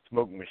lights and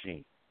smoke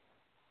machines.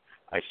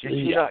 I shit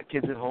you not,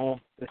 kids at home.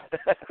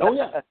 Oh,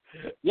 yeah.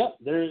 Yep.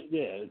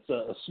 It's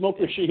a smoke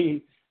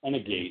machine and a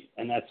gate,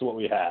 and that's what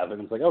we have. And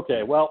it's like,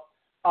 okay, well,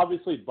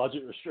 obviously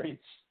budget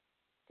restraints,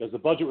 because the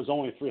budget was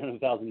only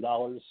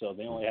 $300,000, so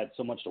they only had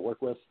so much to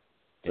work with.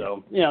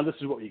 So, this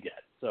is what you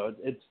get. So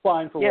it's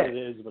fine for what it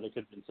is, but it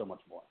could have been so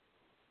much more.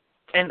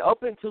 And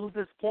up until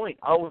this point,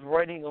 I was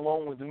writing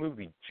along with the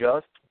movie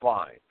just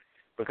fine.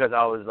 Because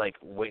I was like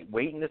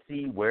waiting to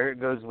see where it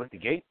goes with the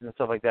gates and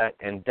stuff like that.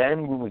 And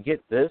then when we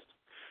get this,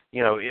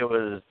 it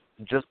was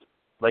just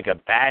like a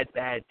bad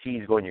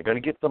tease going, you're going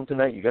to get some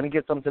tonight, and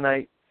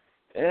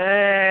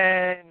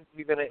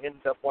you're going to end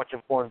up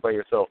watching porn by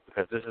yourself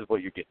because this is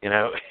what you get,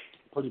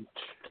 Pretty much.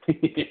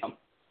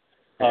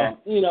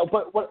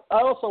 But what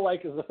I also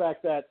like is the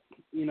fact that,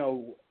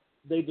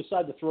 they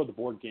decided to throw the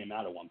board game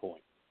out at one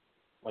point.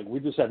 Like, we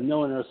just had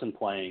no interest in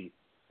playing.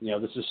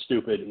 This is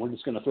stupid, and we're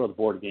just going to throw the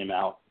board game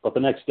out. But the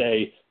next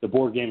day, the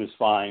board game is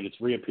fine. It's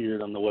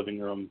reappeared on the living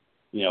room,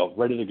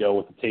 ready to go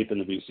with the tape and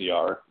the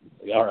VCR.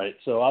 Like, all right,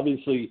 so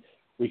obviously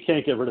we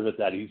can't get rid of it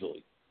that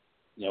easily.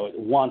 It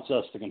wants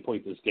us to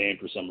complete this game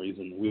for some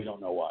reason. We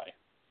don't know why.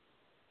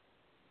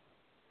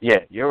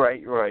 Yeah, you're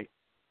right.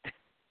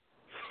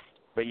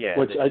 But yeah,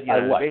 which I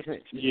like.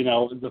 Basement...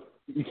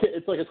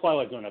 it's like a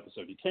Twilight Zone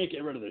episode. You can't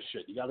get rid of this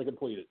shit. You got to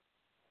complete it.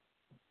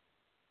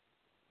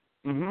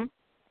 Mm-hmm.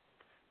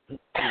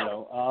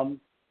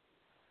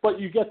 But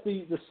you get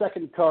the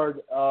second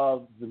card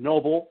of the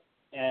Noble,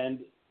 and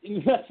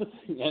that's the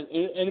thing, and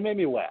it made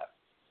me laugh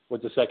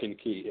with the second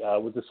key.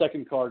 With the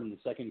second card and the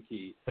second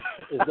key,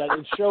 is that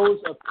it shows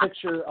a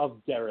picture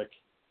of Derek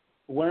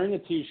wearing a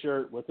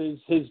T-shirt with his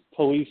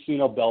police,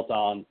 belt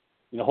on,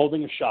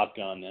 holding a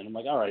shotgun, and I'm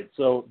like, all right,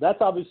 so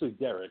that's obviously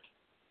Derek.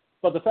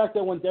 But the fact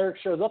that when Derek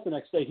shows up the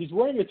next day, he's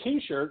wearing a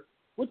T-shirt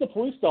with the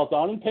police belt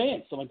on and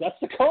pants. I'm like, that's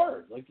the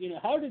card. Like,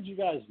 how did you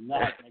guys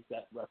not make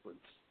that reference?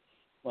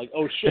 Like,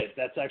 oh shit,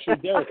 that's actually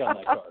Derek on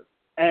that card.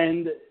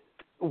 And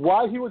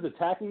why he was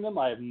attacking them,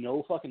 I have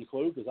no fucking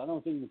clue, because I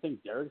don't even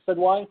think Derek said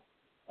why.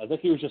 I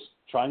think he was just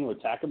trying to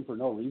attack him for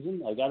no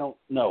reason. Like, I don't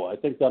know. I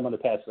think I'm going to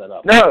pass that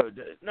up.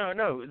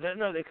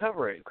 No, they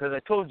cover it, because I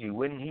told you,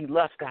 when he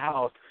left the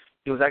house,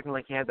 he was acting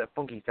like he had that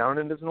funky sound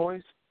in his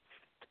noise.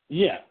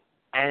 Yeah.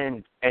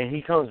 And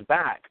he comes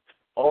back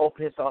all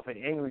pissed off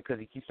and angry because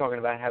he keeps talking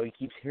about how he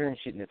keeps hearing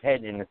shit in his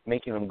head and it's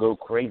making him go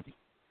crazy.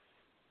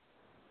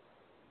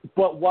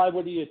 But why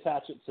would he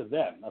attach it to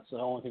them? That's the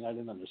only thing I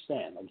didn't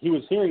understand. Like, he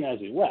was hearing as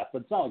he left,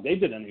 but it's not like they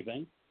did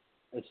anything.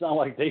 It's not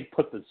like they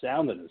put the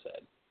sound in his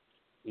head,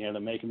 to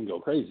make him go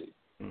crazy.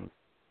 Mm.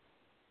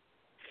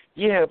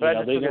 Yeah, but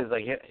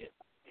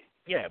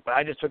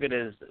I just took it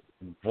as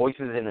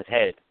voices in his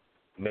head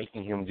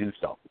making him do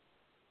stuff.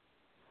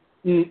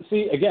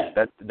 See, again,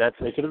 that's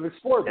they could have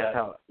explored that.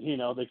 How,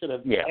 they could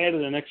have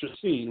added an extra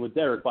scene with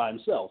Derek by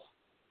himself.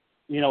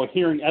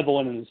 Hearing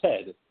Evelyn in his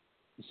head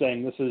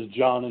saying this is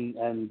John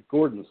and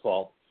Gordon's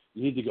fault.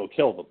 You need to go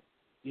kill them.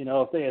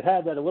 If they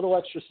had that a little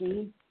extra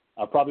scene,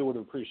 I probably would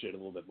have appreciated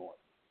it a little bit more.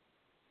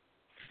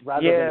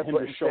 Rather than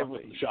him just showing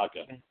with the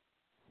shotgun.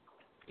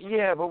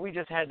 Yeah, but we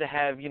just had to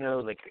have,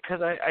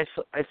 because I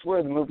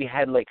swear the movie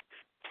had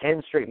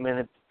 10 straight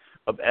minutes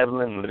of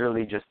Evelyn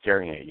literally just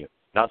staring at you.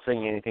 Not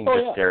saying anything,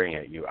 staring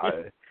at you.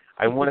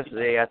 I want to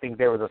say I think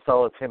there was a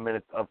solid 10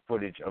 minutes of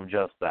footage of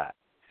just that.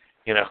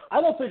 I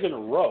don't think in a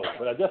row,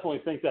 but I definitely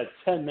think that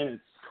 10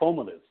 minutes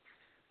cumulative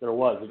there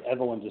was of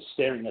Evelyn just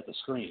staring at the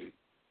screen,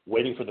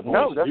 waiting for the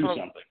boys to do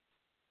something.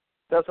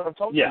 That's what I'm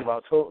talking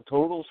about.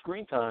 Total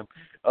screen time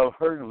of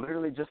her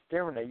literally just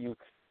staring at you.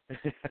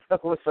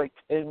 That was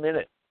 10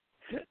 minutes.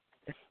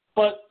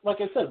 But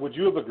like I said, would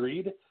you have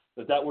agreed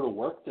that would have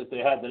worked if they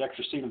had that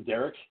extra scene of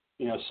Derek,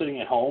 sitting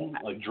at home,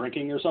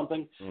 drinking or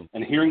something,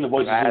 and hearing the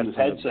voices in his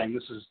head saying,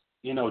 this is,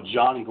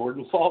 John and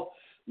Gordon's fault.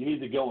 You need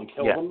to go and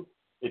kill them.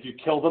 If you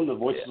kill them, the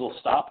voices will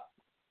stop.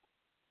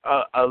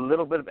 A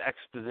little bit of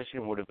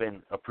exposition would have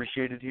been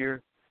appreciated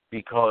here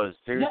because,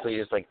 seriously,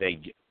 it's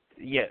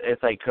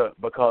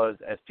because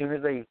as soon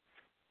as they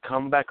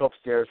come back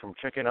upstairs from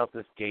checking out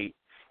this gate,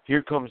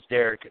 here comes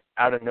Derek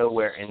out of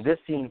nowhere. And this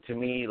scene, to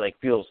me,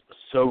 feels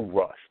so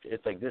rushed.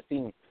 It's this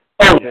scene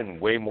would have been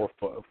way more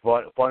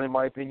fun, in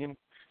my opinion.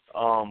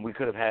 We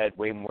could have had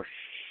way more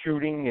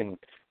shooting and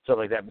stuff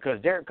like that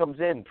because Derek comes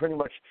in, pretty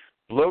much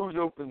blows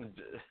open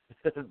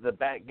the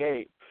back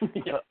gate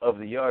of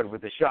the yard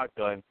with a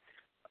shotgun,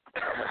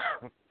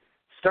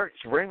 starts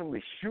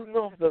randomly shooting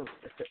off the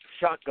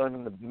shotgun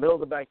in the middle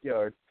of the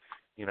backyard,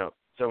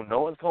 so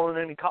no one's calling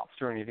any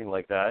cops or anything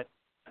like that.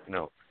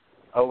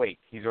 Oh, wait,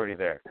 he's already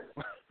there.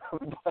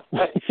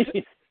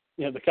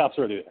 The cops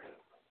are already there.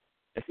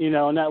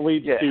 And that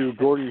leads to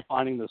Gordon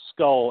finding the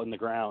skull in the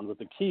ground with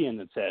the key in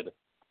its head.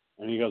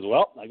 And he goes,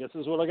 well, I guess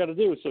this is what I got to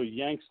do. So he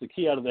yanks the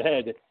key out of the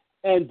head,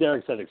 and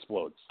Derek's head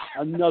explodes.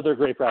 Another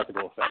great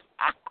practical effect.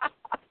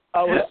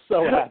 I was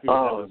so happy with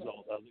that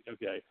result. I was like,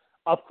 okay,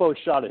 up-close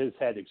shot of his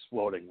head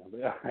exploding. I was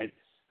like, all right,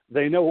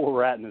 they know where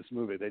we're at in this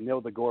movie. They know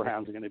the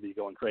gorehounds are going to be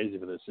going crazy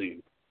for this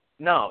scene.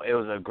 No, it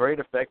was a great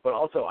effect, but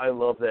also I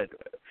love that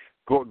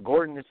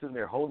Gordon is in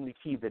there holding the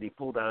key that he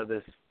pulled out of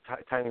this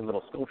tiny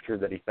little sculpture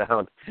that he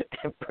found.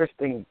 And first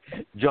thing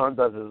John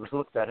does is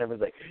looks at him and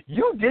is like,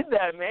 you did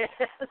that, man.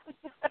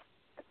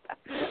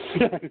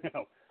 I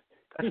know.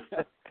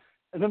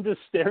 And I'm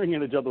just staring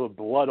at each other with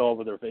blood all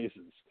over their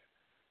faces.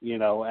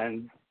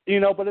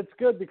 But it's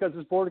good because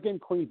this board game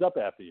cleans up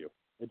after you.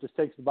 It just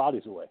takes the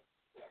bodies away.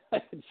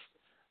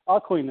 I'll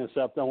clean this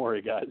up. Don't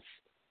worry, guys.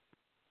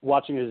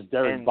 Watching as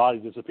Derek's body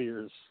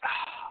disappears.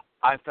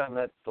 I found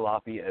that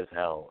sloppy as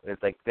hell.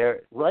 It's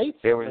there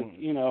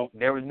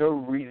was no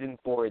reason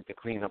for it to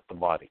clean up the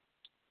body.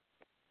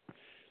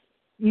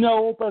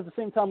 No, but at the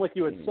same time, like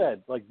you had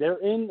said, they're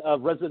in a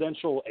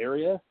residential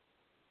area.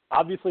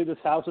 Obviously, this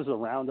house is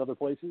around other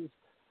places.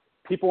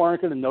 People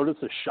aren't going to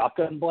notice a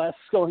shotgun blast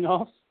going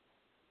off.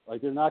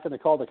 They're not going to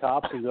call the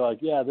cops and be like,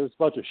 yeah, there's a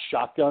bunch of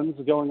shotguns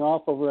going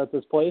off over at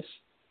this place.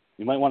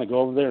 You might want to go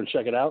over there and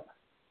check it out.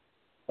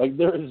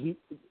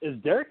 Is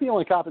Derek the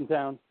only cop in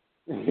town?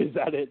 Is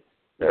that it?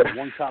 There's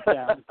one cop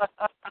down.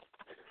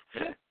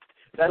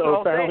 That's so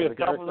all apparently, if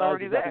Derek was dies,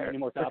 already there's there. not any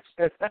more cops.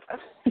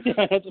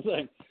 Yeah, that's the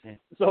thing.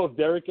 So if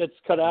Derek gets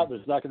cut out,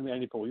 there's not going to be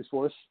any police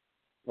force.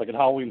 Like in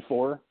Halloween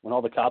 4, when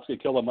all the cops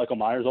get killed by Michael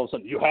Myers, all of a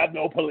sudden, you have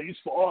no police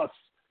force.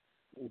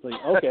 It's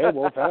okay,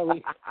 well,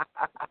 apparently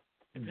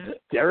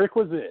Derek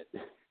was it.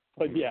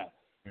 But yeah,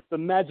 the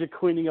magic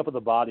cleaning up of the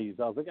bodies,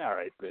 I was like, all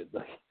right, good.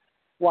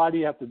 Why do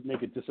you have to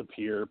make it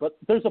disappear? But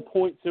there's a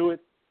point to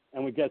it,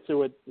 and we get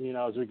to it,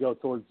 as we go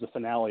towards the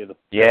finale of the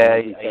film. Yeah,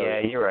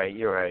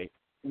 you're right.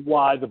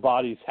 Why the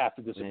bodies have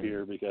to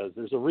disappear, because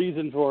there's a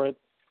reason for it.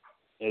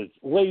 It's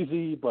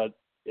lazy, but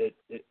it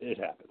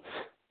happens.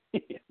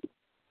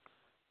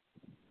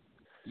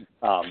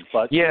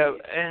 But yeah,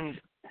 and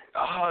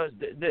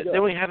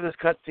then we have this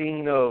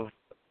cutscene of,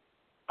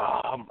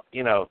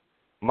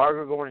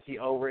 Margaret going to see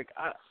Ulrich.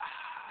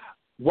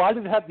 Why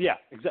did it have? Yeah,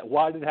 exactly.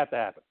 Why did it have to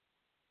happen?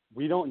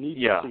 We don't need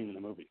that scene in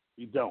the movie.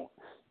 We don't.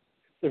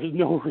 There's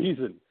no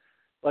reason.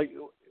 Like,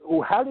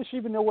 how does she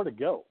even know where to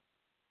go?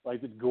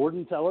 Like, did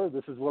Gordon tell her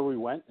this is where we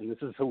went and this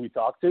is who we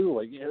talked to?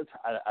 Like,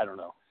 I don't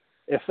know.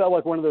 It felt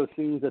like one of those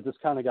scenes that just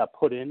kind of got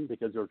put in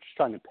because they were just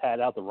trying to pad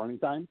out the running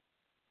time.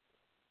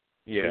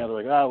 Yeah. They're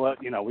like, oh,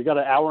 well, we got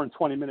an hour and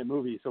 20-minute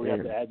movie, so we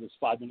have to add this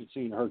 5-minute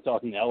scene of her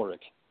talking to Elric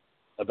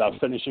about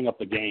finishing up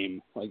the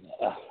game. Like,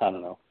 I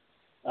don't know.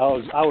 I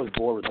was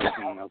bored with that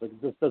scene. I was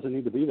like, this doesn't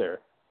need to be there.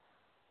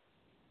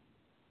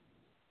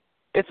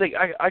 It's like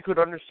I could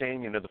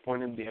understand, the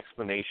point of the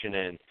explanation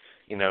and,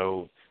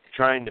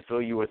 trying to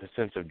fill you with a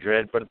sense of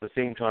dread, but at the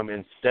same time,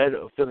 instead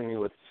of filling me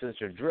with a sense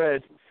of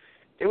dread,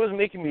 it was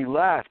making me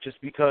laugh just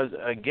because,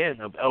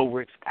 again, of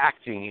Elric's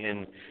acting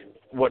and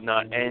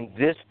whatnot. And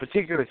this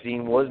particular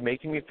scene was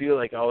making me feel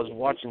like I was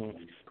watching,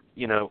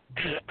 a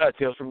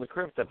Tales from the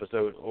Crypt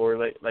episode, or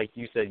like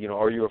you said,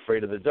 Are You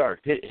Afraid of the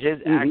Dark? His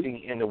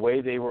acting and the way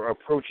they were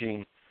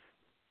approaching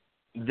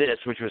this,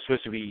 which was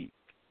supposed to be,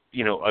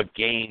 a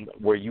game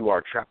where you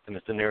are trapped in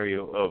a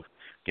scenario of,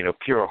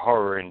 pure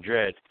horror and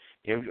dread,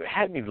 it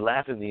had me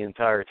laughing the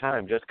entire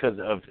time just because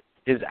of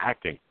his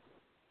acting.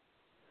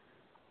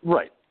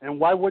 Right. And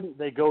why wouldn't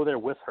they go there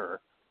with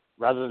her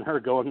rather than her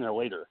going there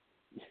later,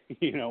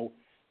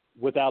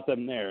 without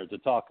them there to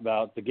talk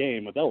about the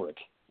game with Elric?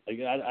 Like,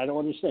 I don't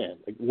understand.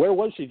 Like, where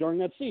was she during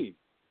that scene?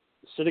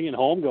 Sitting at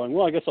home going,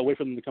 well, I guess I'll wait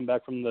for them to come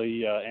back from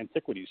the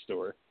antiquities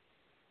store.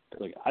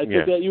 Like, I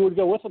think that you would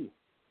go with them.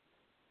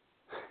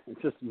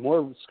 It's just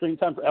more screen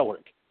time for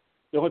Elric.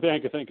 The only thing I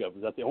could think of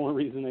is that the only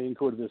reason they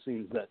included this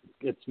scene is that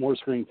it's more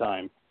screen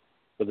time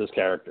for this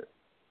character.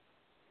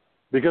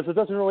 Because it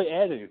doesn't really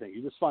add anything.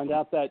 You just find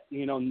out that,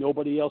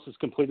 nobody else has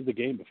completed the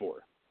game before.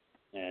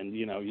 And,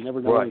 you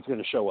never know when he's going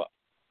to show up.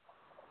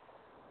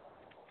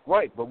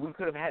 Right, but we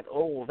could have had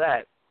all of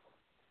that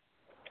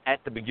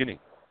at the beginning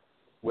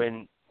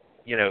when,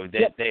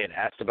 they had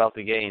asked about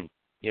the game.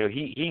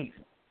 He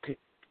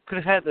could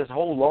have had this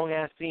whole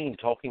long-ass scene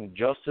talking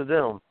just to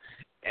them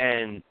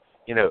and,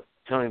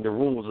 telling the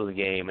rules of the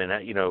game and,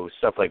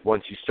 stuff like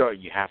once you start,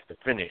 you have to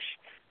finish.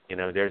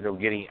 There's no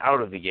getting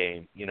out of the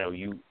game.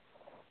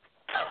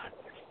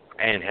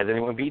 And has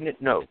anyone beaten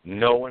it? No.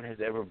 No one has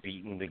ever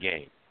beaten the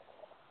game.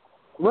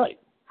 Right.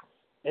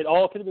 It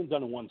all could have been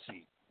done in one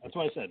scene. That's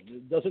why I said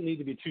it doesn't need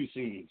to be two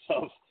scenes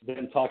of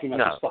them talking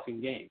about this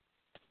fucking game.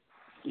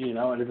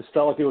 And it just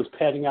felt like it was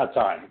padding out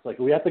time. It's like,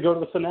 we have to go to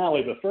the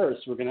finale, but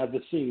first we're going to have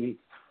this scene,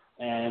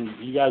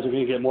 and you guys are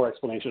going to get more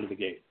explanation of the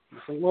game.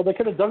 It's like, well, they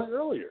could have done it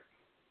earlier.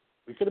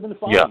 We could have been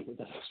fine with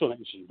that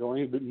explanation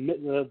during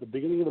the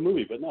beginning of the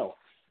movie, but no.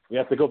 We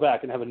have to go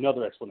back and have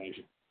another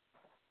explanation.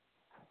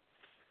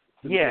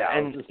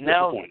 And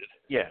now,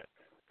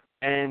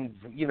 and,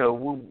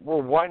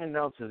 we're winding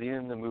down to the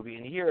end of the movie,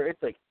 and here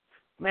it's like,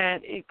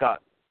 man, it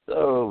got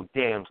so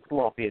damn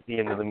sloppy at the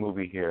end of the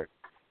movie here.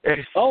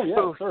 It's so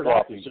third sloppy.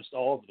 act is just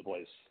all over the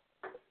place.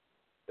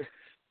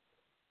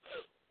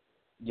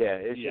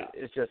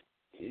 It's just,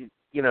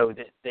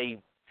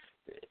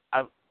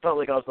 I felt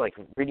like I was like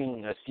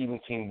reading a Stephen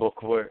King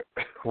book where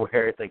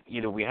it's like,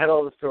 we had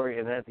all the story,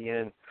 and then at the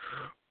end,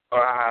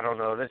 I don't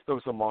know, let's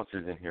throw some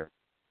monsters in here.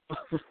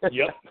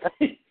 Yep.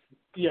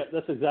 Yeah,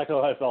 that's exactly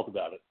how I felt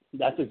about it.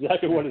 That's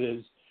exactly what it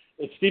is.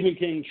 It's Stephen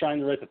King trying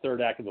to write the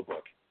third act of a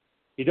book.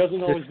 He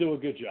doesn't always do a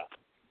good job.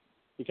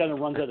 He kind of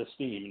runs out of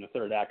steam in the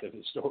third act of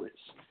his stories.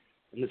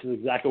 And this is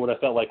exactly what I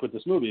felt like with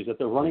this movie, is that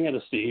they're running out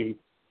of steam.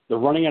 They're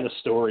running out of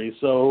stories.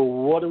 So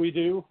what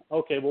do?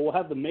 Okay, well, we'll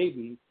have the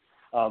maiden,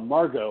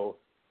 Margot,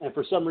 and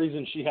for some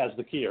reason she has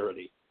the key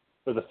already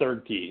for the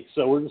third key.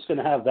 So we're just going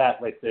to have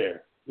that right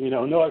there.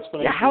 No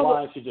explanation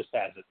why, she just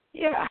has it.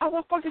 Yeah, how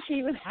the fuck does she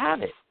even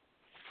have it?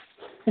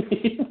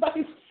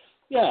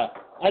 Yeah,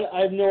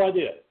 I have no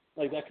idea.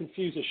 Like, that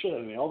confused the shit out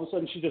of me. All of a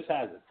sudden, she just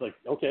has it. It's like,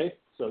 okay,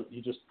 so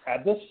you just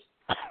had this?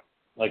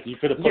 Like, you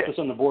could have put this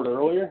on the board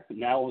earlier, and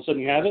now all of a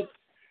sudden you have it?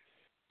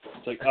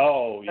 It's like,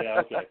 oh, yeah,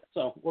 okay.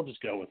 So we'll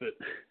just go with it.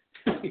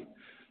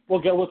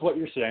 We'll go with what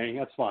you're saying.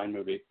 That's fine,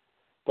 movie.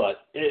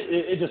 But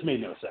it just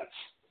made no sense.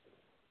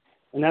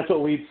 And that's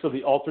what leads to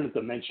the alternate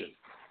dimension,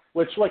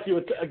 which, like you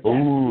would,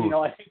 again,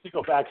 I hate to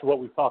go back to what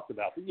we talked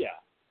about, but yeah,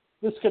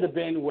 this could have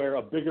been where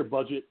a bigger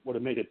budget would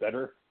have made it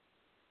better.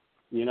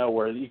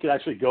 Where you could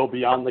actually go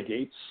beyond the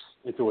gates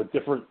into a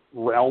different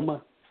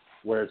realm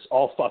where it's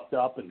all fucked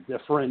up and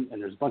different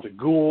and there's a bunch of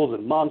ghouls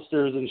and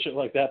monsters and shit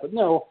like that. But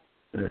no,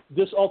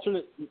 this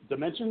alternate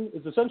dimension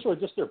is essentially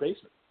just their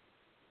basement.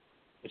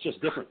 It's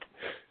just different.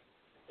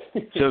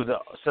 So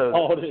the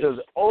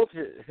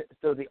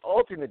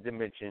alternate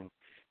dimension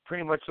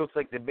pretty much looks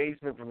like the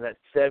basement from that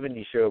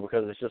 70s show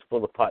because it's just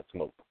full of pot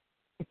smoke.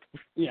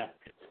 Yeah.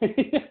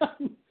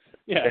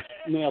 Yeah,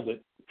 nailed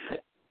it.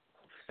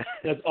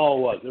 That's all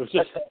it was. It was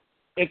just,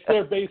 it's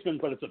their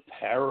basement, but it's a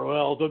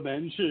parallel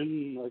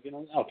dimension. Like,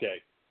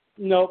 okay.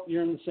 Nope,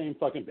 you're in the same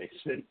fucking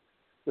basement.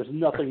 There's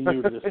nothing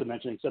new to this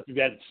dimension except you've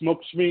had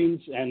smoke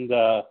screens and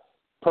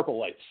purple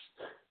lights.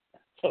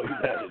 That's all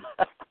you've added.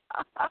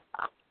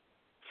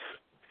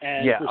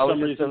 And for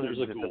some reason, there's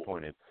a ghoul.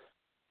 Disappointed.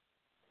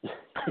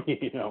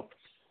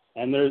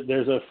 And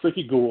there's a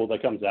freaky ghoul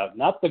that comes out.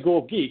 Not the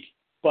ghoul geek,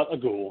 but a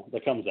ghoul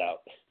that comes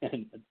out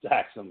and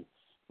attacks them,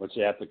 which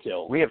they have to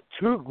kill. We have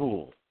 2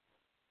 ghouls.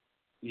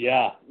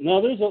 Yeah.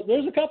 No,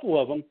 there's a couple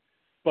of them,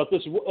 but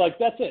that's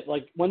it.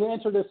 Like when they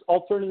enter this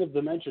alternative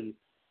dimension,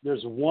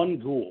 there's one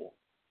ghoul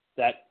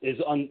that is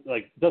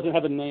doesn't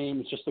have a name.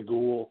 It's just a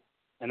ghoul,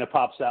 and it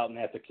pops out, and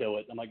they have to kill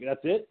it. I'm like,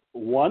 that's it?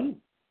 One?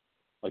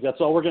 Like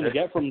that's all we're gonna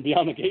get from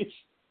Beyond the Gates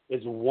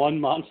is one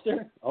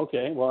monster?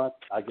 Okay, well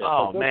I guess.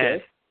 Oh that's man.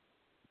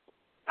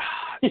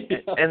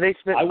 Okay. And they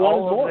spent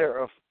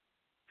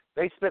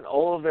they spent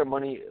all of their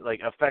money,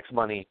 like effects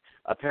money,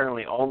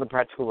 apparently on the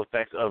practical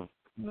effects of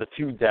the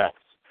 2 deaths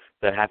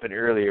that happened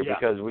earlier. Yeah.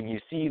 Because when you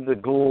see the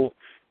ghoul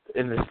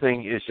in this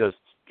thing, it's just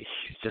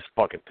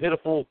fucking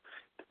pitiful.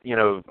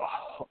 It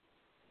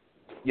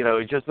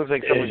just looks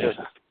like someone just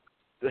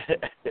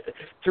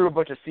threw a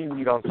bunch of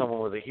seaweed on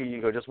someone with it. Here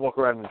you go, just walk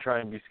around and try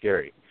and be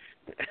scary.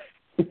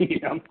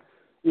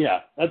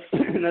 Yeah, that's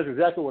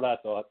exactly what I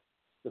thought.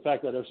 The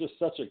fact that it was just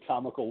such a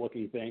comical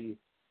looking thing,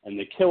 and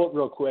they kill it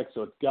real quick,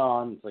 so it's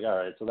gone. It's like, all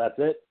right, so that's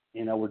it.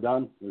 We're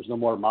done. There's no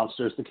more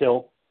monsters to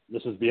kill.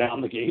 This is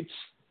Beyond the Gates.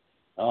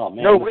 Oh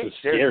man, no, this wait, is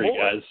scary,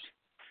 guys.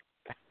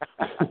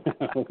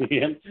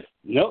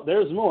 No,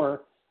 there's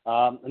more.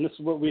 And this is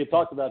what we had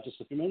talked about just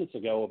a few minutes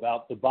ago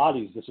about the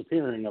bodies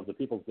disappearing of the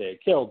people they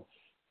had killed,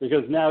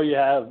 because now you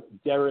have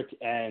Derek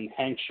and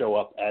Hank show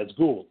up as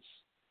ghouls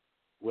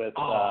with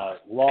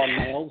long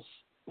nails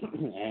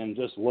and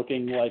just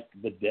looking like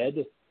the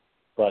dead,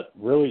 but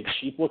really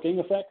cheap-looking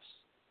effects,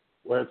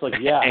 where it's like,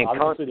 yeah,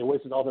 obviously they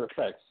wasted all their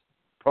effects.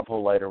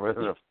 Purple light or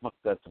whatever the fuck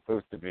that's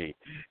supposed to be.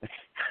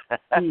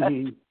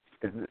 Mm-hmm.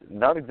 It's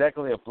not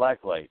exactly a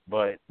black light,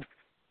 but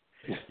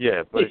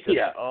yeah, but it's just,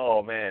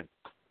 oh man.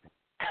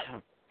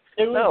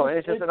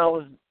 It's just I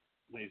was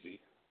lazy.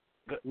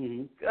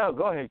 Mm-hmm. Oh,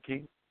 go ahead,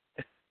 King.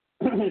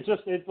 It's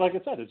like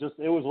I said,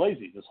 it was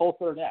lazy. This whole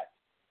third act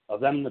of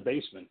them in the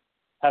basement,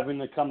 having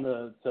to come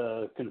to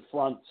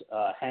confront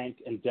Hank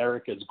and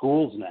Derek as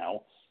ghouls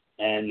now,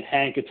 and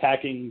Hank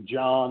attacking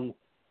John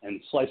and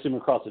slicing him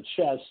across the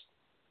chest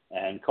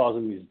and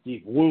causing these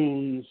deep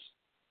wounds.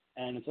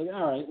 And it's like,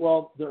 all right,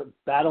 well, they're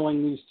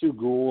battling these 2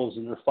 ghouls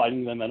and they're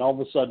fighting them, and all of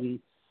a sudden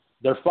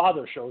their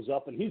father shows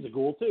up and he's a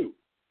ghoul too.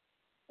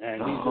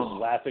 And he's just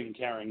laughing and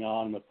carrying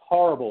on with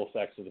horrible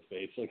effects of the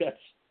face. Like that's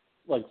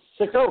like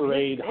 6th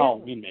grade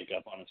Halloween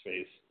makeup on his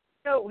face.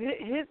 No,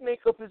 his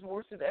makeup is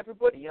worse than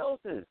everybody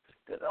else's.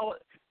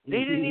 They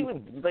didn't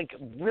even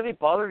really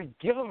bother to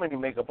give him any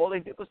makeup. All they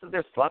did was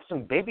slap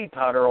some baby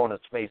powder on his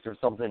face or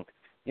something,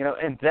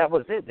 and that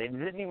was it. They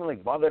didn't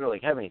even bother to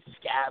have any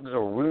scabs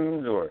or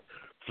wounds or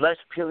flesh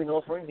peeling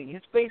off or anything.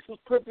 His face was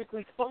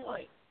perfectly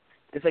fine.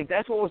 It's like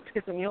that's what was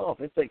pissing me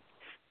off. It's like,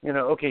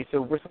 okay,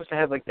 so we're supposed to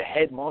have the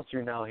head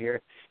monster now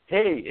here.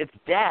 Hey, it's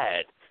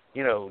Dad.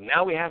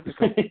 Now we have to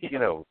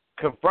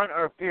confront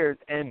our fears,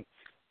 and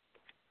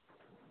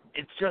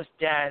it's just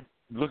Dad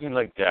looking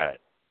like Dad.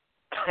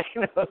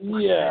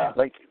 Yeah.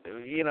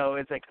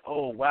 It's like,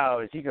 oh wow,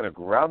 is he gonna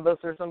ground us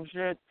or some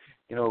shit?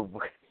 I know.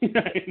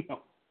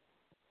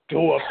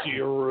 Go up to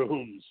your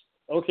rooms.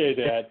 Okay,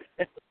 Dad.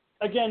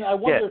 Again, I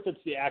wonder if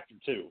it's the actor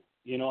too.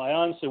 I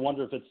honestly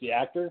wonder if it's the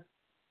actor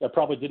that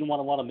probably didn't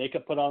want a lot of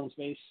makeup put on his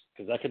face,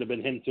 because that could have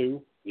been him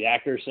too. The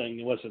actor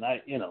saying, "Listen,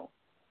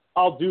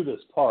 I'll do this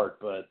part,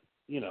 but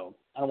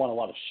I don't want a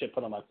lot of shit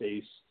put on my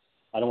face.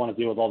 I don't want to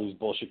deal with all these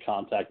bullshit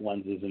contact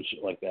lenses and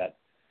shit like that."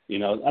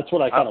 That's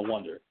what I kind of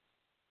wonder.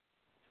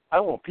 I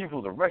want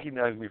people to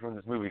recognize me from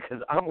this movie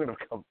because I'm going to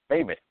become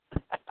famous.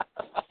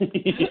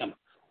 Yeah.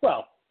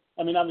 Well,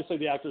 obviously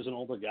the actor's an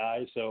older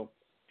guy, so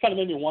kind of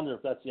made me wonder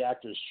if that's the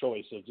actor's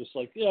choice of just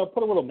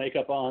put a little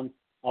makeup on,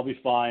 I'll be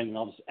fine, and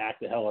I'll just act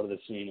the hell out of the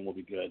scene and we'll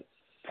be good.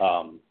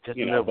 Just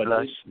a little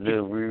blush,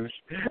 little rouge.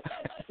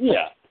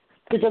 Yeah,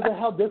 because of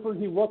how different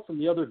he looked from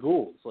the other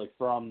ghouls,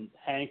 from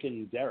Hank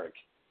and Derek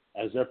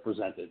as they're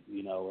presented.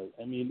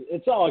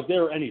 It's not like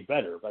they're any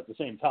better, but at the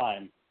same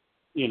time,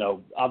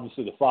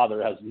 obviously the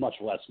father has much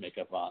less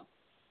makeup on.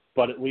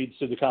 But it leads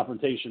to the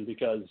confrontation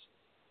because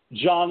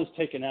John is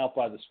taken out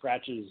by the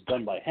scratches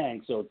done by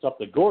Hank, so it's up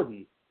to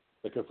Gordon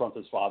to confront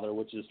his father,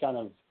 which is kind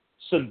of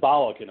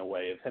symbolic in a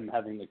way of him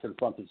having to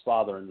confront his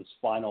father in this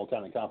final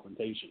kind of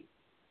confrontation.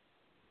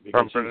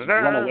 Because he's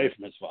run away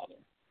from his father.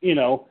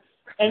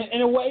 And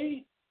in a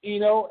way,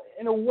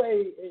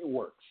 it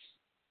works.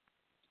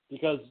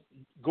 Because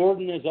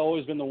Gordon has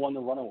always been the one to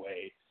run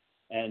away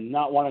and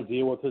not want to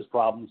deal with his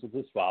problems with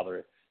his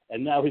father.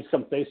 And now he's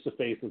come face to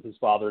face with his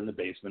father in the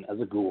basement as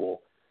a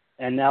ghoul.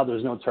 And now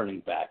there's no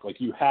turning back.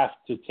 You have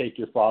to take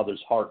your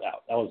father's heart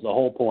out. That was the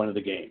whole point of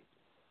the game.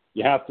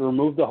 You have to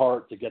remove the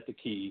heart to get the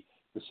key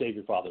to save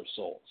your father's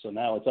soul. So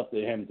now it's up to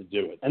him to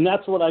do it. And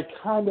that's what I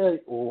kind of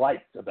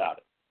liked about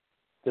it.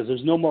 Because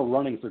there's no more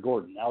running for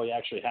Gordon. Now he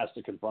actually has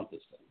to confront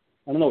this thing.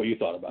 I don't know what you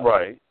thought about it.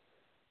 Right.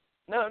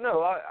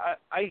 No,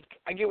 I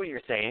get what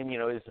you're saying.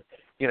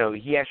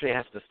 He actually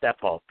has to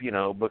step up.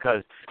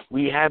 Because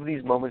we have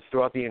these moments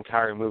throughout the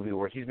entire movie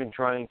where he's been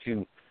trying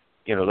to,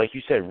 like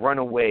you said, run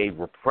away,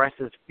 repress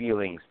his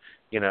feelings.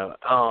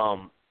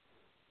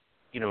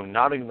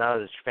 not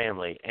acknowledge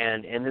family.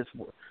 And in this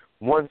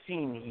one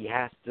scene, he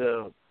has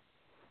to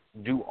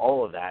do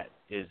all of that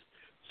is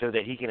so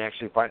that he can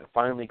actually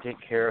finally take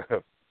care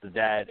of the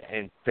dad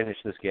and finish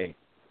this game.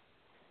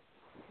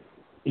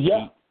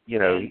 Yeah.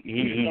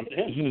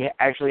 He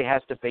actually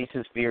has to face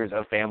his fears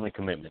of family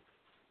commitment.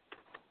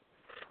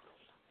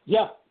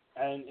 Yeah,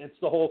 and it's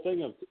the whole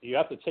thing of you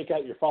have to take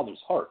out your father's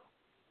heart.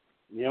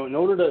 In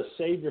order to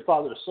save your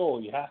father's soul,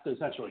 you have to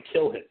essentially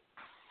kill him,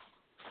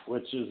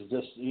 which is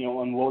just,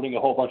 unloading a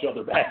whole bunch of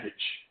other baggage.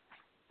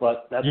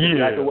 But that's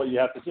exactly what you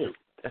have to do.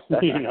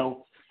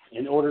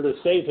 In order to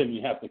save him,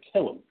 you have to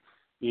kill him.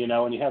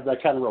 And you have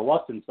that kind of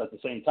reluctance, but at the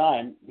same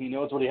time, he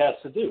knows what he has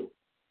to do.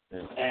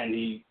 Yeah. And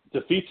he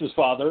defeats his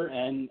father,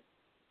 and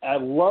I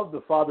love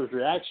the father's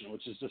reaction,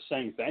 which is just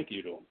saying thank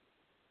you to him.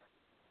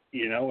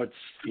 He's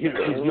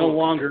no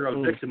longer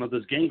a victim of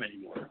this game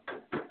anymore.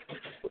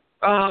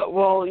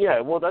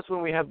 Well, that's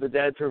when we have the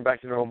dad turn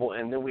back to normal,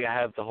 and then we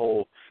have the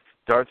whole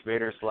Darth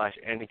Vader /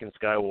 Anakin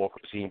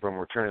Skywalker scene from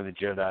Return of the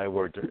Jedi,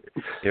 where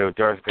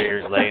Darth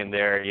Vader's laying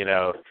there,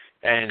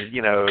 and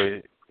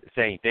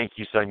saying thank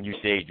you, son, you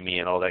saved me,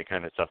 and all that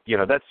kind of stuff.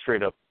 That's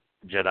straight up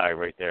Jedi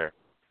right there.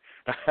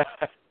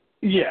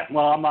 Yeah,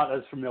 well, I'm not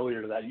as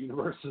familiar to that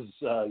universe as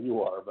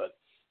you are, but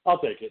I'll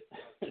take it.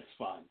 It's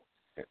fine.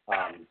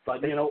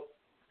 But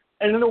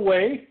and in a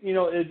way,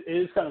 it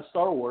is kind of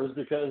Star Wars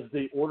because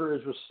the order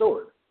is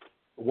restored.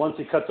 Once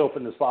he cuts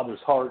open his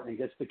father's heart and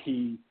gets the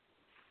key,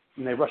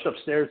 and they rush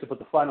upstairs to put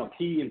the final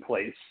key in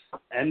place,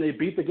 and they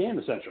beat the game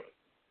essentially.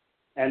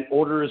 And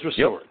order is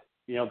restored.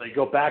 Yep. They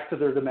go back to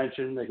their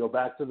dimension. They go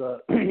back to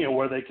the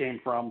where they came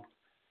from.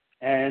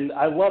 And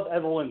I love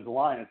Evelyn's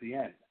line at the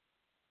end,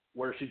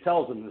 where she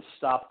tells him to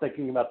stop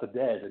thinking about the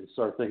dead and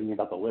start thinking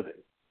about the living.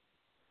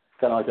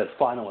 Kind of like that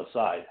final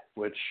aside,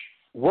 which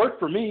worked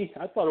for me.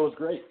 I thought it was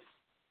great.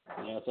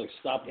 It's like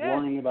stop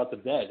worrying about the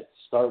dead,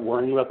 start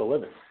worrying about the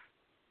living.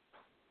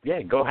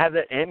 Yeah, go have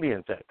that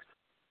ambient sex.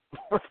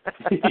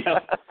 Yeah.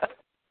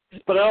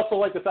 But I also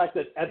like the fact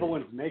that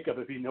Evelyn's makeup,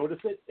 if you notice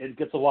it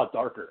gets a lot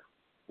darker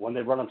when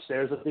they run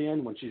upstairs at the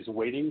end when she's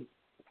waiting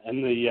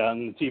on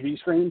the TV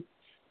screen.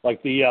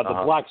 Like the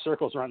black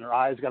circles around her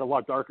eyes got a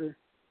lot darker.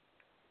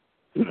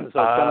 So it's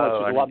kind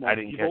of like she's a lot more I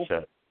didn't evil. catch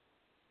that.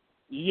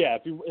 Yeah,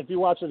 if you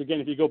watch it again,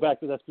 if you go back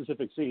to that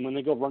specific scene, when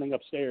they go running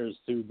upstairs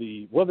to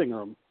the living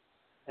room,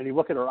 and you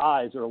look at her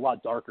eyes, they're a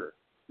lot darker.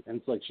 And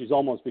it's like she's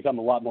almost become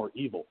a lot more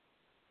evil.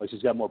 Like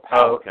she's got more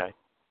power. Oh, okay.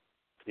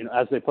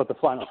 As they put the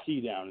final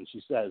key down, and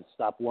she says,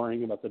 stop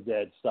worrying about the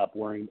dead, start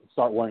worrying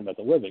about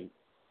the living.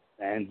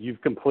 And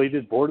you've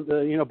completed Beyond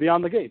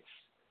the Gates.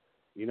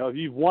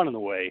 You've won in a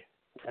way,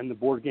 and the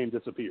board game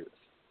disappears.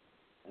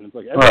 And it's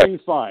like,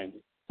 everything's fine.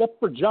 Except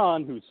for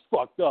John, who's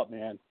fucked up,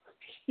 man.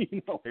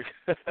 These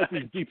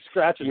deep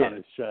scratches on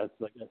his chest.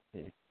 Like,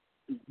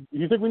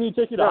 you think we need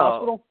to take you to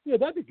hospital? Yeah,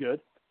 that'd be good.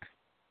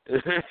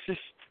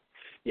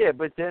 Yeah,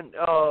 but then,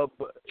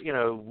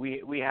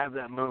 we have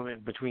that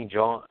moment between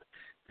the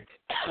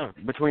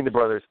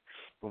brothers,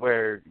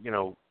 where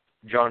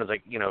John is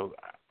like,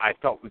 I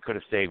thought we could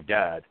have saved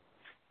Dad,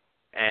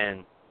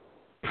 and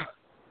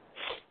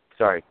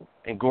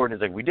and Gordon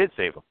is like, we did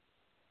save him,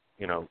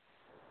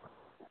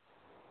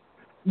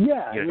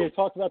 Yeah, we had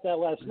talked about that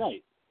last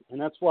night, and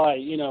that's why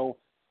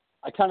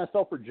I kind of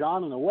felt for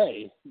John in a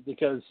way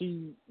because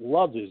he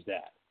loved his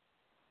dad.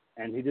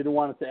 And he didn't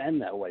want it to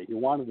end that way. He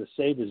wanted to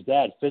save his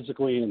dad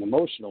physically and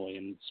emotionally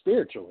and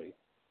spiritually.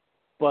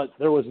 But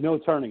there was no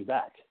turning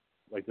back.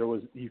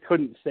 You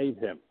couldn't save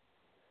him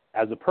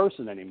as a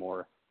person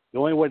anymore. The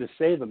only way to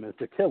save him is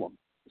to kill him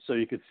so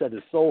you could set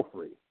his soul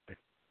free.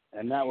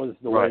 And that was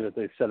the way that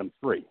they set him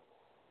free.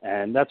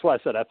 And that's why I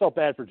said I felt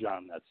bad for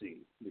John in that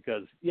scene.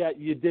 Because,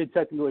 you did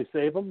technically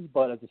save him,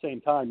 but at the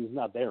same time, he's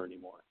not there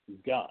anymore.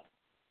 He's gone.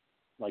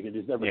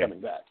 He's never coming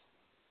back.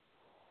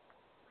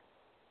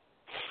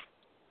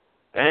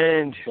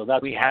 And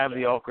we have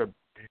the awkward,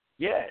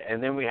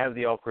 and then we have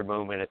the awkward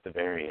moment at the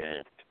very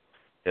end.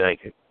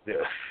 It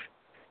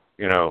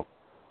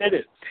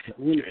is.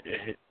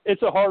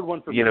 It's a hard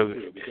one for me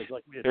too, because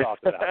like we had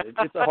talked about,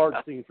 it's a hard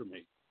scene for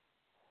me.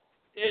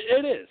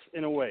 It is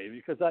in a way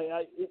because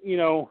I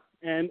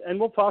and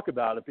we'll talk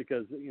about it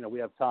because we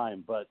have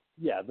time. But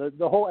the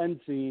whole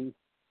end scene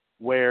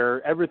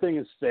where everything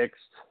is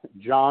fixed,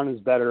 John is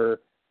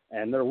better,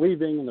 and they're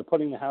leaving and they're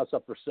putting the house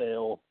up for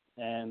sale,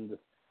 and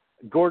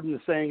Gordon is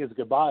saying his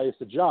goodbyes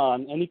to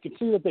John, and you can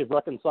see that they've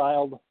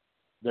reconciled.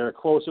 They're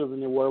closer than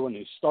they were when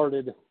they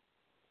started.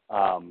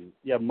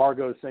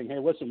 Margot is saying, hey,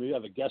 listen, we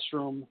have a guest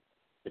room.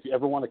 If you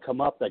ever want to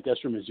come up, that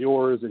guest room is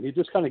yours. And he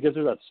just kind of gives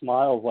her that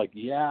smile of like,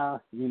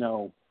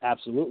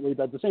 absolutely.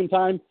 But at the same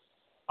time,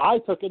 I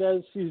took it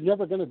as he's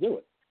never going to do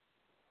it.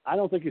 I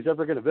don't think he's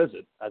ever going to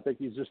visit. I think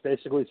he's just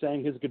basically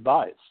saying his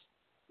goodbyes.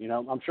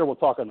 I'm sure we'll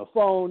talk on the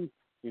phone,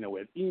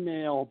 with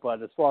email,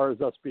 but as far as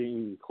us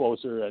being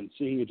closer and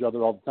seeing each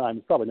other all the time,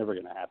 it's probably never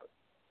going to happen.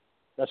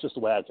 That's just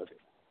the way I took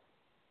it.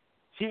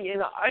 See,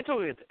 and I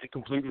took it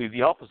completely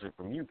the opposite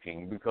from you,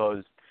 King,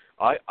 because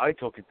I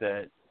took it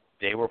that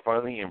they were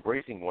finally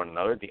embracing one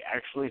another. They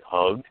actually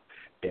hugged.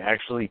 They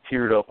actually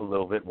teared up a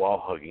little bit while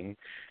hugging,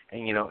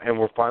 and and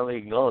were finally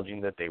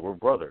acknowledging that they were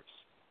brothers.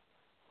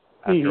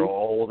 After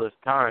all this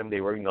time,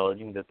 they were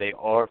acknowledging that they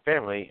are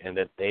family and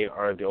that they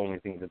are the only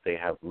thing that they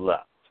have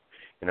left.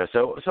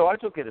 So I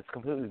took it as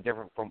completely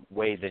different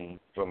way than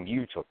from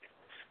you took it.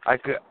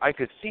 I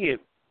could see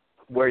it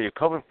where you're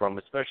coming from,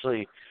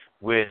 especially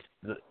with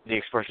the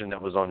expression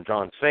that was on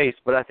John's face,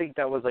 but I think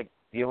that was like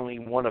the only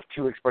one of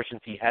two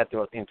expressions he had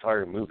throughout the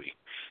entire movie.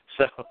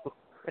 So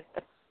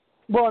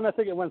well, and I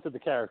think it went to the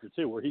character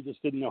too, where he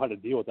just didn't know how to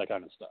deal with that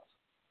kind of stuff.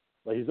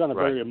 Like, he's not a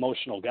very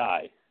emotional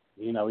guy.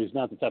 He's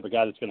not the type of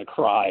guy that's going to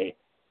cry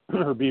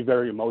or be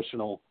very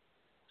emotional.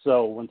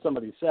 So when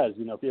somebody says,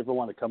 if you ever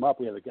want to come up,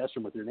 we have a guest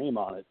room with your name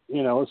on it,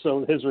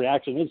 so his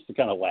reaction is to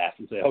kind of laugh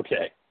and say,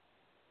 okay,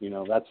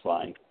 that's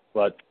fine.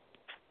 But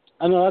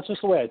I don't know, that's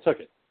just the way I took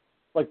it.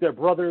 Like, their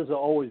brothers will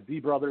always be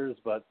brothers,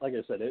 but like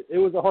I said, it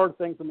was a hard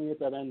thing for me at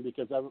that end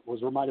because I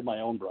was reminded of my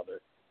own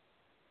brother.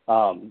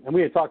 And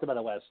we had talked about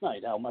it last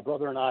night, how my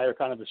brother and I are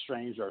kind of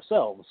estranged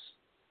ourselves.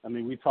 I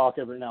mean, we talk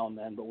every now and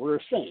then, but we're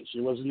estranged.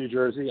 He lives in New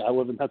Jersey. I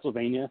live in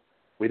Pennsylvania.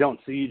 We don't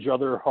see each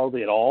other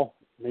hardly at all,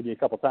 maybe a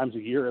couple times a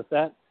year, if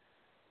that.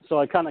 So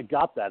I kind of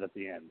got that at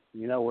the end,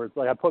 where it's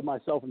like I put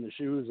myself in the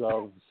shoes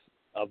of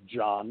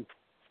John,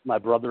 my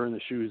brother in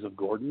the shoes of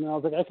Gordon, and I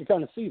was like, I could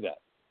kind of see that.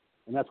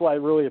 And that's why I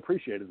really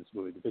appreciated this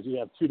movie, because you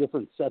have two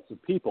different sets of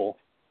people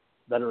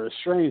that are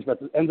estranged, but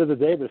at the end of the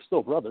day, they're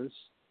still brothers,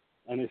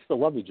 and they still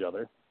love each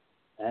other,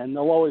 and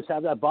they'll always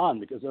have that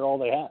bond because they're all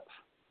they have.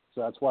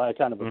 So that's why I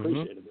kind of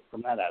appreciated it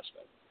from that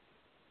aspect.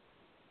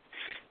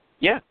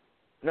 Yeah.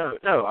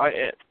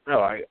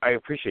 I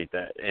appreciate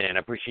that, and I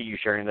appreciate you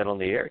sharing that on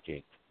the air,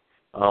 King.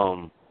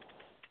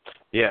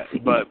 Yeah,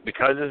 but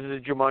because this is a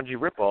Jumanji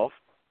ripoff,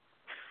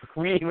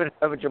 we even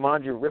have a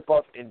Jumanji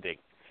ripoff ending.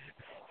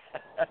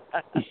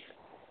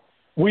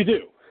 We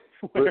do.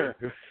 Yeah.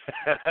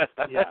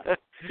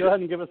 Go ahead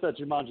and give us that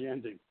Jumanji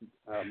ending,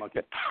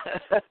 Monkey.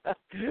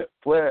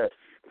 Where,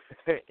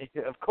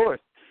 of course,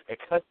 it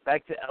cuts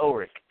back to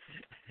Elric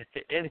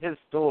in his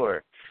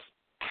store.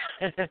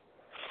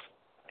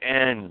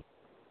 And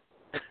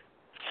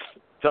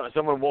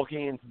someone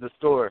walking into the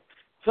store,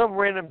 some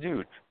random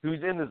dude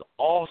who's in this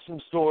awesome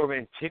store of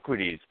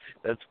antiquities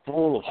that's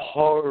full of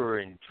horror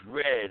and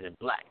dread and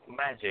black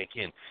magic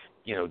and,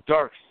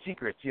 dark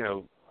secrets.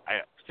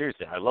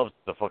 Seriously, I love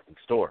the fucking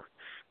store.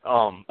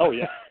 Oh,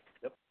 yeah.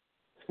 Yep.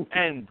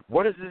 And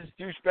what does this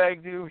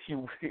douchebag do? He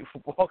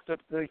walks up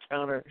to the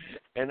counter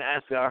and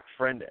asks our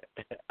friend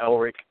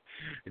Elric,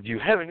 do you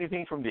have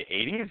anything from the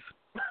 80s?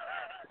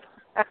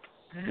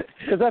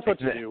 Because that's what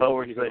you do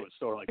when you go to a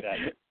store like that.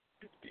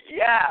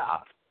 Yeah.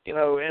 In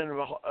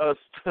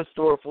a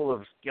store full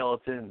of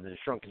skeletons and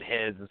shrunken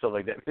heads and stuff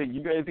like that.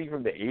 You got anything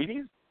from the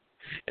 80s?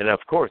 And, of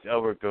course,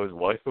 Elric goes,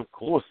 why, of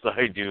course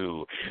I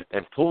do.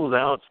 And pulls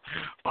out,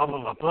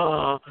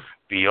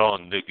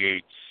 Beyond the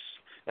Gates.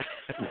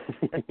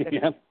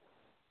 Yeah.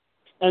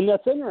 And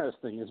that's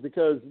interesting is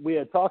because we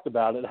had talked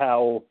about it,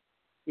 how,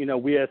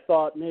 we had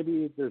thought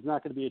maybe there's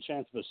not going to be a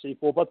chance of a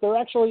sequel, but there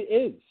actually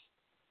is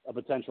a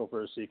potential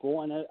for a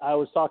sequel. And I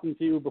was talking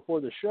to you before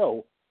the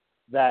show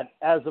that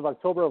as of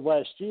October of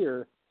last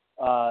year,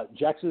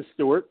 Jackson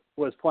Stewart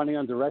was planning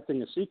on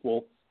directing a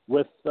sequel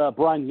with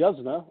Brian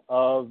Yuzna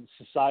of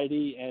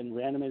Society and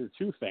Reanimator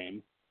 2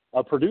 fame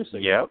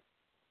producing. Yep.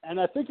 And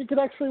I think it could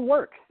actually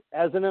work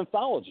as an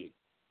anthology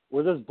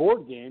where this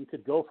board game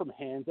could go from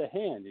hand to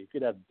hand. You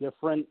could have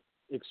different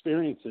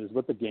experiences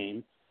with the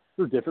game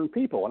through different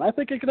people. And I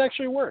think it could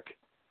actually work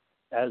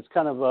as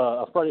kind of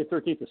a Friday the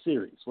 13th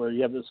series where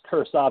you have this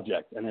cursed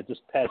object and it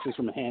just passes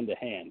from hand to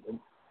hand. And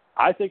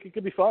I think it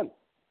could be fun.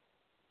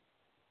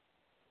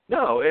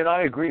 No, and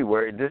I agree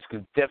where this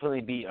could definitely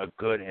be a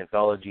good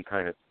anthology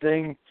kind of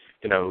thing.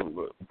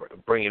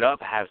 Bring it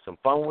up, have some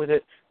fun with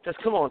it. Just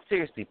come on,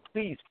 seriously,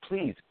 please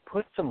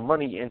put some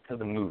money into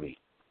the movie.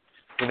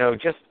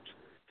 Just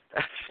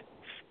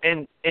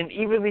and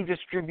evenly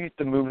distribute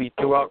the movie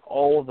throughout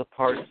all the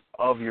parts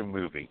of your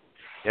movie.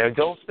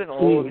 Don't spend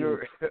all of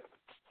your,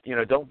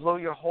 don't blow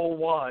your whole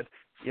wad,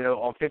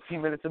 on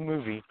 15 minutes of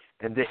movie,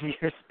 and then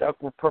you're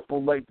stuck with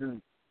purple lights and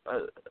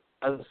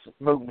a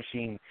smoke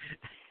machine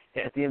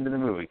at the end of the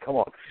movie. Come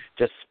on.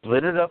 Just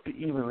split it up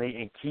evenly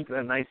and keep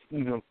a nice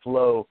even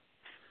flow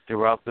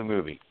throughout the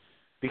movie.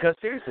 Because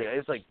seriously,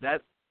 it's like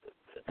that.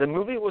 The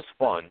movie was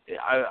fun.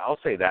 I'll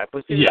say that.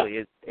 But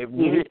seriously,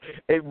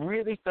 it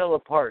really fell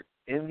apart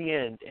in the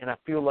end, and I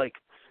feel like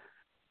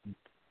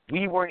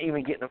we weren't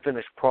even getting a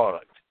finished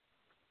product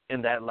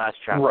in that last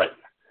chapter. Right.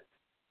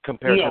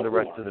 Compared to the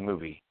rest of the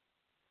movie.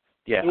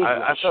 Yeah,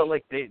 I felt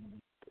like I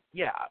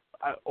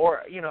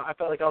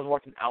felt like I was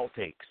watching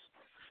outtakes.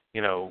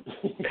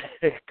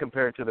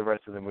 Compared to the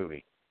rest of the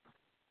movie.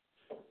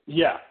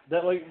 Yeah,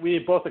 that we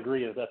both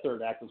agree that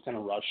third act was kind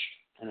of rushed,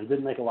 and it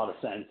didn't make a lot of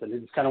sense, and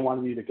it just kind of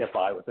wanted you to get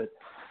by with it.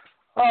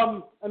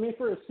 I mean,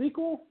 for a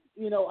sequel,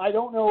 I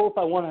don't know if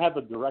I want to have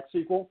a direct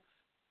sequel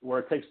where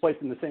it takes place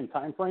in the same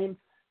time frame.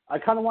 I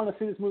kind of want to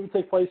see this movie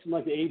take place in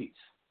like the 80s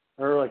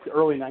or like the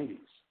early 90s,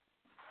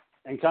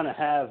 and kind of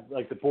have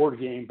like the board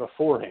game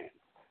beforehand.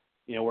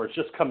 where it's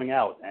just coming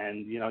out,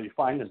 and, you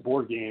find this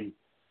board game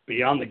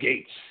Beyond the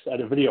Gates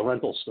at a video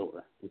rental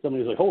store. And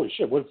somebody's like, holy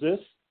shit, what's this?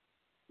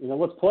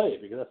 Let's play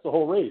it, because that's the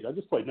whole rage. I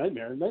just played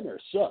Nightmare, and Nightmare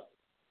sucked.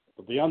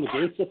 But Beyond the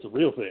Gates, that's a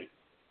real thing.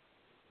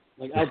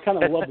 Like, I'd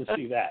kind of love to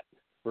see that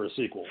for a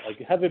sequel. Like,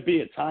 have it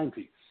be a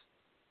timepiece.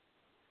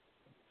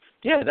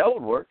 Yeah, that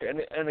would work.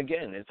 And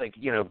again, it's like,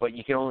 but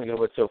you can only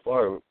go so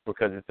far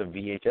because it's a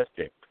VHS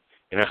tape,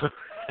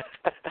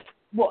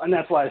 Well, and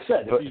that's why I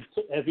said,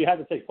 if you had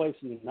to take place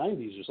in the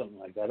 90s or something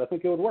like that, I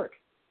think it would work.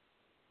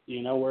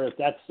 Where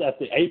that's at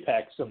the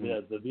apex of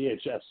the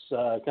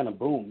VHS kind of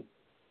boom,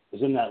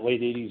 is in that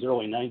late 80s,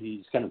 early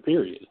 90s kind of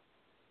period.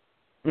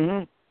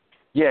 Mm-hmm.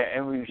 Yeah,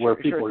 and where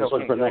people are just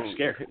looking for the next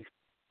scare.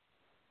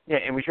 Yeah,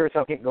 and we sure as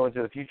hell can't go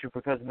into the future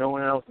because no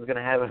one else is going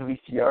to have a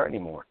VCR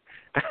anymore.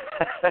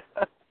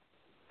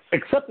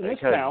 Except in this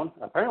town,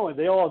 apparently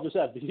they all just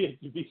have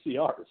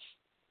VCRs.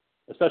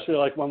 Especially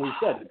like when we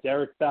said,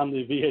 Derek found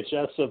the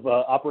VHS of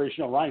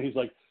Operation Orion. He's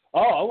like,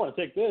 oh, I want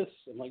to take this.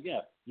 I'm like,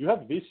 yeah, you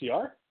have a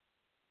VCR?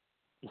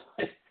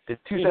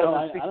 It's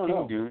 2016, I don't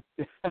know. dude.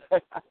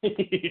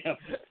 Yeah.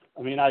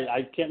 I mean,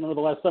 I can't remember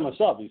the last time I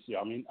saw a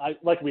VCR. I mean,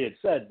 like we had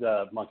said,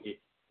 Monkey,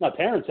 my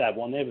parents have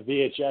one. They have a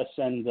VHS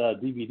and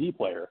DVD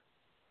player,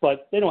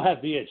 but they don't have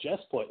VHS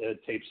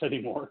tapes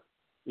anymore.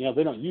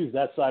 They don't use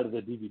that side of the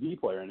DVD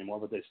player anymore,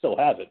 but they still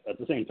have it. At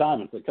the same time,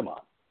 it's like, come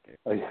on.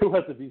 Like, who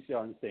has a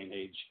VCR in this day and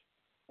age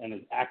and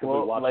is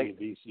actively watching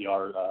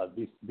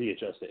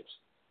VHS tapes?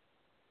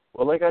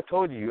 Well, like I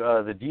told you,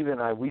 the Diva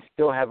and I, we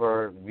still have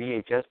our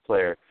VHS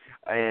player.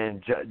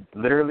 And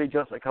literally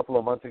just a couple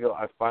of months ago,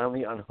 I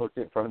finally unhooked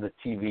it from the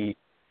TV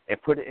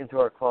and put it into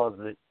our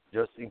closet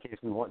just in case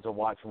we want to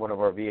watch one of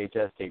our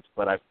VHS tapes.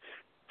 But I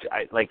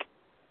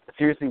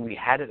seriously, we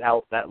had it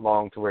out that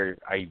long to where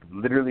I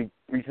literally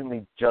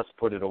recently just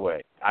put it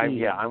away. I'm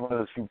one of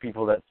those few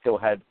people that still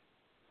had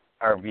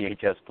our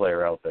VHS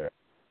player out there.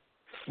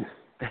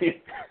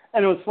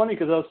 And it was funny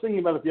because I was thinking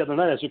about it the other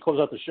night as we close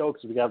out the show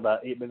because we got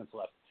about 8 minutes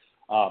left.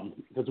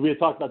 Because we had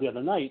talked about the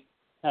other night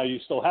how you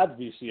still had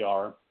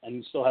VCR and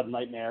you still had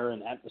Nightmare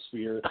and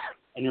Atmosphere,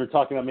 and you were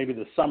talking about maybe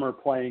the summer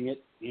playing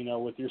it,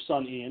 with your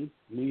son Ian,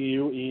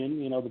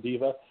 Ian, the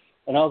Diva.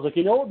 And I was like,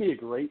 what would be a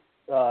great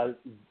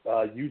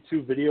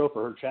YouTube video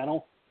for her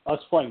channel? Us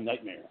playing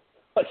Nightmare.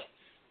 Like,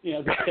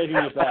 just taking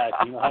it back,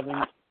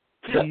 having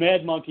the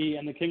Mad Monkey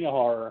and the King of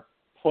Horror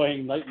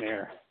playing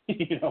Nightmare,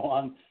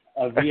 on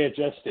a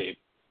VHS tape.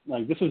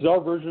 Like, this is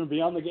our version of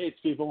Beyond the Gates,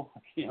 people.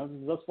 This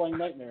is us playing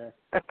Nightmare.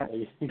 Like,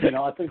 I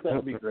think that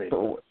would be great.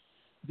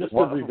 Just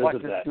to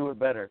revisit that. Do it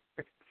better.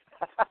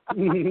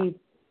 And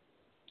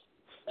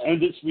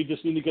we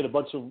just need to get a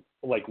bunch of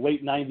like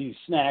late '90s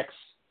snacks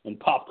and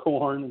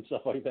popcorn and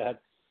stuff like that.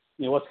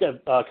 Let's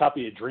get a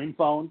copy of Dream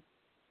Phone.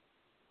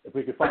 If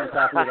we could find a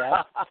copy of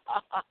that.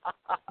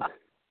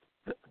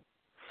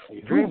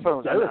 Dream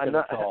Phone,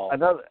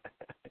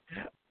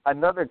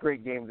 another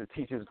great game that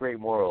teaches great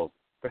morals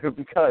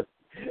because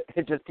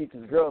it just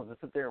teaches girls to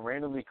sit there and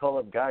randomly call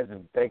up guys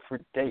and beg for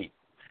dates.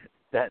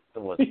 That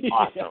was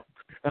awesome.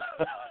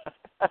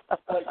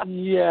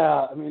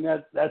 Yeah, I mean,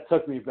 that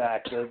took me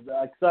back.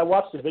 Because I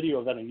watched a video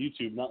of that on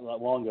YouTube not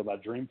that long ago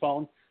about Dream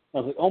Phone. I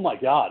was like, oh, my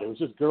God. It was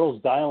just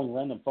girls dialing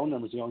random phone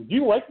numbers and going, do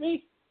you like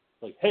me?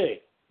 Like,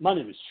 hey, my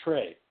name is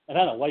Trey, and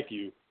I don't like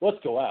you. Let's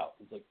go out.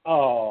 It's like,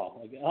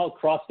 oh, I'll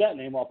cross that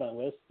name off on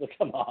the list. Like,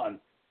 come on.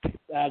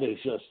 That is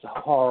just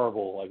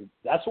horrible. Like,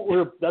 that's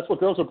what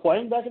girls were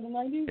playing back in the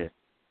 90s?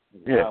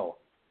 Yeah. Wow.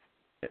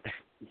 Yeah.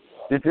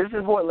 This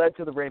is what led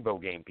to the Rainbow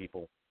Game,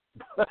 people.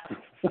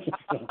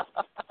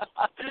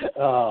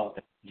 Oh,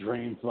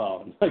 Dream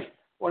Phone. Like,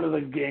 one of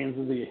the games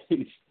of the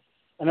 80s.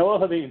 And I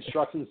love how the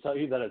instructions tell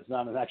you that it's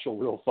not an actual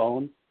real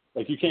phone.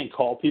 Like, you can't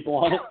call people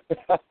on it.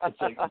 It's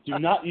like, do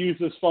not use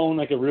this phone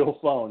like a real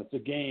phone. It's a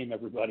game,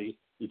 everybody.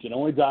 You can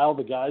only dial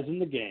the guys in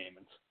the game.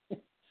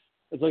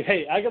 It's like,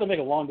 hey, I got to make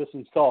a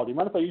long-distance call. Do you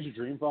mind if I use your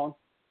Dream Phone?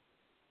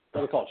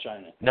 Got to call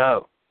China.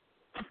 No.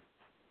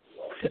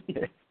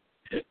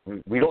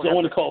 We don't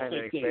want have to call an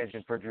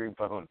expansion for Dream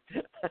Phone.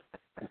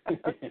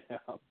 Yeah.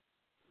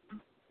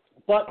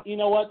 But you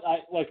know what?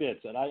 Like I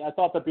said, I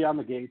thought that Beyond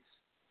the Gates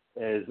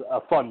is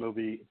a fun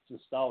movie. It's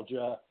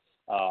nostalgia.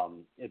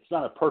 It's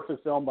not a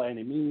perfect film by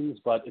any means,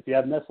 but if you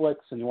have Netflix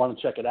and you want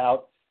to check it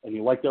out and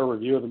you like their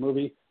review of the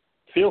movie,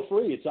 feel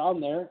free. It's on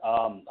there.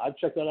 I've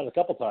checked that out a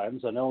couple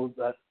times. I know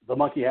that the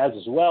Monkey has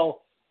as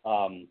well.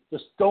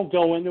 Just don't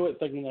go into it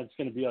thinking that it's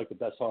going to be like the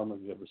best horror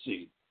movie you've ever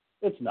seen.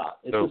 It's not.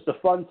 It's just a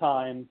fun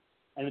time,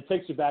 and it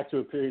takes you back to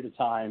a period of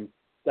time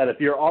that if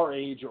you're our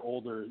age or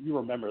older, you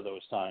remember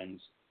those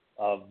times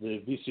of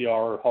the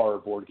VCR horror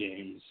board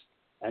games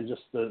and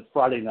just the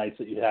Friday nights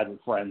that you had with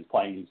friends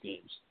playing these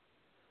games.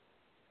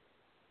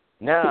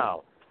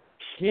 Now,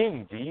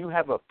 King, do you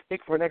have a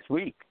pick for next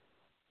week?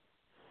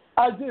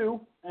 I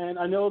do, and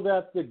I know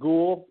that the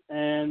Ghoul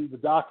and the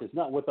Doc is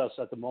not with us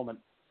at the moment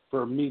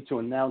for me to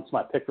announce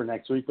my pick for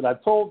next week, but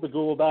I've told the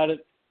Ghoul about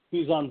it.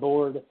 He's on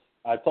board.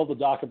 I've told the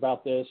Doc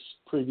about this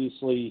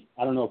previously.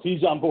 I don't know if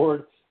he's on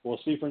board. We'll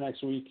see for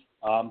next week.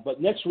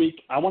 But next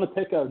week, I want to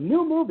pick a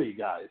new movie,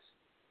 guys.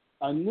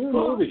 A new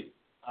movie,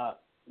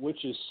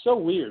 which is so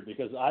weird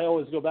because I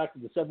always go back to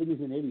the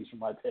 70s and 80s for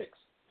my picks.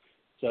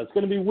 So it's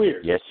going to be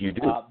weird. Yes, you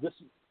do.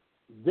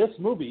 This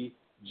movie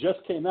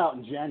just came out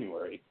in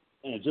January,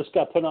 and it just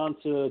got put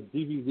onto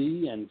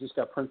DVD and just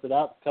got printed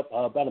out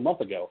about a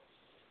month ago.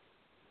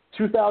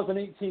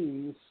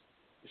 2018's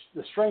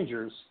The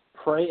Strangers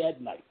Pray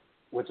at Night,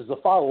 which is a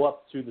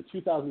follow-up to the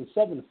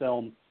 2007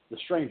 film The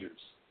Strangers.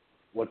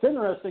 What's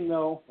interesting,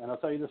 though, and I'll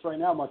tell you this right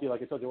now, Monkey,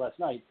 like I told you last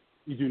night,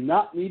 you do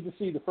not need to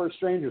see the first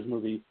Strangers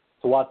movie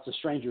to watch The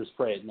Strangers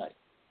Pray at Night.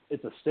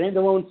 It's a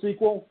standalone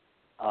sequel,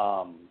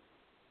 a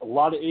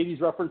lot of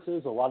 80s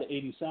references, a lot of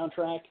 80s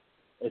soundtrack.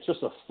 It's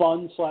just a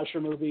fun slasher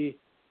movie.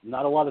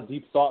 Not a lot of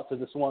deep thought to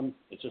this one.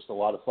 It's just a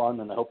lot of fun,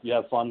 and I hope you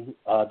have fun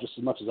just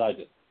as much as I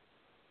did.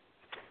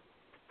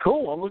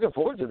 Cool. I'm looking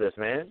forward to this,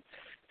 man.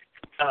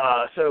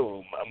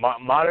 So,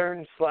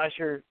 modern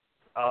slasher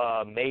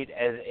made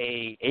as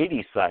a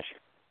 80s slasher.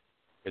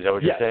 Is that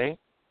what you're saying?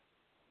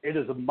 It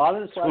is a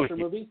modern slasher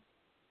movie,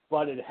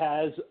 but it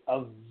has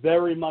a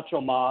very much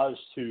homage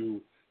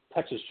to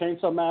Texas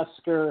Chainsaw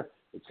Massacre.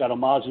 It's got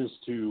homages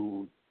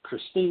to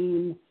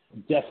Christine,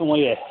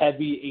 definitely a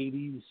heavy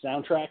 80s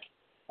soundtrack,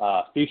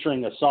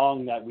 featuring a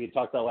song that we had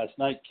talked about last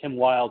night, Kim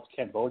Wilde's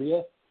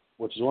Cambodia,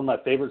 which is one of my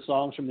favorite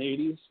songs from the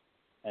 80s.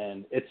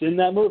 And it's in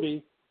that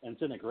movie, and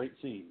it's in a great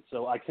scene.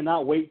 So I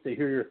cannot wait to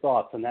hear your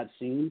thoughts on that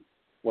scene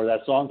where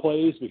that song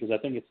plays, because I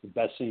think it's the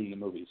best scene in the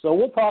movie. So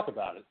we'll talk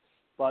about it.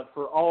 But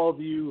for all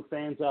of you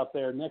fans out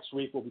there, next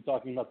week we'll be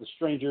talking about The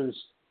Strangers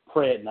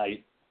Pray at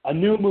Night, a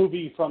new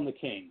movie from the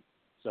King.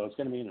 So it's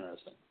going to be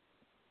interesting.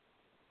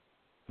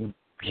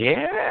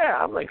 Yeah,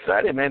 I'm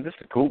excited, man. This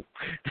is cool.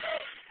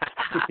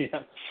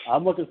 Yeah,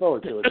 I'm looking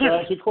forward to it. So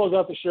as we close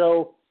out the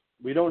show,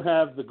 we don't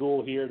have the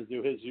Ghoul here to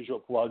do his usual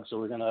plug, so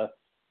we're going to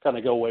kind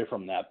of go away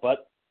from that.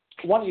 But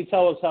why don't you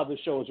tell us how this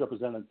show is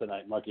represented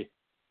tonight, Marky?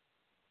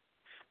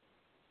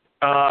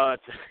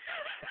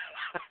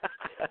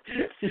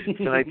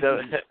 Tonight's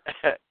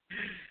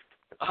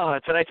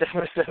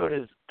episode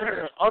is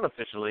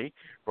unofficially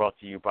brought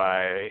to you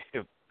by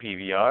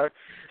PBR.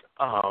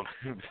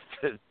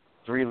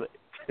 Three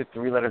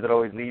letters that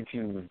always lead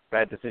to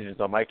bad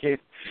decisions on my case.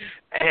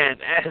 And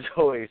as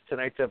always,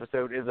 tonight's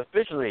episode is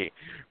officially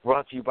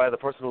brought to you by the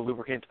personal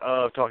lubricant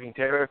of Talking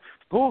Terror,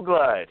 Pool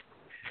Glide.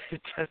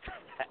 Just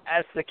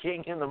ask the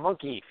king and the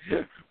monkey.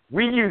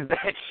 We use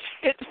that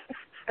shit.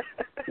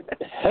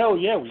 Hell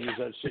yeah, we use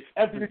that shit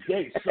every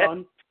day,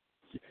 son.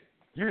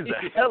 Use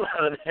the hell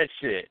out of that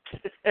shit.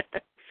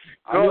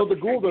 I know the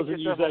Ghoul doesn't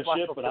use that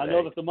shit, but I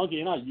know that the monkey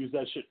and I use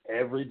that shit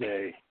every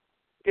day.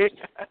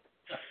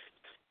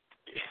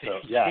 So,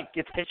 yeah,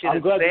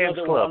 I'm glad to know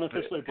that we're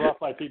unofficially brought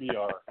by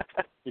PBR,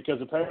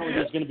 because apparently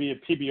there's going to be a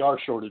PBR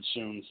shortage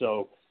soon.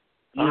 So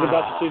you're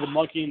about to see the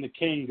monkey and the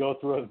king go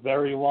through a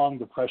very long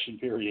depression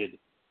period,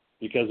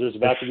 because there's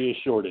about to be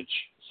a shortage.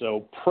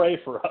 So pray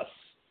for us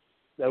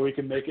that we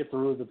can make it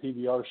through the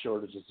PBR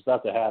shortage. It's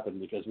about to happen,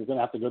 because we're going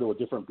to have to go to a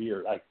different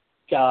beer.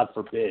 God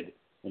forbid,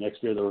 the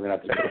next beer that we're going to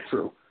have to go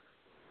through.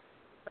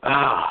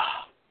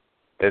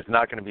 It's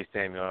not going to be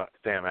Sam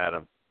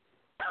Adams.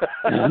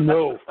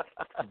 No.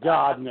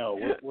 God, no.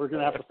 We're going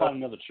to have to find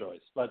another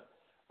choice. But,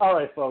 all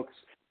right, folks,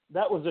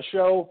 that was the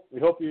show. We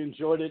hope you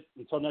enjoyed it.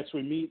 Until next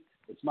we meet,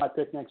 it's my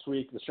pick next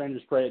week, The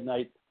Strangers Pray at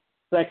Night.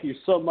 Thank you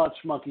so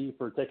much, Monkey,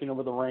 for taking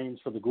over the reins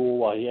for the Ghoul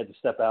while he had to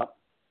step out.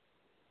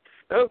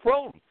 No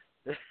problem.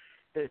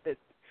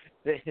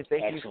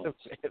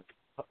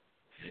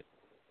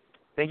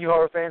 Thank you,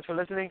 horror fans, for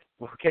listening.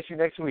 We'll catch you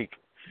next week.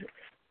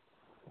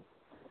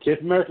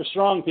 Keep America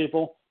strong,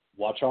 people.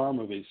 Watch horror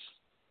movies.